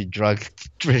you just be drunk,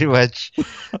 pretty much.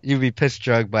 You'd be pissed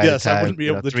drunk by Yes, the time. I wouldn't be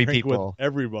able to 3 drink people. with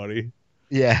everybody.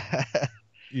 Yeah.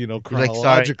 You know, You're like, sorry.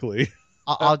 chronologically.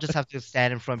 I'll just have to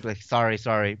stand in front and be like,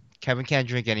 sorry. Kevin can't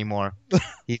drink anymore.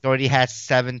 He's already had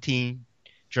 17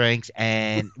 drinks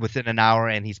and within an hour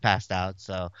and he's passed out.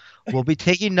 So we'll be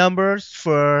taking numbers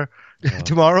for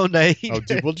tomorrow night. Oh,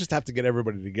 dude, we'll just have to get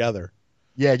everybody together.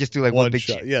 Yeah, just do like one big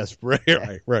shot. Yes,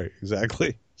 right,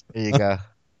 exactly. There you go.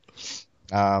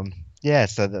 Yeah,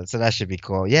 so that should be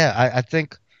cool. Yeah, I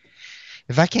think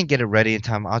if I can't get it ready in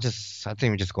time, I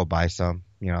think we just go buy some,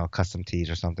 custom tees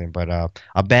or something. But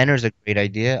a banner is a great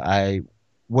idea.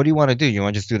 What do you want to do? You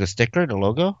want to just do the sticker, the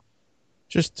logo?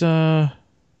 Just oh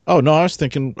no, I was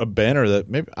thinking a banner that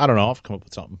maybe, I don't know, I'll come up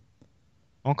with something.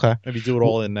 Okay. Maybe do it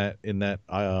all in that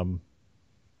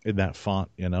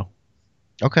font, you know.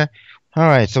 Okay. All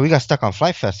right, so we got stuck on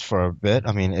Flight Fest for a bit.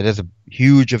 I mean, it is a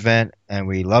huge event, and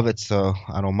we love it, so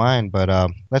I don't mind. But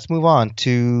let's move on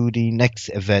to the next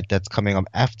event that's coming up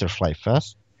after Flight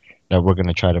Fest that we're going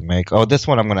to try to make. Oh, this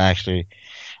one I'm going to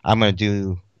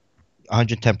do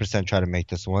 110% try to make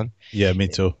this one. Yeah, me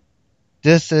too.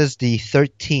 This is the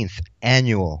 13th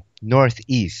annual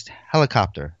Northeast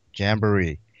Helicopter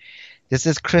Jamboree. This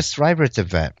is Chris Reibert's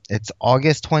event. It's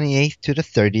August 28th to the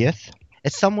 30th.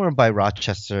 It's somewhere by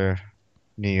Rochester,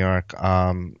 New York.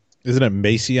 Isn't it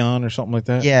Macion or something like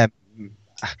that? Yeah.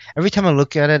 Every time I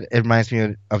look at it, it reminds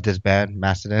me of this band,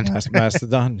 Mastodon.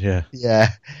 Mastodon, yeah. Yeah.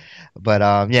 But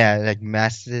yeah, like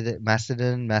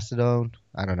Mastodon.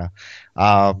 I don't know.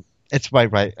 It's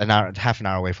right half an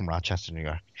hour away from Rochester, New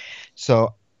York.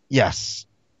 So yes,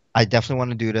 I definitely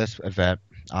want to do this event.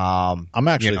 I'm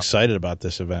actually excited about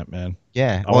this event, man.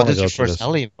 Yeah. Well, this is your first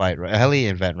heli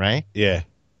event, right? Yeah.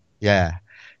 Yeah.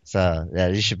 So yeah,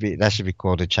 that should be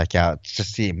cool to check out.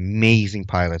 Just see amazing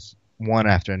pilots, one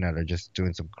after another, just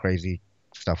doing some crazy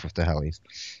stuff with the helis.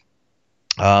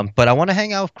 But I want to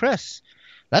hang out with Chris.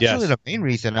 That's really the main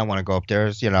reason I want to go up there.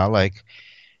 Is I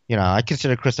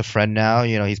consider Chris a friend now.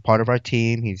 He's part of our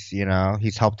team.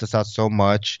 He's helped us out so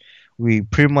much. We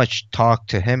pretty much talk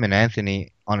to him and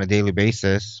Anthony on a daily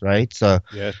basis, right? So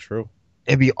yeah, true.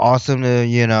 It'd be awesome to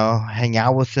hang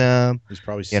out with him. He's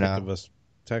probably sick of us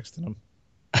texting him.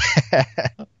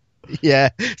 Yeah,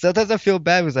 sometimes I feel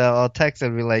bad because I'll text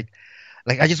and be like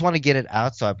I just want to get it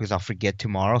out because I'll forget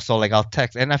tomorrow. So I'll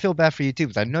text, and I feel bad for you too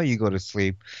because I know you go to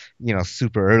sleep,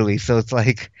 super early. So it's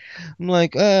like I'm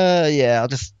like, yeah, I'll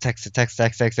just text,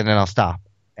 and then I'll stop,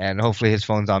 and hopefully his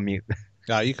phone's on mute.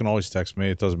 You can always text me.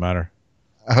 It doesn't matter.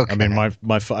 Okay. I mean, I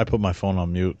put my phone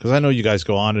on mute because I know you guys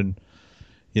go on, and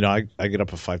I get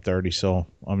up at 5:30, so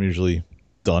I'm usually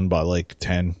done by like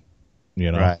 10.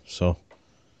 Right. So.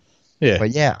 Yeah.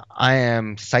 But yeah, I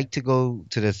am psyched to go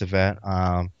to this event.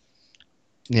 If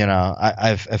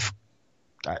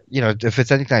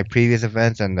it's anything like previous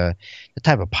events and the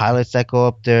type of pilots that go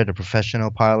up there, the professional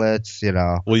pilots,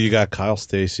 Well, you got Kyle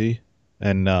Stacy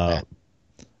and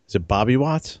is it Bobby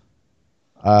Watts?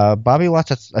 Bobby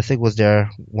Watts, I think, was there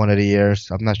one of the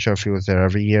years. I'm not sure if he was there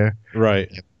every year. Right.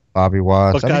 Bobby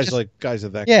Watts. But guys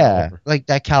of that caliber. Like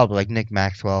that caliber, like Nick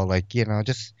Maxwell,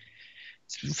 just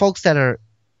folks that are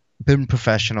been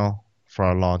professional for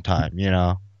a long time,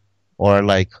 or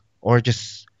like, or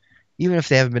just even if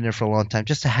they haven't been there for a long time,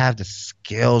 just to have the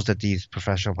skills that these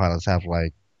professional pilots have,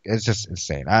 like, it's just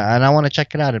insane. And I want to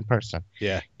check it out in person.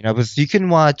 Yeah. You know, because you can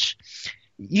watch,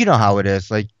 you know how it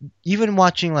is. Like, even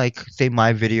watching, like, say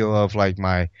my video of like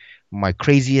my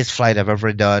craziest flight I've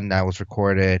ever done that was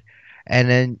recorded, and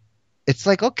then it's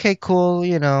like, okay, cool,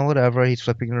 you know, whatever. He's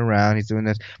flipping it around, he's doing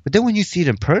this. But then when you see it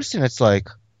in person, it's like,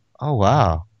 oh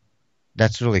wow,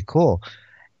 that's really cool.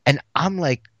 And I'm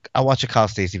like, I watch a Kyle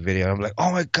Stacy video, and I'm like,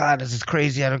 oh my god, this is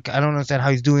crazy. I don't understand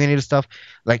how he's doing any of this stuff.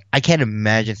 Like, I can't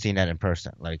imagine seeing that in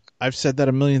person. Like, I've said that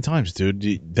a million times,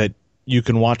 dude. That you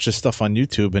can watch this stuff on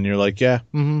YouTube, and you're like, yeah,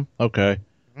 okay,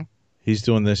 he's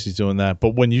doing this, he's doing that.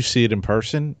 But when you see it in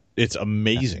person, it's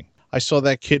amazing. I saw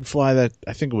that kid fly that,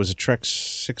 I think it was a Trek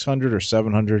 600 or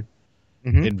 700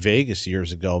 in Vegas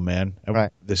years ago, man.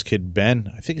 Right. This kid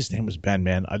Ben, I think his name was Ben,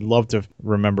 man. I'd love to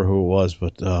remember who it was,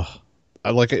 but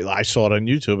I saw it on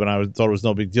YouTube and I thought it was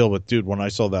no big deal. But dude, when I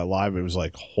saw that live, it was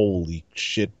like, holy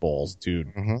shit balls,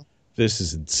 dude. This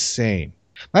is insane.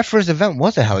 My first event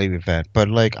was a heli event, but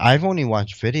like, I've only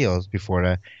watched videos before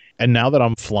that. And now that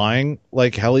I'm flying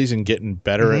like helis and getting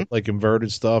better at like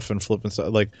inverted stuff and flipping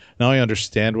stuff, like now I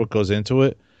understand what goes into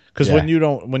it. Because when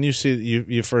you see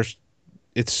you first,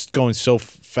 it's going so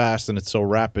fast and it's so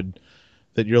rapid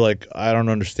that you're like, I don't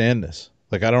understand this.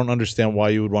 Like, I don't understand why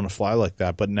you would want to fly like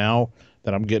that. But now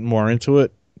that I'm getting more into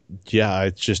it,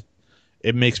 yeah,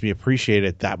 it makes me appreciate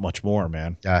it that much more,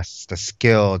 man. Yes, the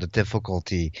skill, the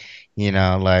difficulty, you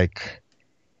know, like,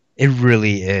 it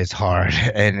really is hard.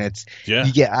 And it's,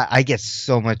 I get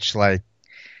so much, like,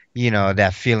 you know,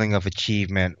 that feeling of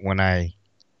achievement when I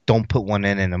don't put one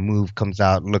in and a move comes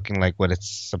out looking like what it's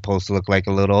supposed to look like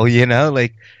a little, you know,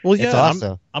 like, well, yeah, it's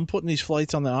awesome. I'm putting these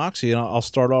flights on the Oxy, and I'll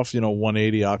start off,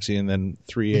 180 Oxy and then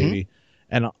 380.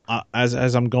 And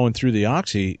as I'm going through the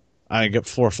Oxy, I get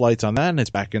 4 flights on that, and it's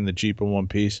back in the Jeep in one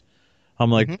piece.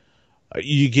 I'm like,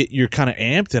 you're kind of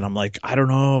amped, and I'm like, I don't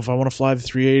know if I want to fly the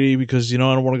 380 because, I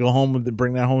don't want to go home and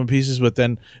bring that home in pieces. But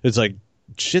then it's like,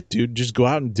 shit, dude, just go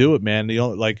out and do it, man.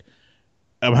 Like,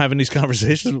 I'm having these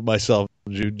conversations with myself,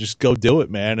 dude. Just go do it,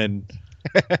 man. And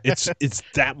it's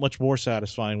that much more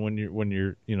satisfying when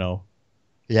you're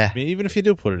Yeah. I mean, even if you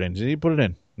do put it in, you put it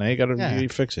in. Now you gotta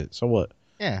fix it. So what?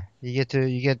 Yeah, you get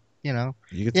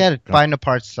to find the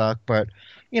parts suck, but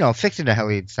fixing the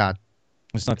heli, it's not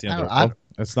the end of the world.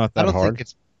 It's not that hard.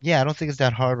 I don't think it's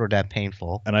that hard or that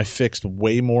painful. And I fixed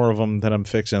way more of them than I'm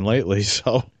fixing lately.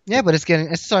 So yeah, but it's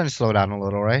starting to slow down a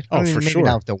little, right? Oh, for maybe sure.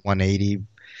 Now with the 180,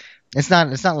 it's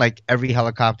not like every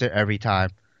helicopter every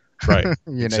time. Right.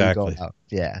 Exactly. You go out.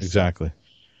 Yeah. Exactly.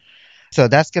 So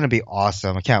that's gonna be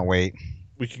awesome. I can't wait.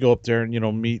 We could go up there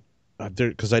and meet there,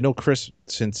 because I know Chris,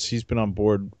 since he's been on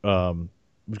board.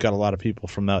 We've got a lot of people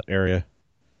from that area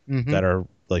that are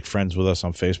like friends with us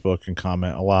on Facebook and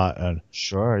comment a lot. And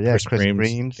sure, yeah, Chris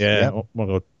Breams. Yeah,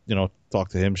 we'll go talk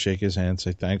to him, shake his hand,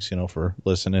 say thanks, for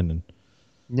listening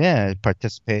and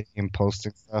participating and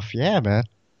posting stuff. Yeah, man,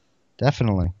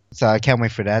 definitely. So I can't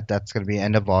wait for that. That's gonna be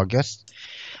end of August.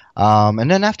 And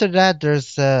then after that,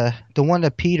 there's the one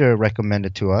that Peter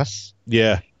recommended to us.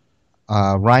 Yeah.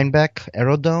 Rhinebeck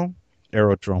Aerodrome.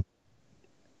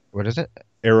 What is it?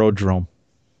 Aerodrome.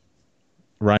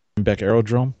 Rhinebeck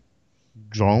Aerodrome.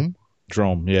 Drome.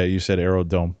 Yeah, you said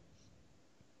Aerodome.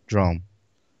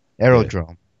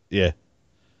 Aerodrome. Yeah.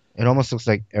 It almost looks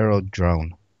like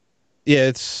Aerodrone. Yeah,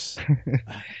 it's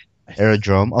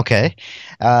Aerodrome. Okay.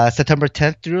 September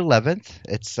 10th through 11th.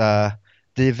 It's the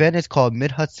event is called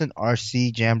Mid Hudson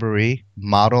RC Jamboree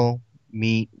Model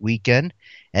Meet Weekend,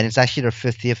 and it's actually their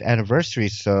 50th anniversary.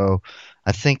 So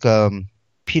I think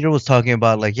Peter was talking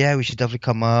about like, yeah, we should definitely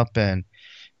come up and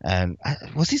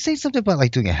was he saying something about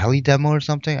like doing a heli demo or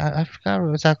something? I forgot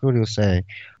exactly what he was saying.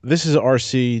 This is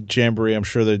RC Jamboree, I'm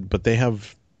sure but they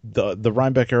have the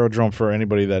Rhinebeck Aerodrome, for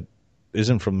anybody that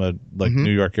isn't from the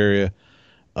New York area,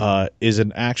 is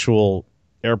an actual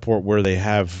airport where they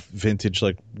have vintage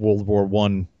like World War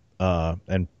One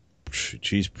and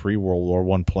pre-World War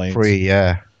One planes.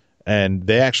 And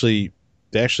they actually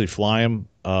fly them.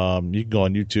 You can go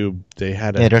on YouTube. They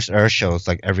had there's air shows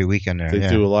like every weekend there. They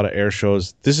do a lot of air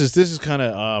shows. This is kind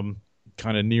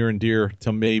of near and dear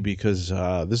to me because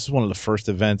this is one of the first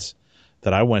events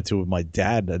that I went to with my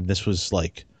dad, and this was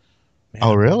like, man,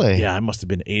 oh really? Yeah, I must have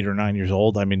been 8 or 9 years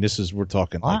old. I mean, we're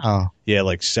talking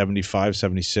like 75,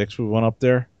 76. We went up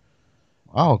there.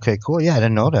 Oh, okay, cool. Yeah, I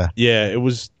didn't know that. Yeah, it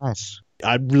was nice.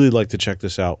 I'd really like to check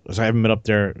this out because I haven't been up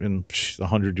there in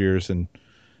 100 years, and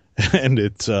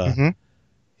it's I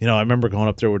remember going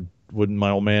up there with with my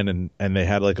old man, and they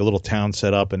had like a little town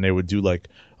set up, and they would do like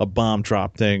a bomb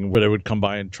drop thing where they would come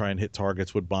by and try and hit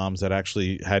targets with bombs that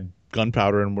actually had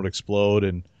gunpowder and would explode.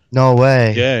 And No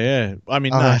way. yeah. I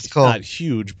mean, that's cool. not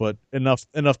huge, but enough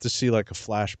to see like a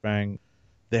flashbang.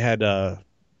 They had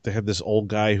this old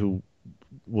guy who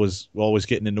was always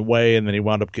getting in the way, and then he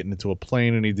wound up getting into a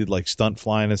plane, and he did like stunt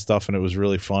flying and stuff, and it was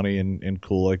really funny and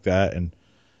cool like that. And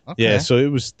yeah, so it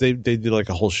was they did like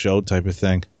a whole show type of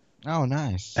thing. Oh,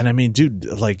 nice. And I mean, dude,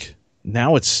 like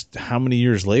now it's how many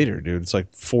years later, dude? It's like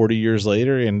 40 years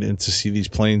later, and to see these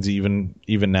planes even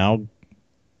now,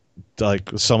 like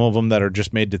some of them that are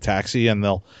just made to taxi, and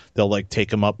they'll like take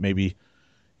them up maybe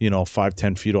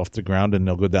 5-10 feet off the ground, and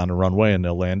they'll go down the runway and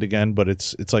they'll land again. But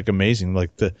it's like amazing.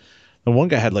 Like the one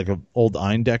guy had like an old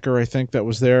Eindecker, I think, that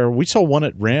was there. We saw one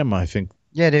at RAM, I think.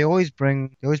 Yeah, they always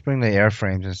bring the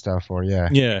airframes and stuff.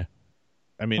 Yeah.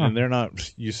 I mean, and they're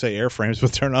not. You say airframes,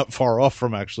 but they're not far off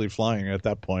from actually flying at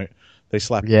that point. They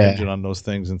slap the engine on those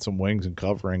things and some wings and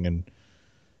covering, and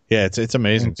yeah, it's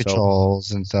amazing. And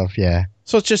controls and stuff. Yeah.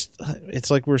 So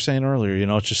it's like we were saying earlier.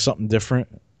 It's just something different.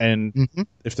 And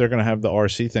if they're gonna have the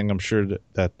RC thing, I'm sure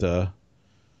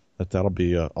that'll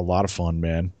be a lot of fun,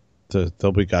 man.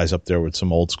 There'll be guys up there with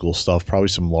some old school stuff, probably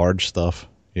some large stuff.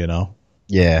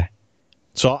 Yeah.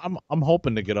 So I'm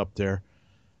hoping to get up there.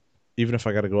 Even if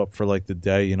I got to go up for like the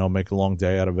day, make a long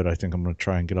day out of it, I think I'm going to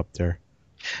try and get up there.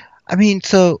 I mean,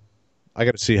 so I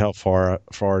got to see how far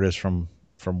it is from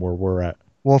where we're at.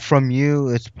 Well, from you,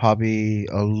 it's probably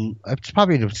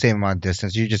the same amount of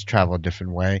distance. You just travel a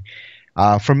different way.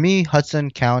 For me,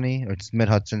 Hudson County, it's Mid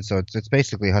Hudson, so it's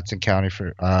basically Hudson County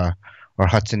or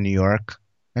Hudson, New York,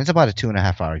 and it's about a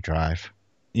 2.5-hour drive.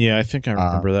 Yeah, I think I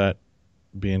remember that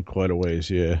being quite a ways.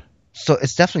 Yeah. So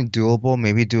it's definitely doable.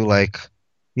 Maybe do like,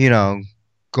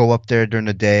 go up there during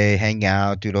the day, hang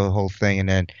out, do the whole thing, and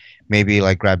then maybe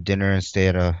like grab dinner and stay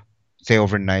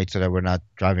overnight so that we're not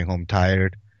driving home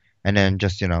tired, and then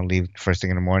just leave first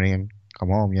thing in the morning and come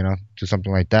home. Do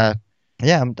something like that.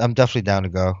 Yeah, I'm definitely down to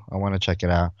go. I want to check it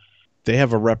out. They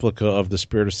have a replica of the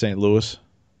Spirit of St. Louis.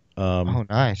 Oh,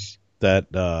 nice.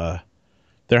 That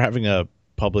they're having a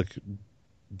public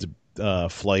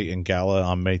flight and gala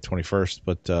on May 21st,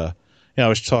 but. I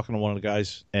was talking to one of the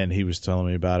guys, and he was telling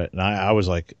me about it, and I was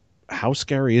like, how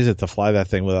scary is it to fly that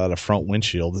thing without a front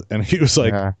windshield? And he was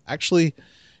like, actually,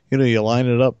 you line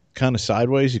it up kind of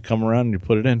sideways, you come around, and you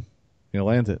put it in, you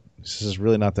land it. This is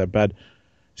really not that bad.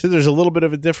 So there's a little bit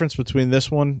of a difference between this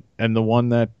one and the one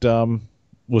that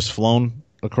was flown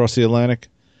across the Atlantic,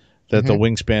 that the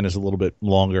wingspan is a little bit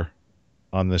longer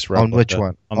on this replica. On which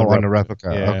one? On the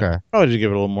replica. Yeah. Okay. Probably to give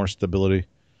it a little more stability.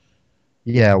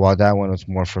 Yeah, well, that one was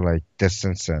more for like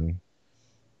distance and.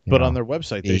 But on their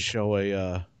website, they show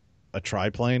a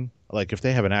triplane. Like if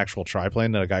they have an actual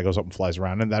triplane that a guy goes up and flies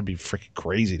around in, that'd be freaking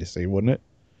crazy to see, wouldn't it?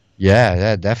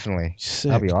 Yeah, definitely. Sick.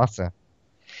 That'd be awesome.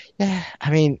 Yeah,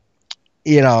 I mean,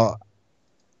 when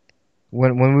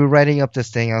we were writing up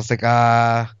this thing, I was like,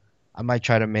 I might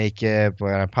try to make it,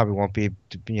 but I probably won't be,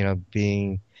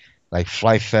 being. Like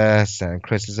Flight Fest and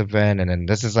Chris's event, and then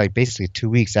this is like basically 2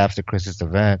 weeks after Chris's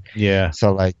event. Yeah.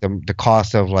 So like the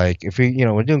cost of like if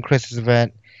we're doing Chris's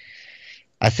event,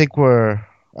 I think I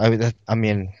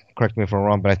mean correct me if I'm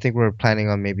wrong, but I think we're planning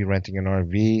on maybe renting an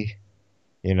RV.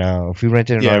 If we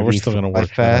rented an RV we're still for gonna Flight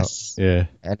work that Fest, out. Yeah.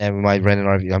 and then we might rent an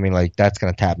RV. I mean, like that's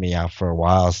gonna tap me out for a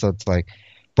while. So it's like,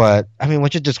 but I mean,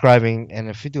 what you're describing, and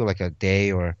if you do like a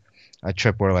day or a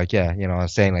trip where like I'm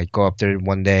saying like go up there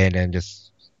one day and then just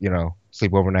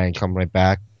sleep overnight and come right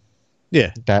back.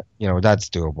 Yeah. That, that's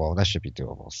doable. That should be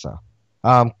doable. So,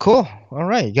 cool. All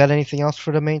right. You got anything else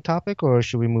for the main topic, or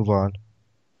should we move on?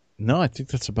 No, I think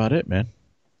that's about it, man.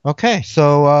 Okay.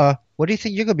 So, what do you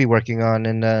think you're going to be working on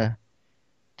in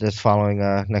this following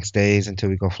next days until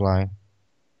we go flying?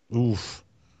 Oof.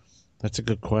 That's a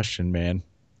good question, man.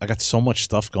 I got so much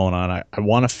stuff going on. I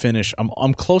want to finish.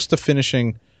 I'm close to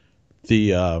finishing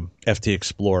the FT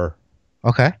Explorer.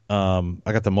 Okay. I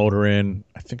got the motor in.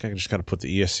 I think I just got to put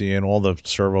the ESC in, all the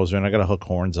servos in. I got to hook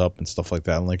horns up and stuff like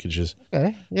that, and linkages.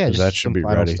 Okay. Yeah, just that should be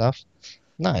ready. Stuff.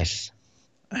 Nice.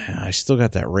 I still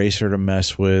got that racer to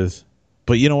mess with,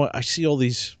 but you know what? I see all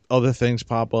these other things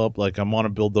pop up. Like I want to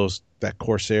build that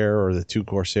Corsair or the 2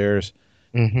 Corsairs.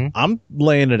 Mm-hmm. I'm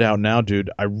laying it out now,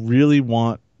 dude. I really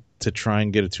want to try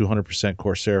and get a 200%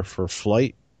 Corsair for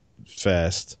Flight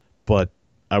Fest, but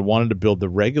I wanted to build the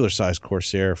regular size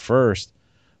Corsair first,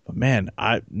 but man,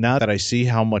 now that I see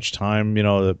how much time,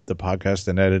 the podcast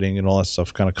and editing and all that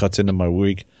stuff kind of cuts into my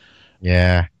week.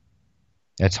 Yeah.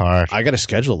 It's hard. I got to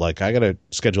schedule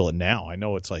it now. I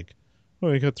know it's like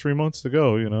well, you got 3 months to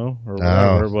go, or No.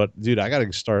 whatever. But dude, I got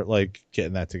to start like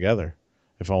getting that together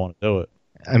if I want to do it.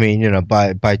 I mean,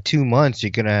 by 2 months, you're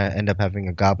gonna end up having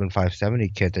a Goblin 570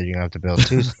 kit that you're gonna have to build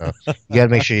too. So you gotta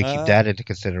make sure you keep that into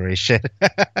consideration.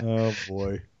 Oh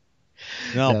boy.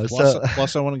 No, No, plus so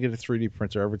plus I want to get a 3D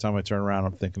printer. Every time I turn around,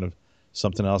 I'm thinking of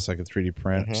something else I could 3D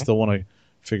print. Mhm. Still want to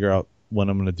figure out when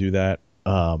I'm going to do that.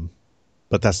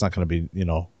 But that's not going to be,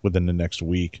 within the next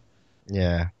week.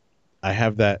 Yeah. I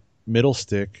have that middle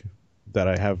stick that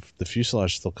I have the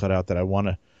fuselage still cut out that I want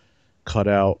to cut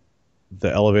out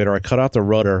the elevator. I cut out the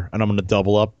rudder, and I'm going to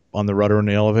double up on the rudder and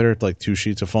the elevator, like 2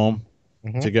 sheets of foam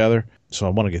Mhm. together. So I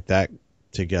want to get that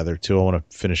together too. I want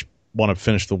to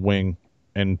finish the wing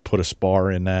and put a spar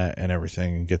in that and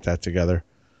everything and get that together.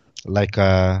 Like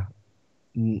a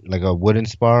wooden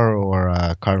spar or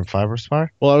a carbon fiber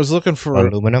spar Well, I was looking or for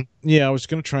aluminum. I was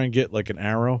going to try and get like an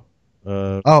arrow,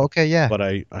 Oh, okay, yeah. but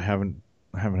I haven't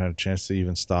had a chance to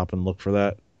even stop and look for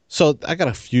that. So I got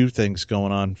a few things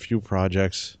going on, few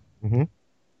projects. Mhm.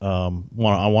 I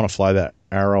want to fly that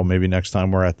arrow maybe next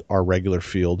time we're at our regular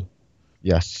field.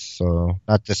 Yes. So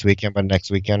not this weekend, but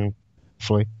next weekend,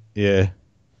 hopefully. Yeah.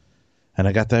 And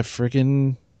I got that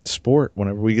freaking sport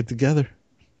whenever we get together.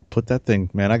 Put that thing,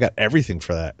 man. I got everything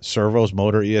for that. Servos,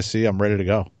 motor, ESC. I'm ready to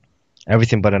go.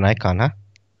 Everything but an icon, huh?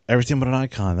 Everything but an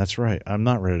icon. That's right. I'm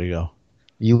not ready to go.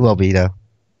 You will be though.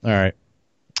 All right.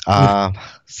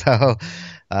 So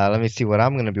let me see what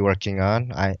I'm gonna be working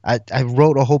on. I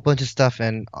wrote a whole bunch of stuff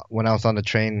and when I was on the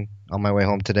train on my way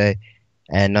home today,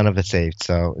 and none of it saved.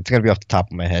 So it's gonna be off the top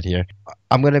of my head here.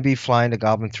 I'm gonna be flying the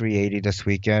Goblin 380 this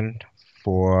weekend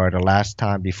for the last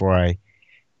time before I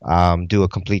do a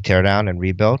complete teardown and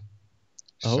rebuild.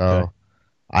 Oh, So okay.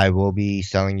 I will be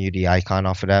selling you the icon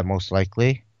off of that most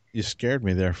likely. You scared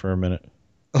me there for a minute.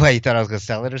 Wait, you thought I was gonna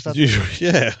sell it or something?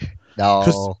 Yeah.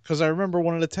 No, Because I remember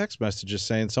one of the text messages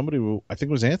saying somebody, I think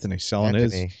it was Anthony, selling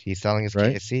Anthony. his. He's selling his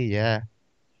Right? KSC, yeah.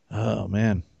 Oh,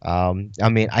 man. I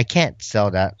mean, I can't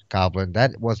sell that goblin.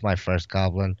 That was my first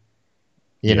goblin.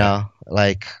 You Yeah. know,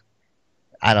 like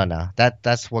I don't know.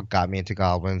 That's what got me into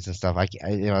goblins and stuff.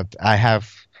 I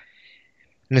have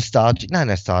nostalgic, not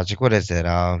nostalgic. What is it?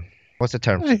 What's the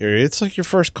term? I hear you. It's like your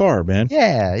first car, man.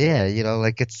 Yeah, yeah.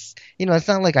 Like it's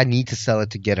not like I need to sell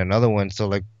it to get another one. So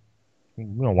like,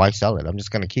 why sell it? I'm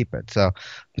just gonna keep it. So,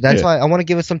 but that's Yeah. why I want to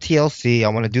give it some TLC. I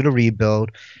want to do the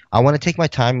rebuild. I want to take my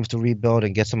time with the rebuild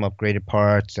and get some upgraded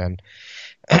parts and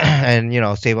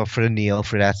and save up for the Neil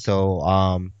for that.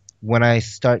 So when I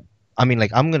start, I mean,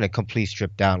 like I'm gonna complete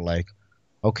strip down. Like,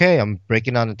 okay, I'm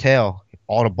breaking down the tail.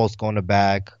 All the bolts go in the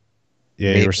bag.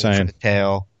 Yeah, you were Label for saying. the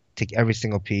tail. Take every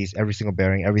single piece, every single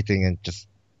bearing, everything, and just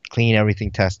clean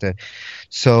everything, test it.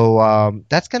 So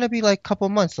that's gonna be like a couple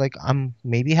months. Like I'm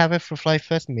maybe have it for Flight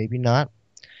Fest, maybe not.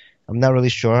 I'm not really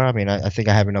sure. I mean, I think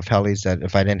I have enough helis that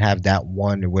if I didn't have that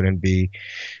one, it wouldn't be,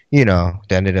 the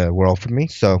end of the world for me.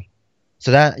 So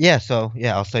I'll sell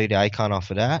you the icon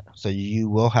off of that. So you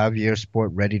will have your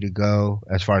sport ready to go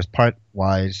as far as part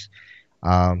wise,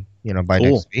 by Cool.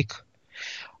 next week.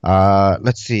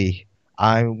 Let's see.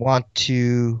 I want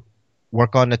to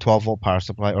work on the 12-volt power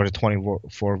supply or the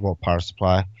 24-volt power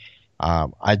supply.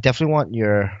 I definitely want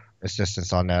your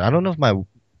assistance on that. I don't know if my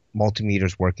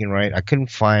multimeter's working right. I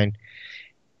couldn't find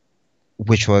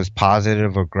which was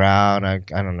positive or ground. I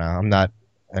don't know. I'm not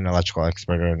an electrical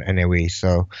expert or an NAE,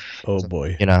 so Oh,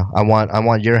 boy. I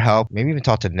want your help. Maybe even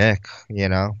talk to Nick,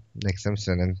 Nick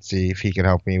Simpson, and see if he can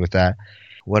help me with that.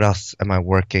 What else am I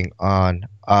working on?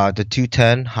 The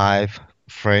 210 Hive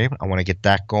frame. I want to get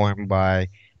that going by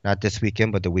not this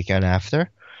weekend, but the weekend after.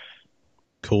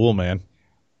 Cool, man.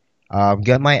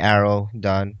 Get my arrow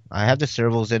done. I have the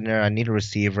servos in there. I need a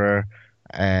receiver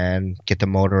and get the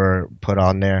motor put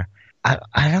on there. I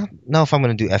don't know if I'm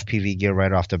going to do FPV gear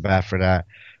right off the bat for that.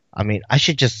 I mean, I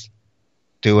should just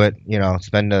do it,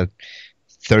 spend the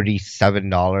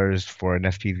 $37 for an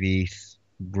FPV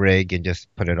rig and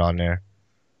just put it on there.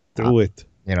 Do it.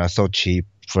 So cheap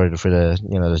for the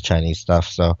the Chinese stuff.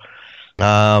 So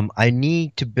I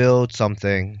need to build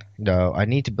something though. I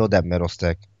need to build that middle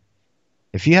stick.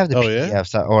 If you have the Oh, yeah?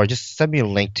 PDFs, or just send me a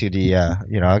link to the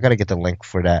I gotta get the link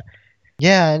for that.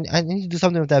 Yeah, and I need to do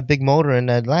something with that big motor and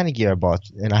that landing gear I bought,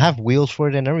 and I have wheels for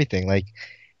it and everything. Like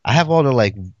I have all the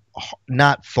like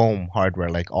not foam hardware,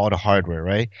 like all the hardware,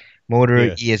 right? Motor,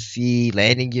 Yeah. ESC,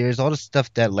 landing gears, all the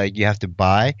stuff that like you have to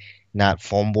buy, not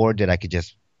foam board that I could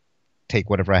just take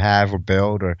whatever I have or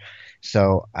build or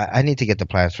so I need to get the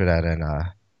plans for that and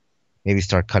maybe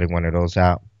start cutting one of those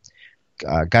out.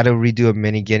 Got to redo a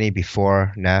mini guinea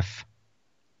before NEF.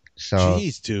 So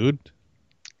Jeez, dude.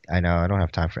 I know I don't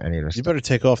have time for any of this You stuff. better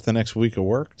take off the next week of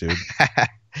work, dude.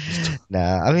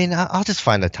 Nah, I mean, I'll just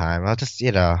find the time. I'll just,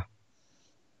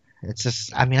 it's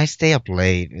just, I mean, I stay up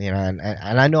late, and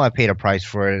I know I paid a price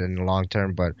for it in the long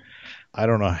term, but I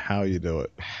don't know how you do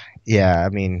yeah, I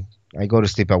mean, I go to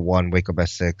sleep at 1, wake up at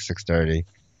 6, 6:30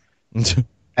 it.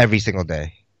 every single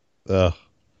day. Ugh.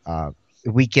 Uh,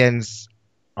 Weekends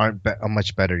are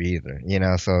much better either,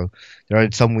 So there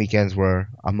are some weekends where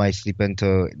I might sleep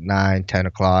into 9, 10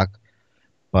 o'clock,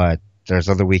 but there's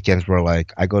other weekends where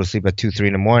like I go to sleep at 2, 3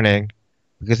 in the morning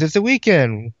because it's a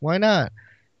weekend. Why not?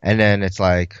 And then it's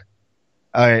like,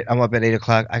 all right, I'm up at 8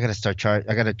 o'clock. I gotta start charge.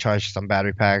 I gotta charge some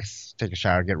battery packs, take a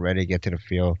shower, get ready, get to the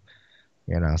field.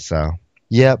 So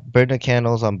yeah, burn the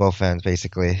candles on both ends,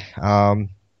 basically.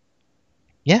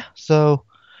 Yeah, so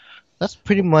that's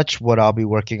pretty much what I'll be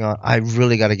working on. I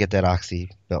really got to get that Oxy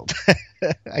built.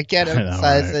 I can't I know,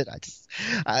 emphasize right?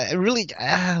 it. I really,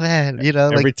 man, like,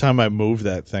 Every time I move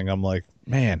that thing, I'm like,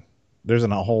 man, there's a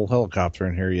whole helicopter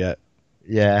in here yet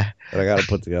yeah. that I got to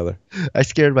put together. I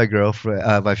scared my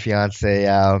girlfriend, my fiance,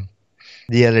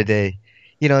 the other day.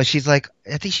 She's like,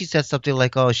 I think she said something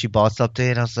like, "Oh, she bought something,"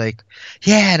 and I was like,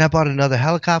 "Yeah," and I bought another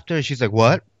helicopter. And she's like,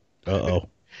 "What?" Uh-oh.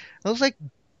 I was like,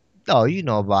 "Oh, you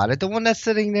know about it, the one that's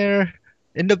sitting there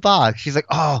in the box." She's like,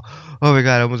 "Oh my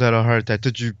God, I almost had a heart attack.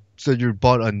 Did you said you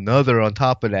bought another on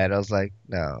top of that?" I was like,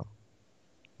 "No,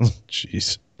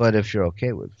 Jeez. but if you're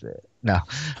okay with it, no."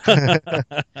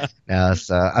 No,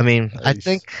 so I mean, I Nice.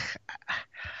 think,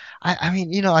 I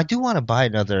mean, I do want to buy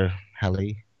another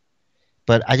heli,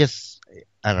 but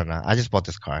I don't know. I just bought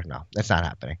this car. No, that's not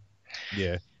happening.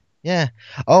 Yeah. Yeah.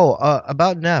 Oh,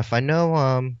 about Neff. I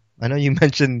know you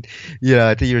mentioned,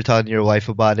 I think you were talking to your wife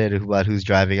about it, about who's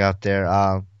driving out there.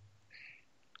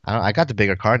 I got the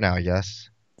bigger car now, I guess.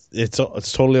 It's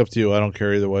totally up to you. I don't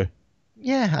care either way.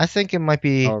 Yeah, I think it might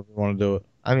be. However you want to do it.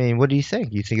 I mean, what do you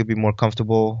think? You think it'd be more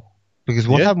comfortable? Because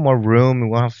we'll Yeah. have more room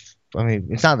and we'll have, I mean,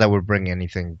 it's not that we're bringing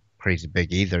anything crazy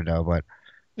big either, though, but,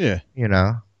 Yeah. you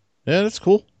know, Yeah, that's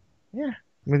cool. yeah,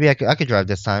 maybe I could drive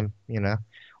this time,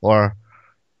 or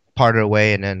part of the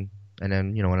way and then,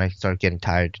 when I start getting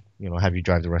tired, have you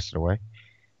drive the rest of the way.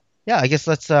 Yeah, I guess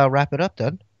let's wrap it up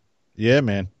then. Yeah,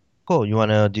 man. Cool. You want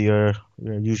to do your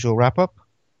usual wrap up?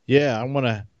 Yeah, I want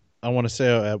to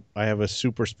say I have a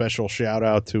super special shout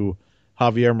out to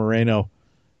Javier Moreno,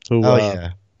 who Oh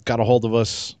yeah. got a hold of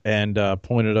us and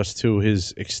pointed us to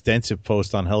his extensive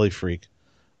post on HeliFreak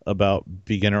about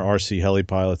beginner RC heli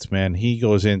pilots. Man, he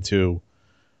goes into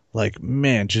like,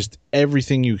 man, just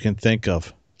everything you can think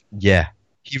of. Yeah.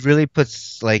 He really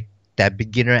puts like that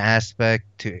beginner aspect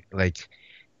to like,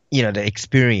 the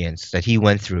experience that he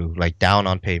went through, like down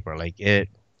on paper, like it.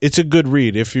 It's a good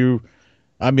read.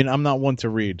 I mean, I'm not one to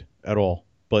read at all,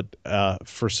 but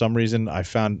for some reason, I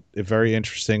found it very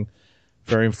interesting,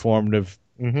 very informative,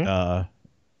 Hmm. uh,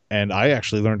 and I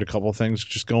actually learned a couple of things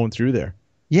just going through there.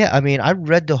 Yeah, I mean, I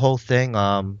read the whole thing.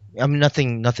 I mean,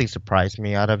 nothing surprised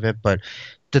me out of it, but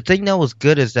the thing that was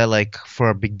good is that like for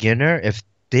a beginner, if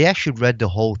they actually read the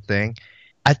whole thing,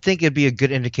 I think it'd be a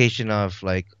good indication of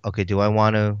like, okay, do I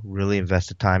want to really invest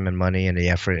the time and money and the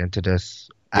effort into this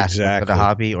aspect of the Exactly.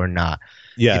 hobby or not?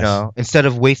 Yes. Instead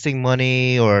of wasting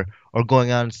money or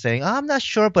going out and saying, "Oh, I'm not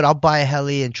sure, but I'll buy a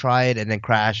heli and try it," and then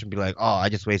crash and be like, "Oh, I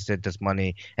just wasted this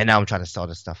money and now I'm trying to sell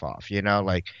this stuff off."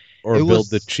 Like Or it build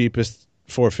the was cheapest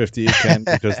 450 you can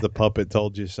because the puppet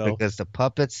told you so. because the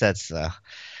puppet said so.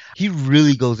 He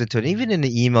really goes into it. Even in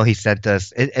the email he sent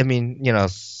us, I mean,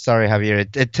 sorry,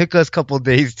 Javier, it took us a couple of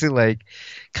days to like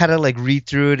kind of like read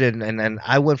through it, and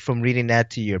I went from reading that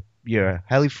to your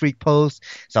Heli Freak post,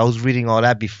 so I was reading all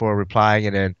that before replying,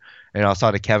 and then I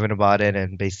saw to Kevin about it,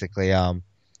 and basically,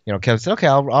 Kevin said, okay,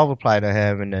 I'll reply to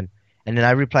him, and then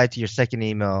I replied to your second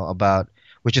email about,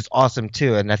 which is awesome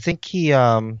too, and I think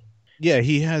Yeah,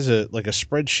 he has a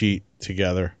spreadsheet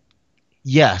together.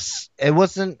 yes, it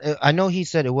wasn't. I know he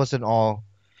said it wasn't all.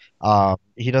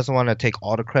 He doesn't want to take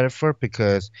all the credit for it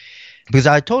because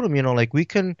I told him, like we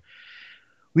can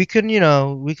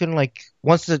like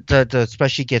once the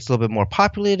spreadsheet gets a little bit more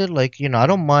populated, like I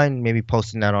don't mind maybe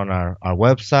posting that on our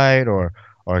website or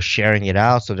sharing it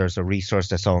out so there's a resource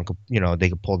that someone could they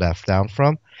could pull that down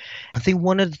from. I think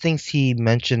one of the things he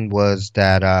mentioned was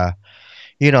that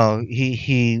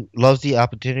he loves the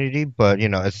opportunity, but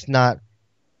it's not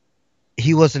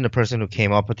he wasn't the person who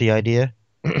came up with the idea,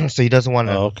 so he doesn't want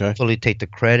to Oh, okay. fully take the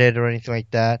credit or anything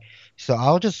like that. So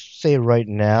I'll just say right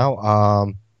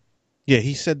now, Yeah,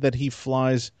 he said that he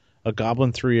flies a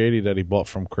Goblin 380 that he bought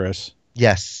from Chris.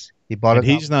 yes, he bought And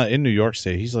it up. he's not in New York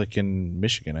State. He's like in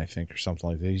Michigan, I think, or something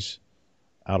like that. He's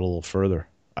out a little further,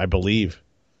 I believe.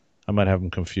 I might have him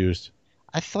confused.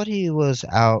 I thought he was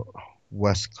out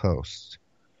West Coast.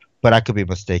 but I could be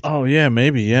mistaken. Oh yeah,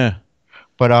 maybe yeah.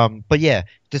 But yeah,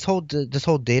 this whole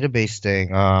database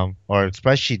thing, or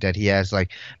spreadsheet that he has,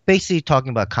 like basically talking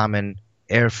about common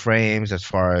airframes as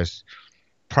far as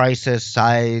prices,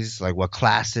 size, like what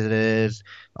class it is,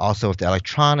 also with the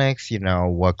electronics,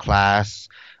 what class,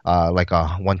 like a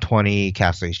 120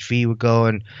 Castle HV would go,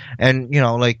 and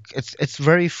like it's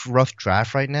very rough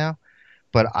draft right now.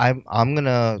 But I'm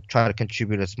gonna try to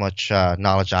contribute as much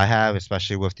knowledge I have,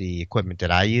 especially with the equipment that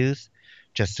I use,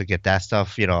 just to get that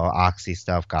stuff, Oxy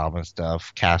stuff, Goblin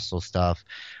stuff, Castle stuff.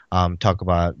 Talk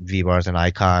about V bars and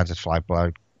icons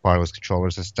and barless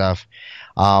controllers and stuff.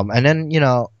 And then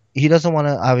he doesn't want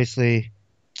to obviously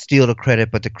steal the credit,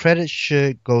 but the credit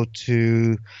should go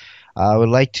to. I would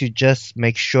like to just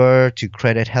make sure to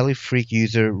credit HeliFreak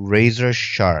user Razor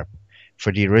Sharp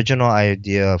for the original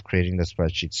idea of creating the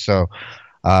spreadsheet. So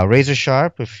Razor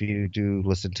Sharp, if you do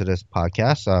listen to this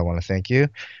podcast, I want to thank you.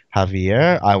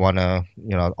 Javier, I want to,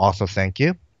 also thank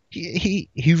you. He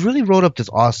really wrote up this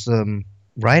awesome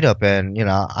write up, and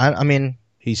I mean,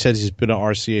 he said he's been an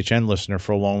RCHN listener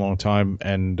for a long, long time,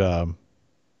 and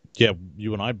yeah,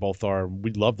 you and I both are.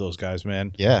 We love those guys,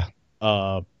 man. Yeah.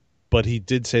 But he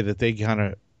did say that they kind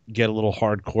of get a little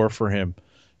hardcore for him.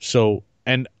 So,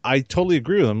 and I totally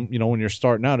agree with him. When you're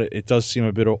starting out, it does seem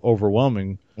a bit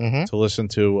overwhelming to listen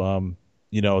to,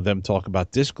 them talk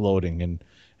about disk loading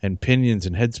and pinions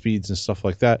and head speeds and stuff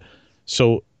like that.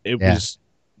 So it was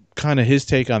kind of his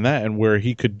take on that and where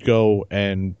he could go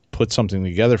and put something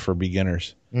together for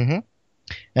beginners. Mm-hmm.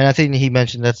 And I think he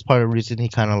mentioned that's part of the reason he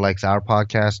kind of likes our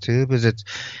podcast too, because it's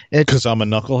because I'm a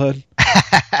knucklehead.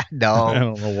 No, I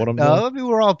don't know what I'm doing. I mean,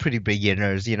 we're all pretty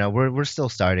beginners, we're still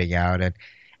starting out,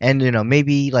 and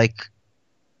maybe like,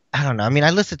 I don't know. I mean, I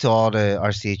listened to all the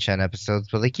RCHN episodes,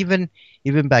 but like even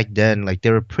back then, like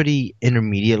they were pretty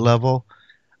intermediate level.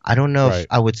 I don't know if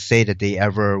I would say that they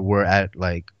ever were at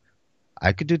like,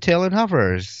 I could do tail and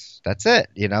hovers. That's it,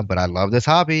 but I love this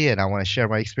hobby and I want to share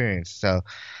my experience. So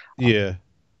yeah.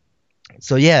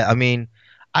 So yeah, I mean,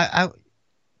 I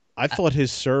thought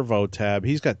his servo tab,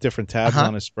 he's got different tabs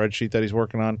on his spreadsheet that he's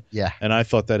working on. Yeah. And I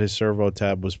thought that his servo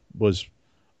tab was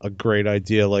a great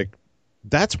idea. Like,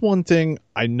 that's one thing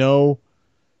I know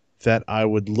that I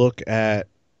would look at,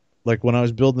 like when I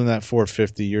was building that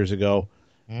 450 years ago,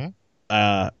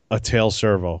 a tail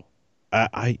servo.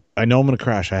 I know I'm going to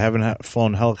crash. I haven't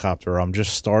flown a helicopter. I'm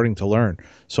just starting to learn.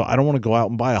 So I don't want to go out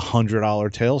and buy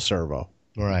 $100 tail servo.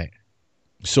 Right.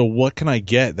 So what can I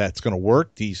get that's going to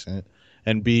work decent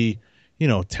and be,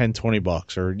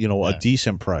 $10-$20 or, a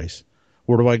decent price?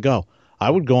 Where do I go? I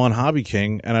would go on Hobby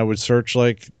King and I would search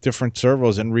like different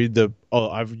servos and read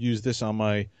I've used this on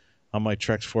my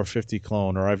Trex 450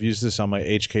 clone, or I've used this on my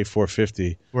HK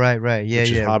 450. Right.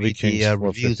 Yeah. Hobby King's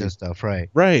reviews and stuff. Right.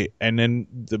 Right. And then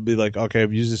they'll be like, okay,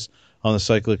 I've used this on the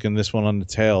cyclic and this one on the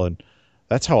tail. And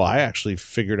that's how I actually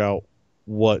figured out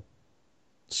what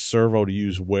servo to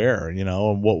use where,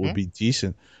 and what would be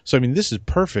decent. So, I mean, this is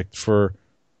perfect for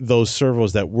those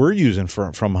servos that we're using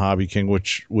from Hobby King,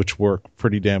 which work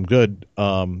pretty damn good,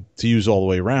 to use all the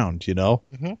way around,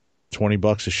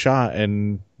 $20 a shot,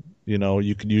 and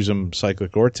you could use them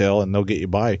cyclic or tail, and they'll get you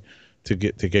by to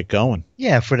get going.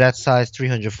 Yeah, for that size,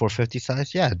 300, 450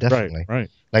 size, yeah, definitely. Right.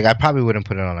 Like I probably wouldn't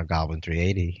put it on a Goblin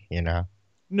 380,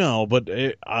 No, but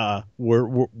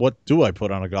what do I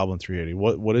put on a Goblin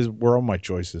 380? Where are my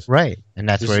choices? Right, and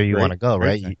that's where you want to go,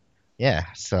 right? Yeah.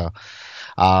 So,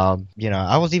 I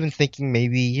was even thinking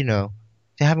maybe to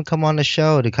have him come on the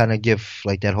show to kind of give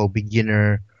like that whole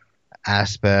beginner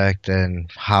aspect and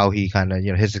how he kind of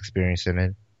his experience in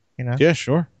it. Yeah,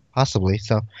 sure, possibly.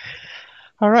 So,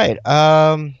 all right.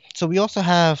 So we also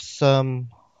have some.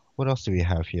 What else do we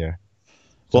have here?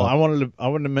 Well, I wanted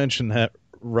to mention that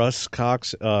Russ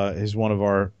Cox is one of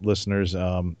our listeners.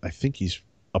 I think he's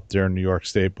up there in New York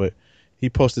State, but he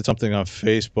posted something on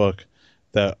Facebook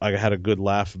that I had a good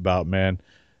laugh about, man.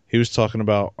 He was talking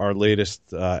about our latest,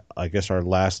 I guess our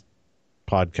last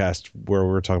podcast where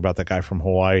we were talking about that guy from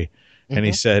Hawaii. And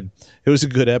he said, it was a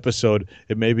good episode.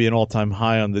 It may be an all-time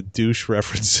high on the douche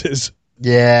references.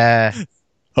 Yeah.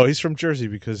 Oh, he's from Jersey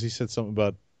because he said something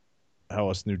about how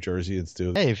us New Jerseyans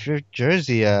do. Hey, if you're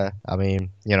Jersey, I mean,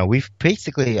 we've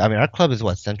basically, our club is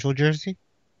what, Central Jersey?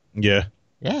 Yeah.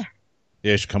 Yeah.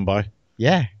 Yeah, you should come by.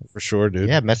 Yeah. For sure, dude.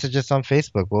 Yeah, message us on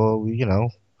Facebook. Well,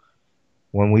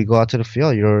 when we go out to the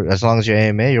field, as long as you're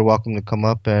AMA, you're welcome to come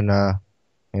up and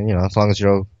as long as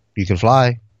you can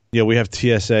fly. Yeah, we have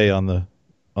TSA on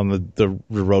the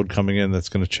road coming in that's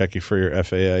going to check you for your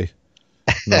FAA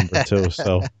number too.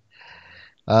 So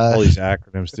all these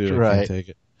acronyms, dude, I can't take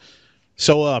it.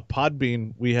 So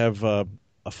Podbean, we have a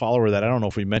follower that I don't know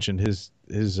if we mentioned. His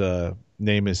his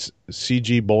name is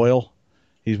CG Boyle.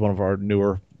 He's one of our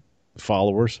newer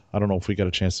followers. I don't know if we got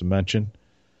a chance to mention.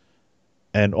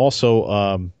 And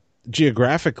also,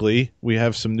 geographically, we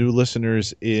have some new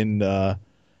listeners in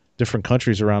different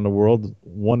countries around the world.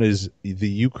 One is the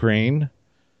Ukraine,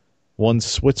 one's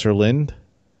Switzerland.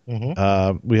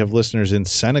 Mm-hmm. We have listeners in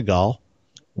Senegal,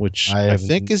 which I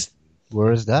think is...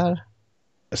 Where is that?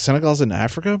 Senegal's in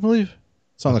Africa, I believe.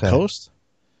 It's on the coast.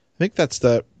 I think that's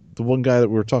the one guy that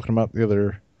we were talking about the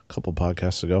other couple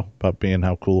podcasts ago about being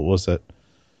how cool it was that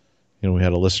we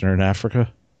had a listener in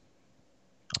Africa.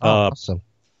 Awesome.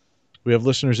 We have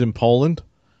listeners in Poland,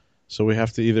 so we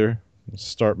have to either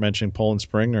start mentioning Poland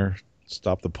Spring or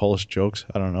stop the Polish jokes.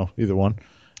 I don't know, either one.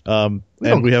 We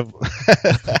don't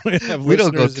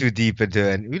go too deep into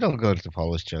it. We don't go into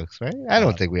Polish jokes, right? I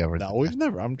don't think we ever. No, we've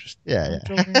never. I'm just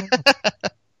joking.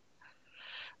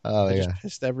 I just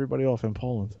pissed everybody off in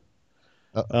Poland.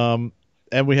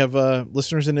 And we have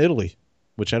listeners in Italy,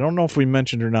 which I don't know if we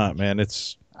mentioned or not, man.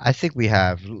 I think we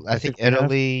have. I think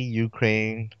Italy,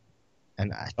 Ukraine,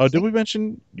 and did we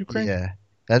mention Ukraine? Yeah,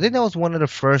 I think that was one of the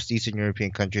first Eastern European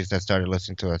countries that started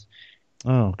listening to us.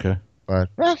 Oh, okay. But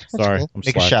sorry, cool.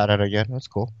 Make a shout out again. That's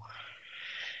cool.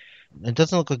 It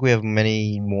doesn't look like we have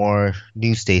many more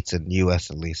new states in the U.S.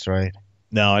 at least, right?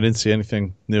 No, I didn't see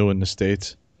anything new in the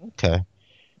States. Okay.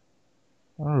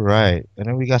 All right. And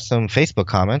then we got some Facebook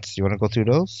comments. You want to go through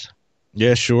those?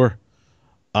 Yeah, sure.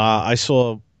 I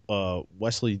saw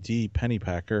Wesley D.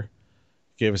 Pennypacker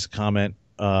gave us a comment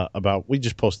about, we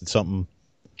just posted something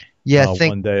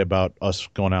one day about us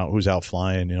going out, who's out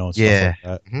flying, and stuff like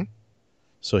that. Mm-hmm.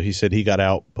 So he said he got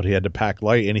out, but he had to pack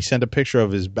light, and he sent a picture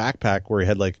of his backpack where he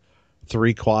had like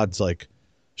 3 quads like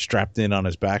strapped in on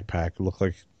his backpack. It looked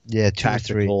like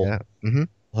tactical, 2 or 3,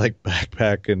 like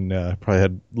backpack, and probably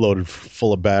had loaded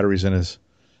full of batteries in his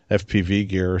FPV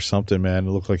gear or something. Man,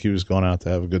 it looked like he was going out to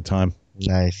have a good time.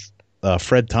 Nice.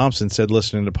 Fred Thompson said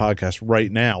listening to the podcast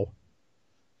right now.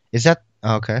 Is that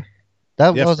okay?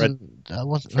 That wasn't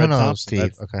Fred no, Thompson.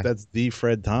 Steve. Okay, that's the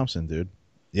Fred Thompson, dude.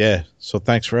 Yeah. So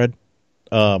thanks, Fred.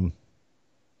 This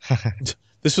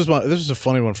was a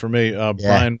funny one for me.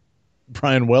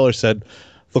 Brian Weller said,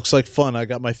 "Looks like fun. I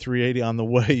got my 380 on the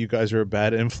way. You guys are a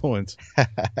bad influence."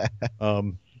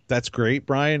 That's great,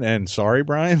 Brian, and sorry,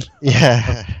 Brian.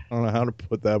 Yeah. I don't know how to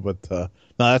put that, but no,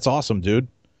 that's awesome, dude.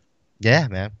 Yeah,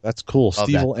 man. That's cool. Love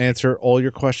Steve will answer all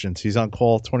your questions. He's on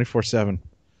call 24/7.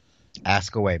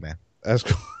 Ask away, man.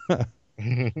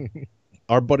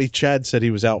 Our buddy Chad said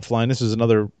he was out flying. This is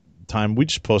another time we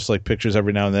just post like pictures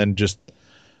every now and then, just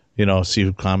see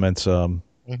who comments.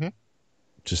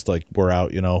 Just like we're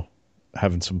out,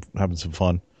 having some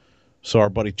fun. So our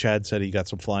buddy Chad said he got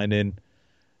some flying in,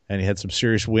 and he had some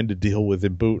serious wind to deal with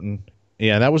in Bhutan.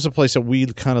 Yeah, that was a place that we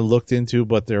kind of looked into,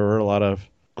 but there were a lot of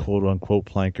quote unquote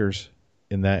plankers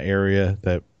in that area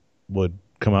that would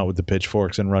come out with the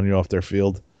pitchforks and run you off their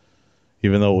field,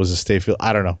 even though it was a state field.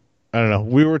 I don't know.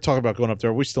 We were talking about going up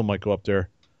there. We still might go up there,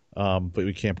 but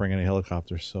we can't bring any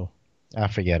helicopters. So I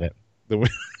forget it.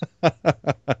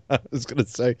 I was gonna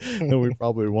say that we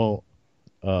probably won't.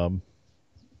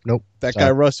 Nope. That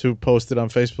guy Russ who posted on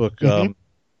Facebook,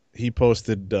 he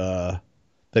posted that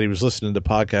he was listening to the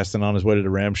podcast and on his way to the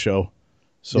Ram show.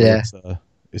 So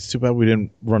it's too bad we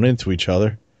didn't run into each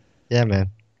other. Yeah, man.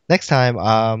 Next time,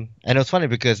 and it was funny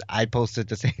because I posted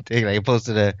the same thing. Like I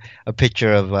posted a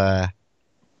picture of my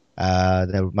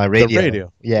radio. The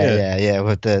radio. Yeah,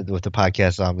 with the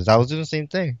podcast on. Because I was doing the same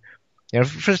thing.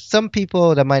 For some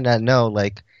people that might not know,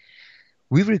 like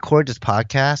we record this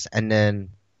podcast and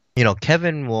then,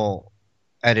 Kevin will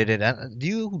edit it. Do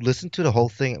you listen to the whole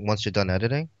thing once you're done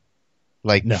editing?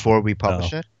 Like before we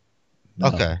publish it? No.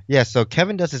 Okay. Yeah, so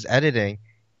Kevin does his editing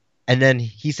and then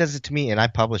he sends it to me and I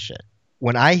publish it.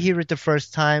 When I hear it the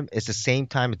first time, it's the same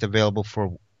time it's available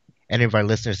for any of our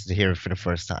listeners to hear it for the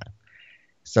first time.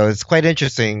 So it's quite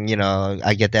interesting,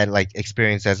 I get that like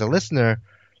experience as a listener,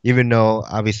 even though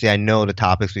obviously I know the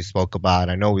topics we spoke about.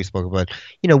 I know we spoke about,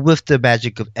 with the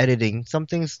magic of editing, some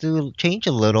things do change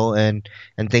a little and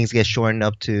things get shortened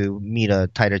up to meet a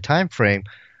tighter time frame.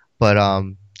 But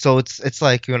so it's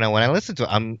like, when I listen to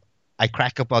it, I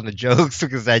crack up on the jokes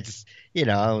because I just,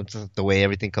 it's the way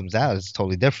everything comes out is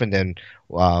totally different than,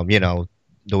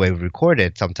 the way we record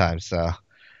it sometimes. So,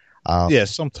 yeah,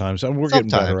 sometimes. And we're getting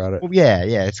better at it. Yeah.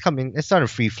 It's starting to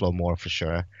free flow more for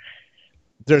sure.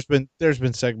 There's been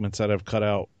segments that I've cut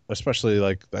out, especially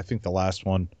like I think the last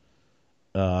one,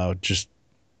 just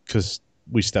because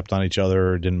we stepped on each other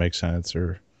or didn't make sense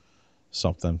or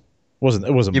something. It wasn't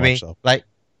you much mean, though. Like,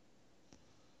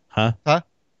 huh?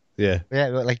 Yeah. Yeah,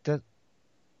 like that.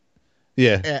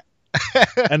 Yeah.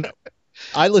 And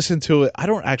I listen to it. I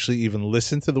don't actually even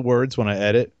listen to the words when I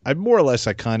edit. I more or less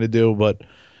I kind of do, but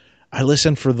I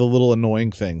listen for the little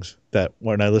annoying things that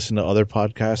when I listen to other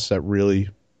podcasts that really,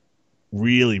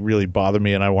 really, really bother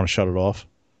me and I want to shut it off.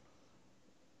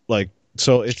 Like,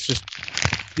 so it's just,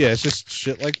 yeah, it's just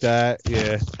shit like that.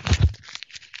 Yeah.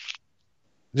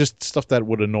 Just stuff that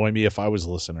would annoy me if I was a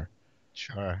listener.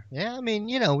 Sure. Yeah, I mean,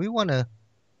 we want to.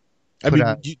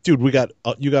 Dude, we got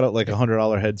you got like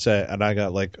 $100 headset, and I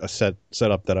got like a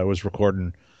setup that I was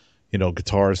recording,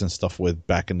 guitars and stuff with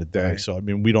back in the day. Right. So I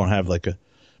mean, we don't have like a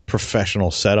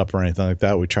professional setup or anything like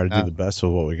that. We try to do the best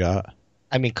of what we got.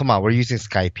 I mean, come on, we're using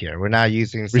Skype here. We're not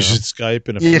using. We should Skype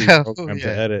and a free program to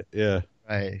edit. Yeah.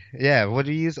 Right. Yeah. What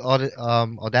do you use?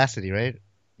 Audacity, right?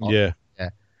 Yeah.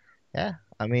 Yeah.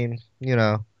 I mean,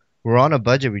 we're on a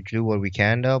budget. We do what we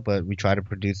can, though, but we try to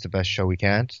produce the best show we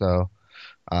can. So,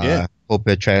 hope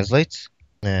it translates,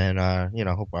 and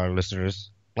hope our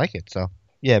listeners like it. So,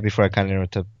 yeah. Before I kind of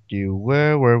interrupt you,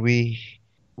 where were we?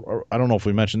 I don't know if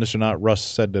we mentioned this or not. Russ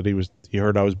said that he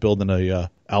heard I was building a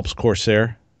Alps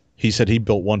Corsair. He said he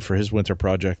built one for his winter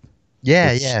project.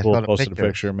 Yeah, yeah. We'll post a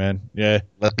picture, man. Yeah,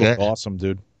 look awesome,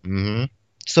 dude. Mm-hmm.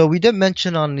 So we did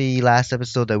mention on the last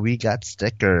episode that we got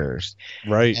stickers,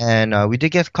 right? And we did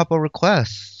get a couple of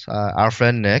requests. Our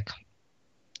friend Nick,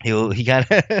 he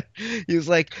was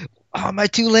like, "Oh, am I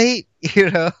too late?"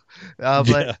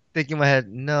 But thinking in my head,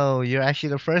 no, you're actually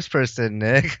the first person,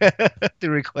 Nick, to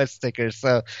request stickers.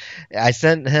 So I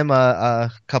sent him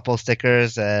a couple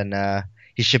stickers, and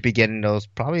he should be getting those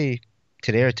probably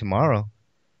today or tomorrow.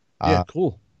 Yeah,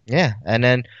 cool. Yeah, and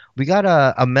then we got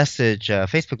a message, a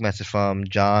Facebook message from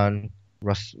John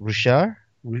Rusher.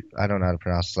 I don't know how to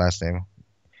pronounce his last name.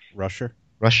 Rusher.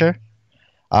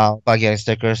 About getting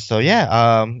stickers. So yeah,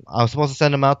 I was supposed to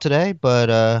send them out today,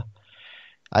 but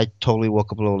I totally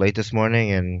woke up a little late this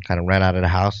morning and kind of ran out of the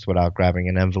house without grabbing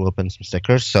an envelope and some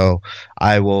stickers. So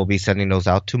I will be sending those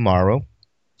out tomorrow.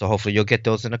 So hopefully you'll get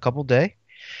those in a couple days.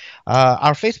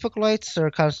 Our Facebook likes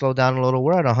are kind of slowed down a little.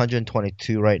 We're at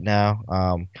 122 right now.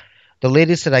 The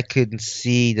latest that I could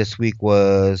see this week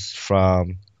was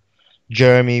from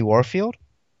Jeremy Warfield,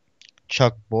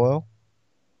 Chuck Boyle,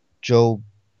 Joe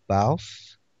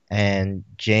Baus, and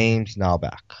James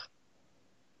Nalbach.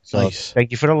 So nice. Thank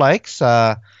you for the likes.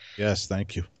 Yes,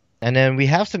 thank you. And then we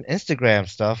have some Instagram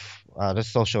stuff. This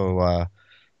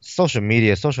social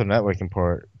media, social networking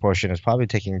portion is probably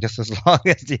taking just as long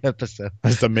as the episode.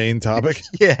 That's the main topic?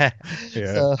 Yeah.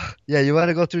 So, you want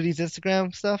to go through these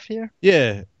Instagram stuff here?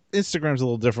 Yeah. Instagram's a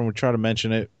little different. We try to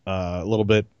mention it a little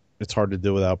bit. It's hard to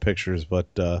do without pictures, but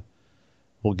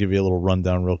we'll give you a little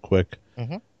rundown real quick.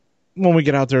 Mm-hmm. When we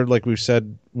get out there, like we've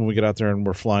said, when we get out there and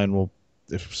we're flying,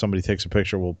 if somebody takes a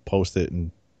picture, we'll post it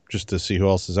and just to see who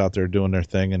else is out there doing their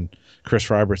thing. And Chris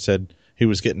Rybert said he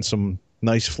was getting some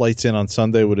nice flights in on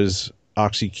Sunday with his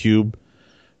Oxy Cube,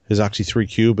 his Oxy 3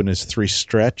 Cube, and his 3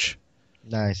 Stretch.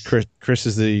 Nice. Chris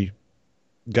is the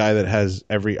guy that has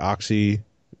every Oxy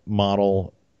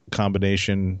model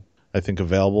combination, I think,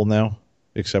 available now,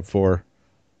 except for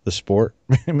the Sport.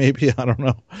 Maybe, I don't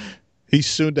know. He's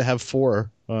soon to have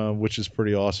 4, which is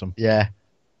pretty awesome. Yeah.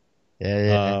 He's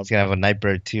going to have a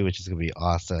Nightbird too, which is going to be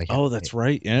awesome. That's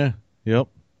right. Yeah. Yep.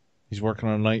 He's working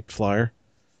on a night flyer.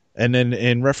 And then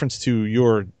in reference to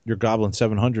your Goblin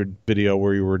 700 video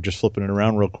where you were just flipping it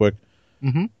around real quick,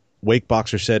 mm-hmm. Wake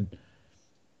Boxer said,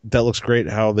 that looks great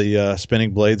how the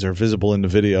spinning blades are visible in the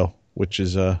video, which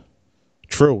is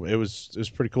true. It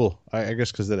was pretty cool. I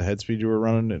guess because of the head speed you were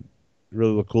running, it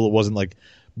really looked cool. It wasn't like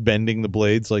bending the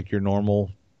blades like your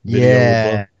normal video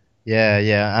would look.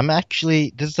 Yeah. I'm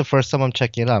actually, this is the first time I'm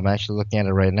checking it out. I'm actually looking at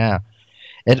it right now.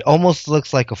 It almost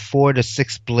looks like a 4 to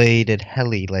 6 bladed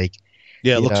heli, like.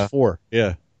 Yeah, it looks 4.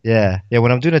 Yeah. Yeah.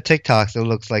 When I'm doing the TikToks, it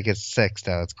looks like it's 6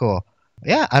 though. It's cool.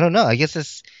 Yeah, I don't know. I guess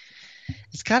it's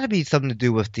got to be something to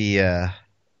do with the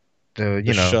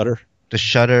shutter, the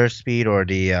shutter speed or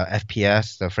the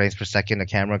FPS, the frames per second the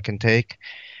camera can take.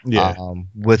 Yeah.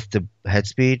 With the head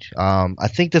speed. I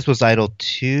think this was idle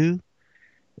 2,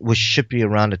 which should be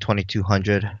around the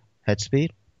 2200 head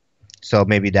speed. So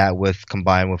maybe that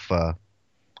combined with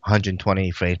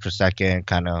 120 frames per second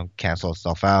kind of cancel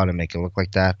itself out and make it look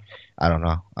like that. I don't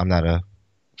know. I'm not a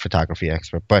photography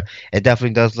expert, but it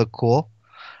definitely does look cool.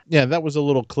 Yeah, that was a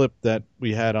little clip that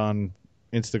we had on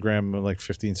Instagram, like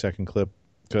 15-second clip,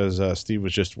 because Steve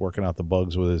was just working out the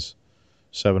bugs with his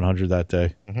 700 that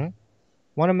day. Mm-hmm.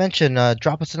 Want to mention,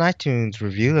 drop us an iTunes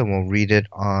review and we'll read it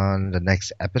on the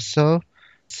next episode.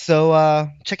 So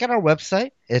check out our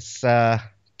website. It's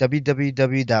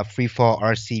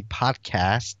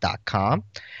www.freefallrcpodcast.com.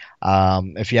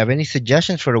 If you have any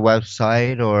suggestions for the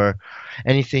website or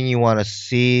anything you want to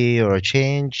see or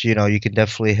change, you know, you can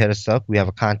definitely hit us up. We have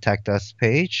a contact us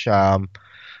page.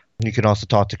 You can also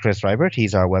talk to Chris Rybert.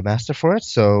 He's our webmaster for it.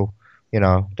 So, you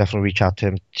know, definitely reach out to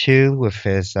him too with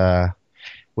his,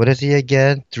 what is he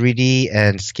again? 3D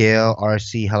and Scale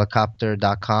RC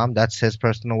Helicopter.com. That's his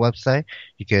personal website.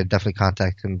 You can definitely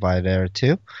contact him via there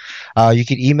too. You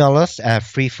can email us at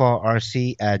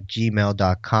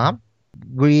freefallrc@gmail.com.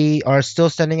 We are still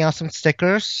sending out some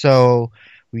stickers, so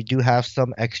we do have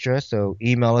some extras. So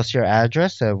email us your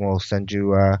address and we'll send you,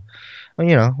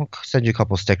 we'll send you a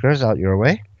couple stickers out your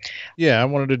way. Yeah, I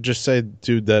wanted to just say,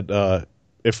 dude, that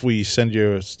if we send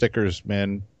you stickers,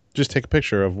 man, just take a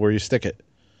picture of where you stick it.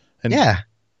 And yeah.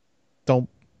 Don't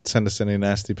send us any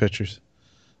nasty pictures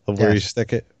of where you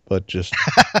stick it, but just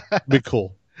be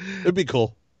cool. It'd be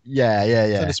cool. Yeah.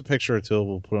 Send us a picture or two.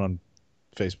 We'll put it on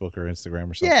Facebook or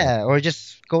Instagram or something. Yeah, or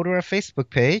just go to our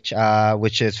Facebook page,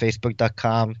 which is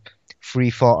facebook.com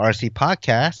freefallrc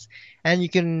podcast, and you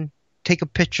can take a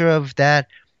picture of that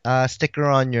sticker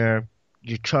on your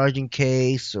charging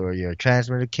case or your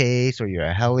transmitter case or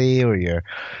your heli or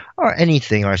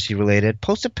anything RC related.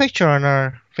 Post a picture on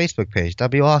our Facebook page.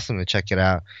 That'd be awesome to check it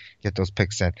out. Get those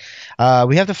pics in.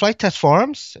 We have the Flight Test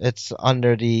forums. It's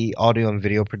under the audio and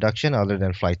video production other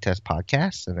than Flight Test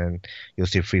Podcast, and then you'll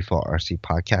see Freefall RC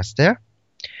Podcast there.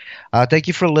 Thank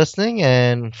you for listening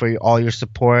and for all your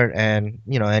support and,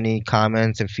 you know, any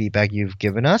comments and feedback you've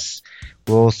given us.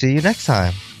 We'll see you next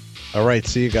time. All right.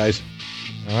 See you guys.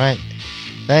 All right.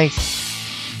 Thanks.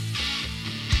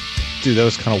 Dude, that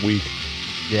was kind of weak.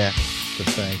 Yeah. But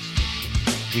thanks.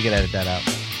 You can edit that out.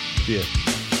 Yeah.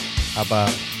 How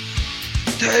about...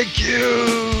 Thank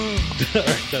you!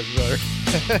 Alright, that's better.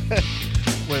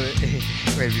 wait,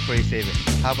 before you save it.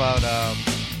 How about,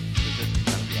 this is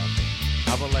gonna be out there.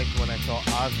 How about like when I saw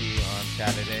Ozzy on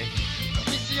Saturday? Let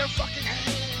me see your fucking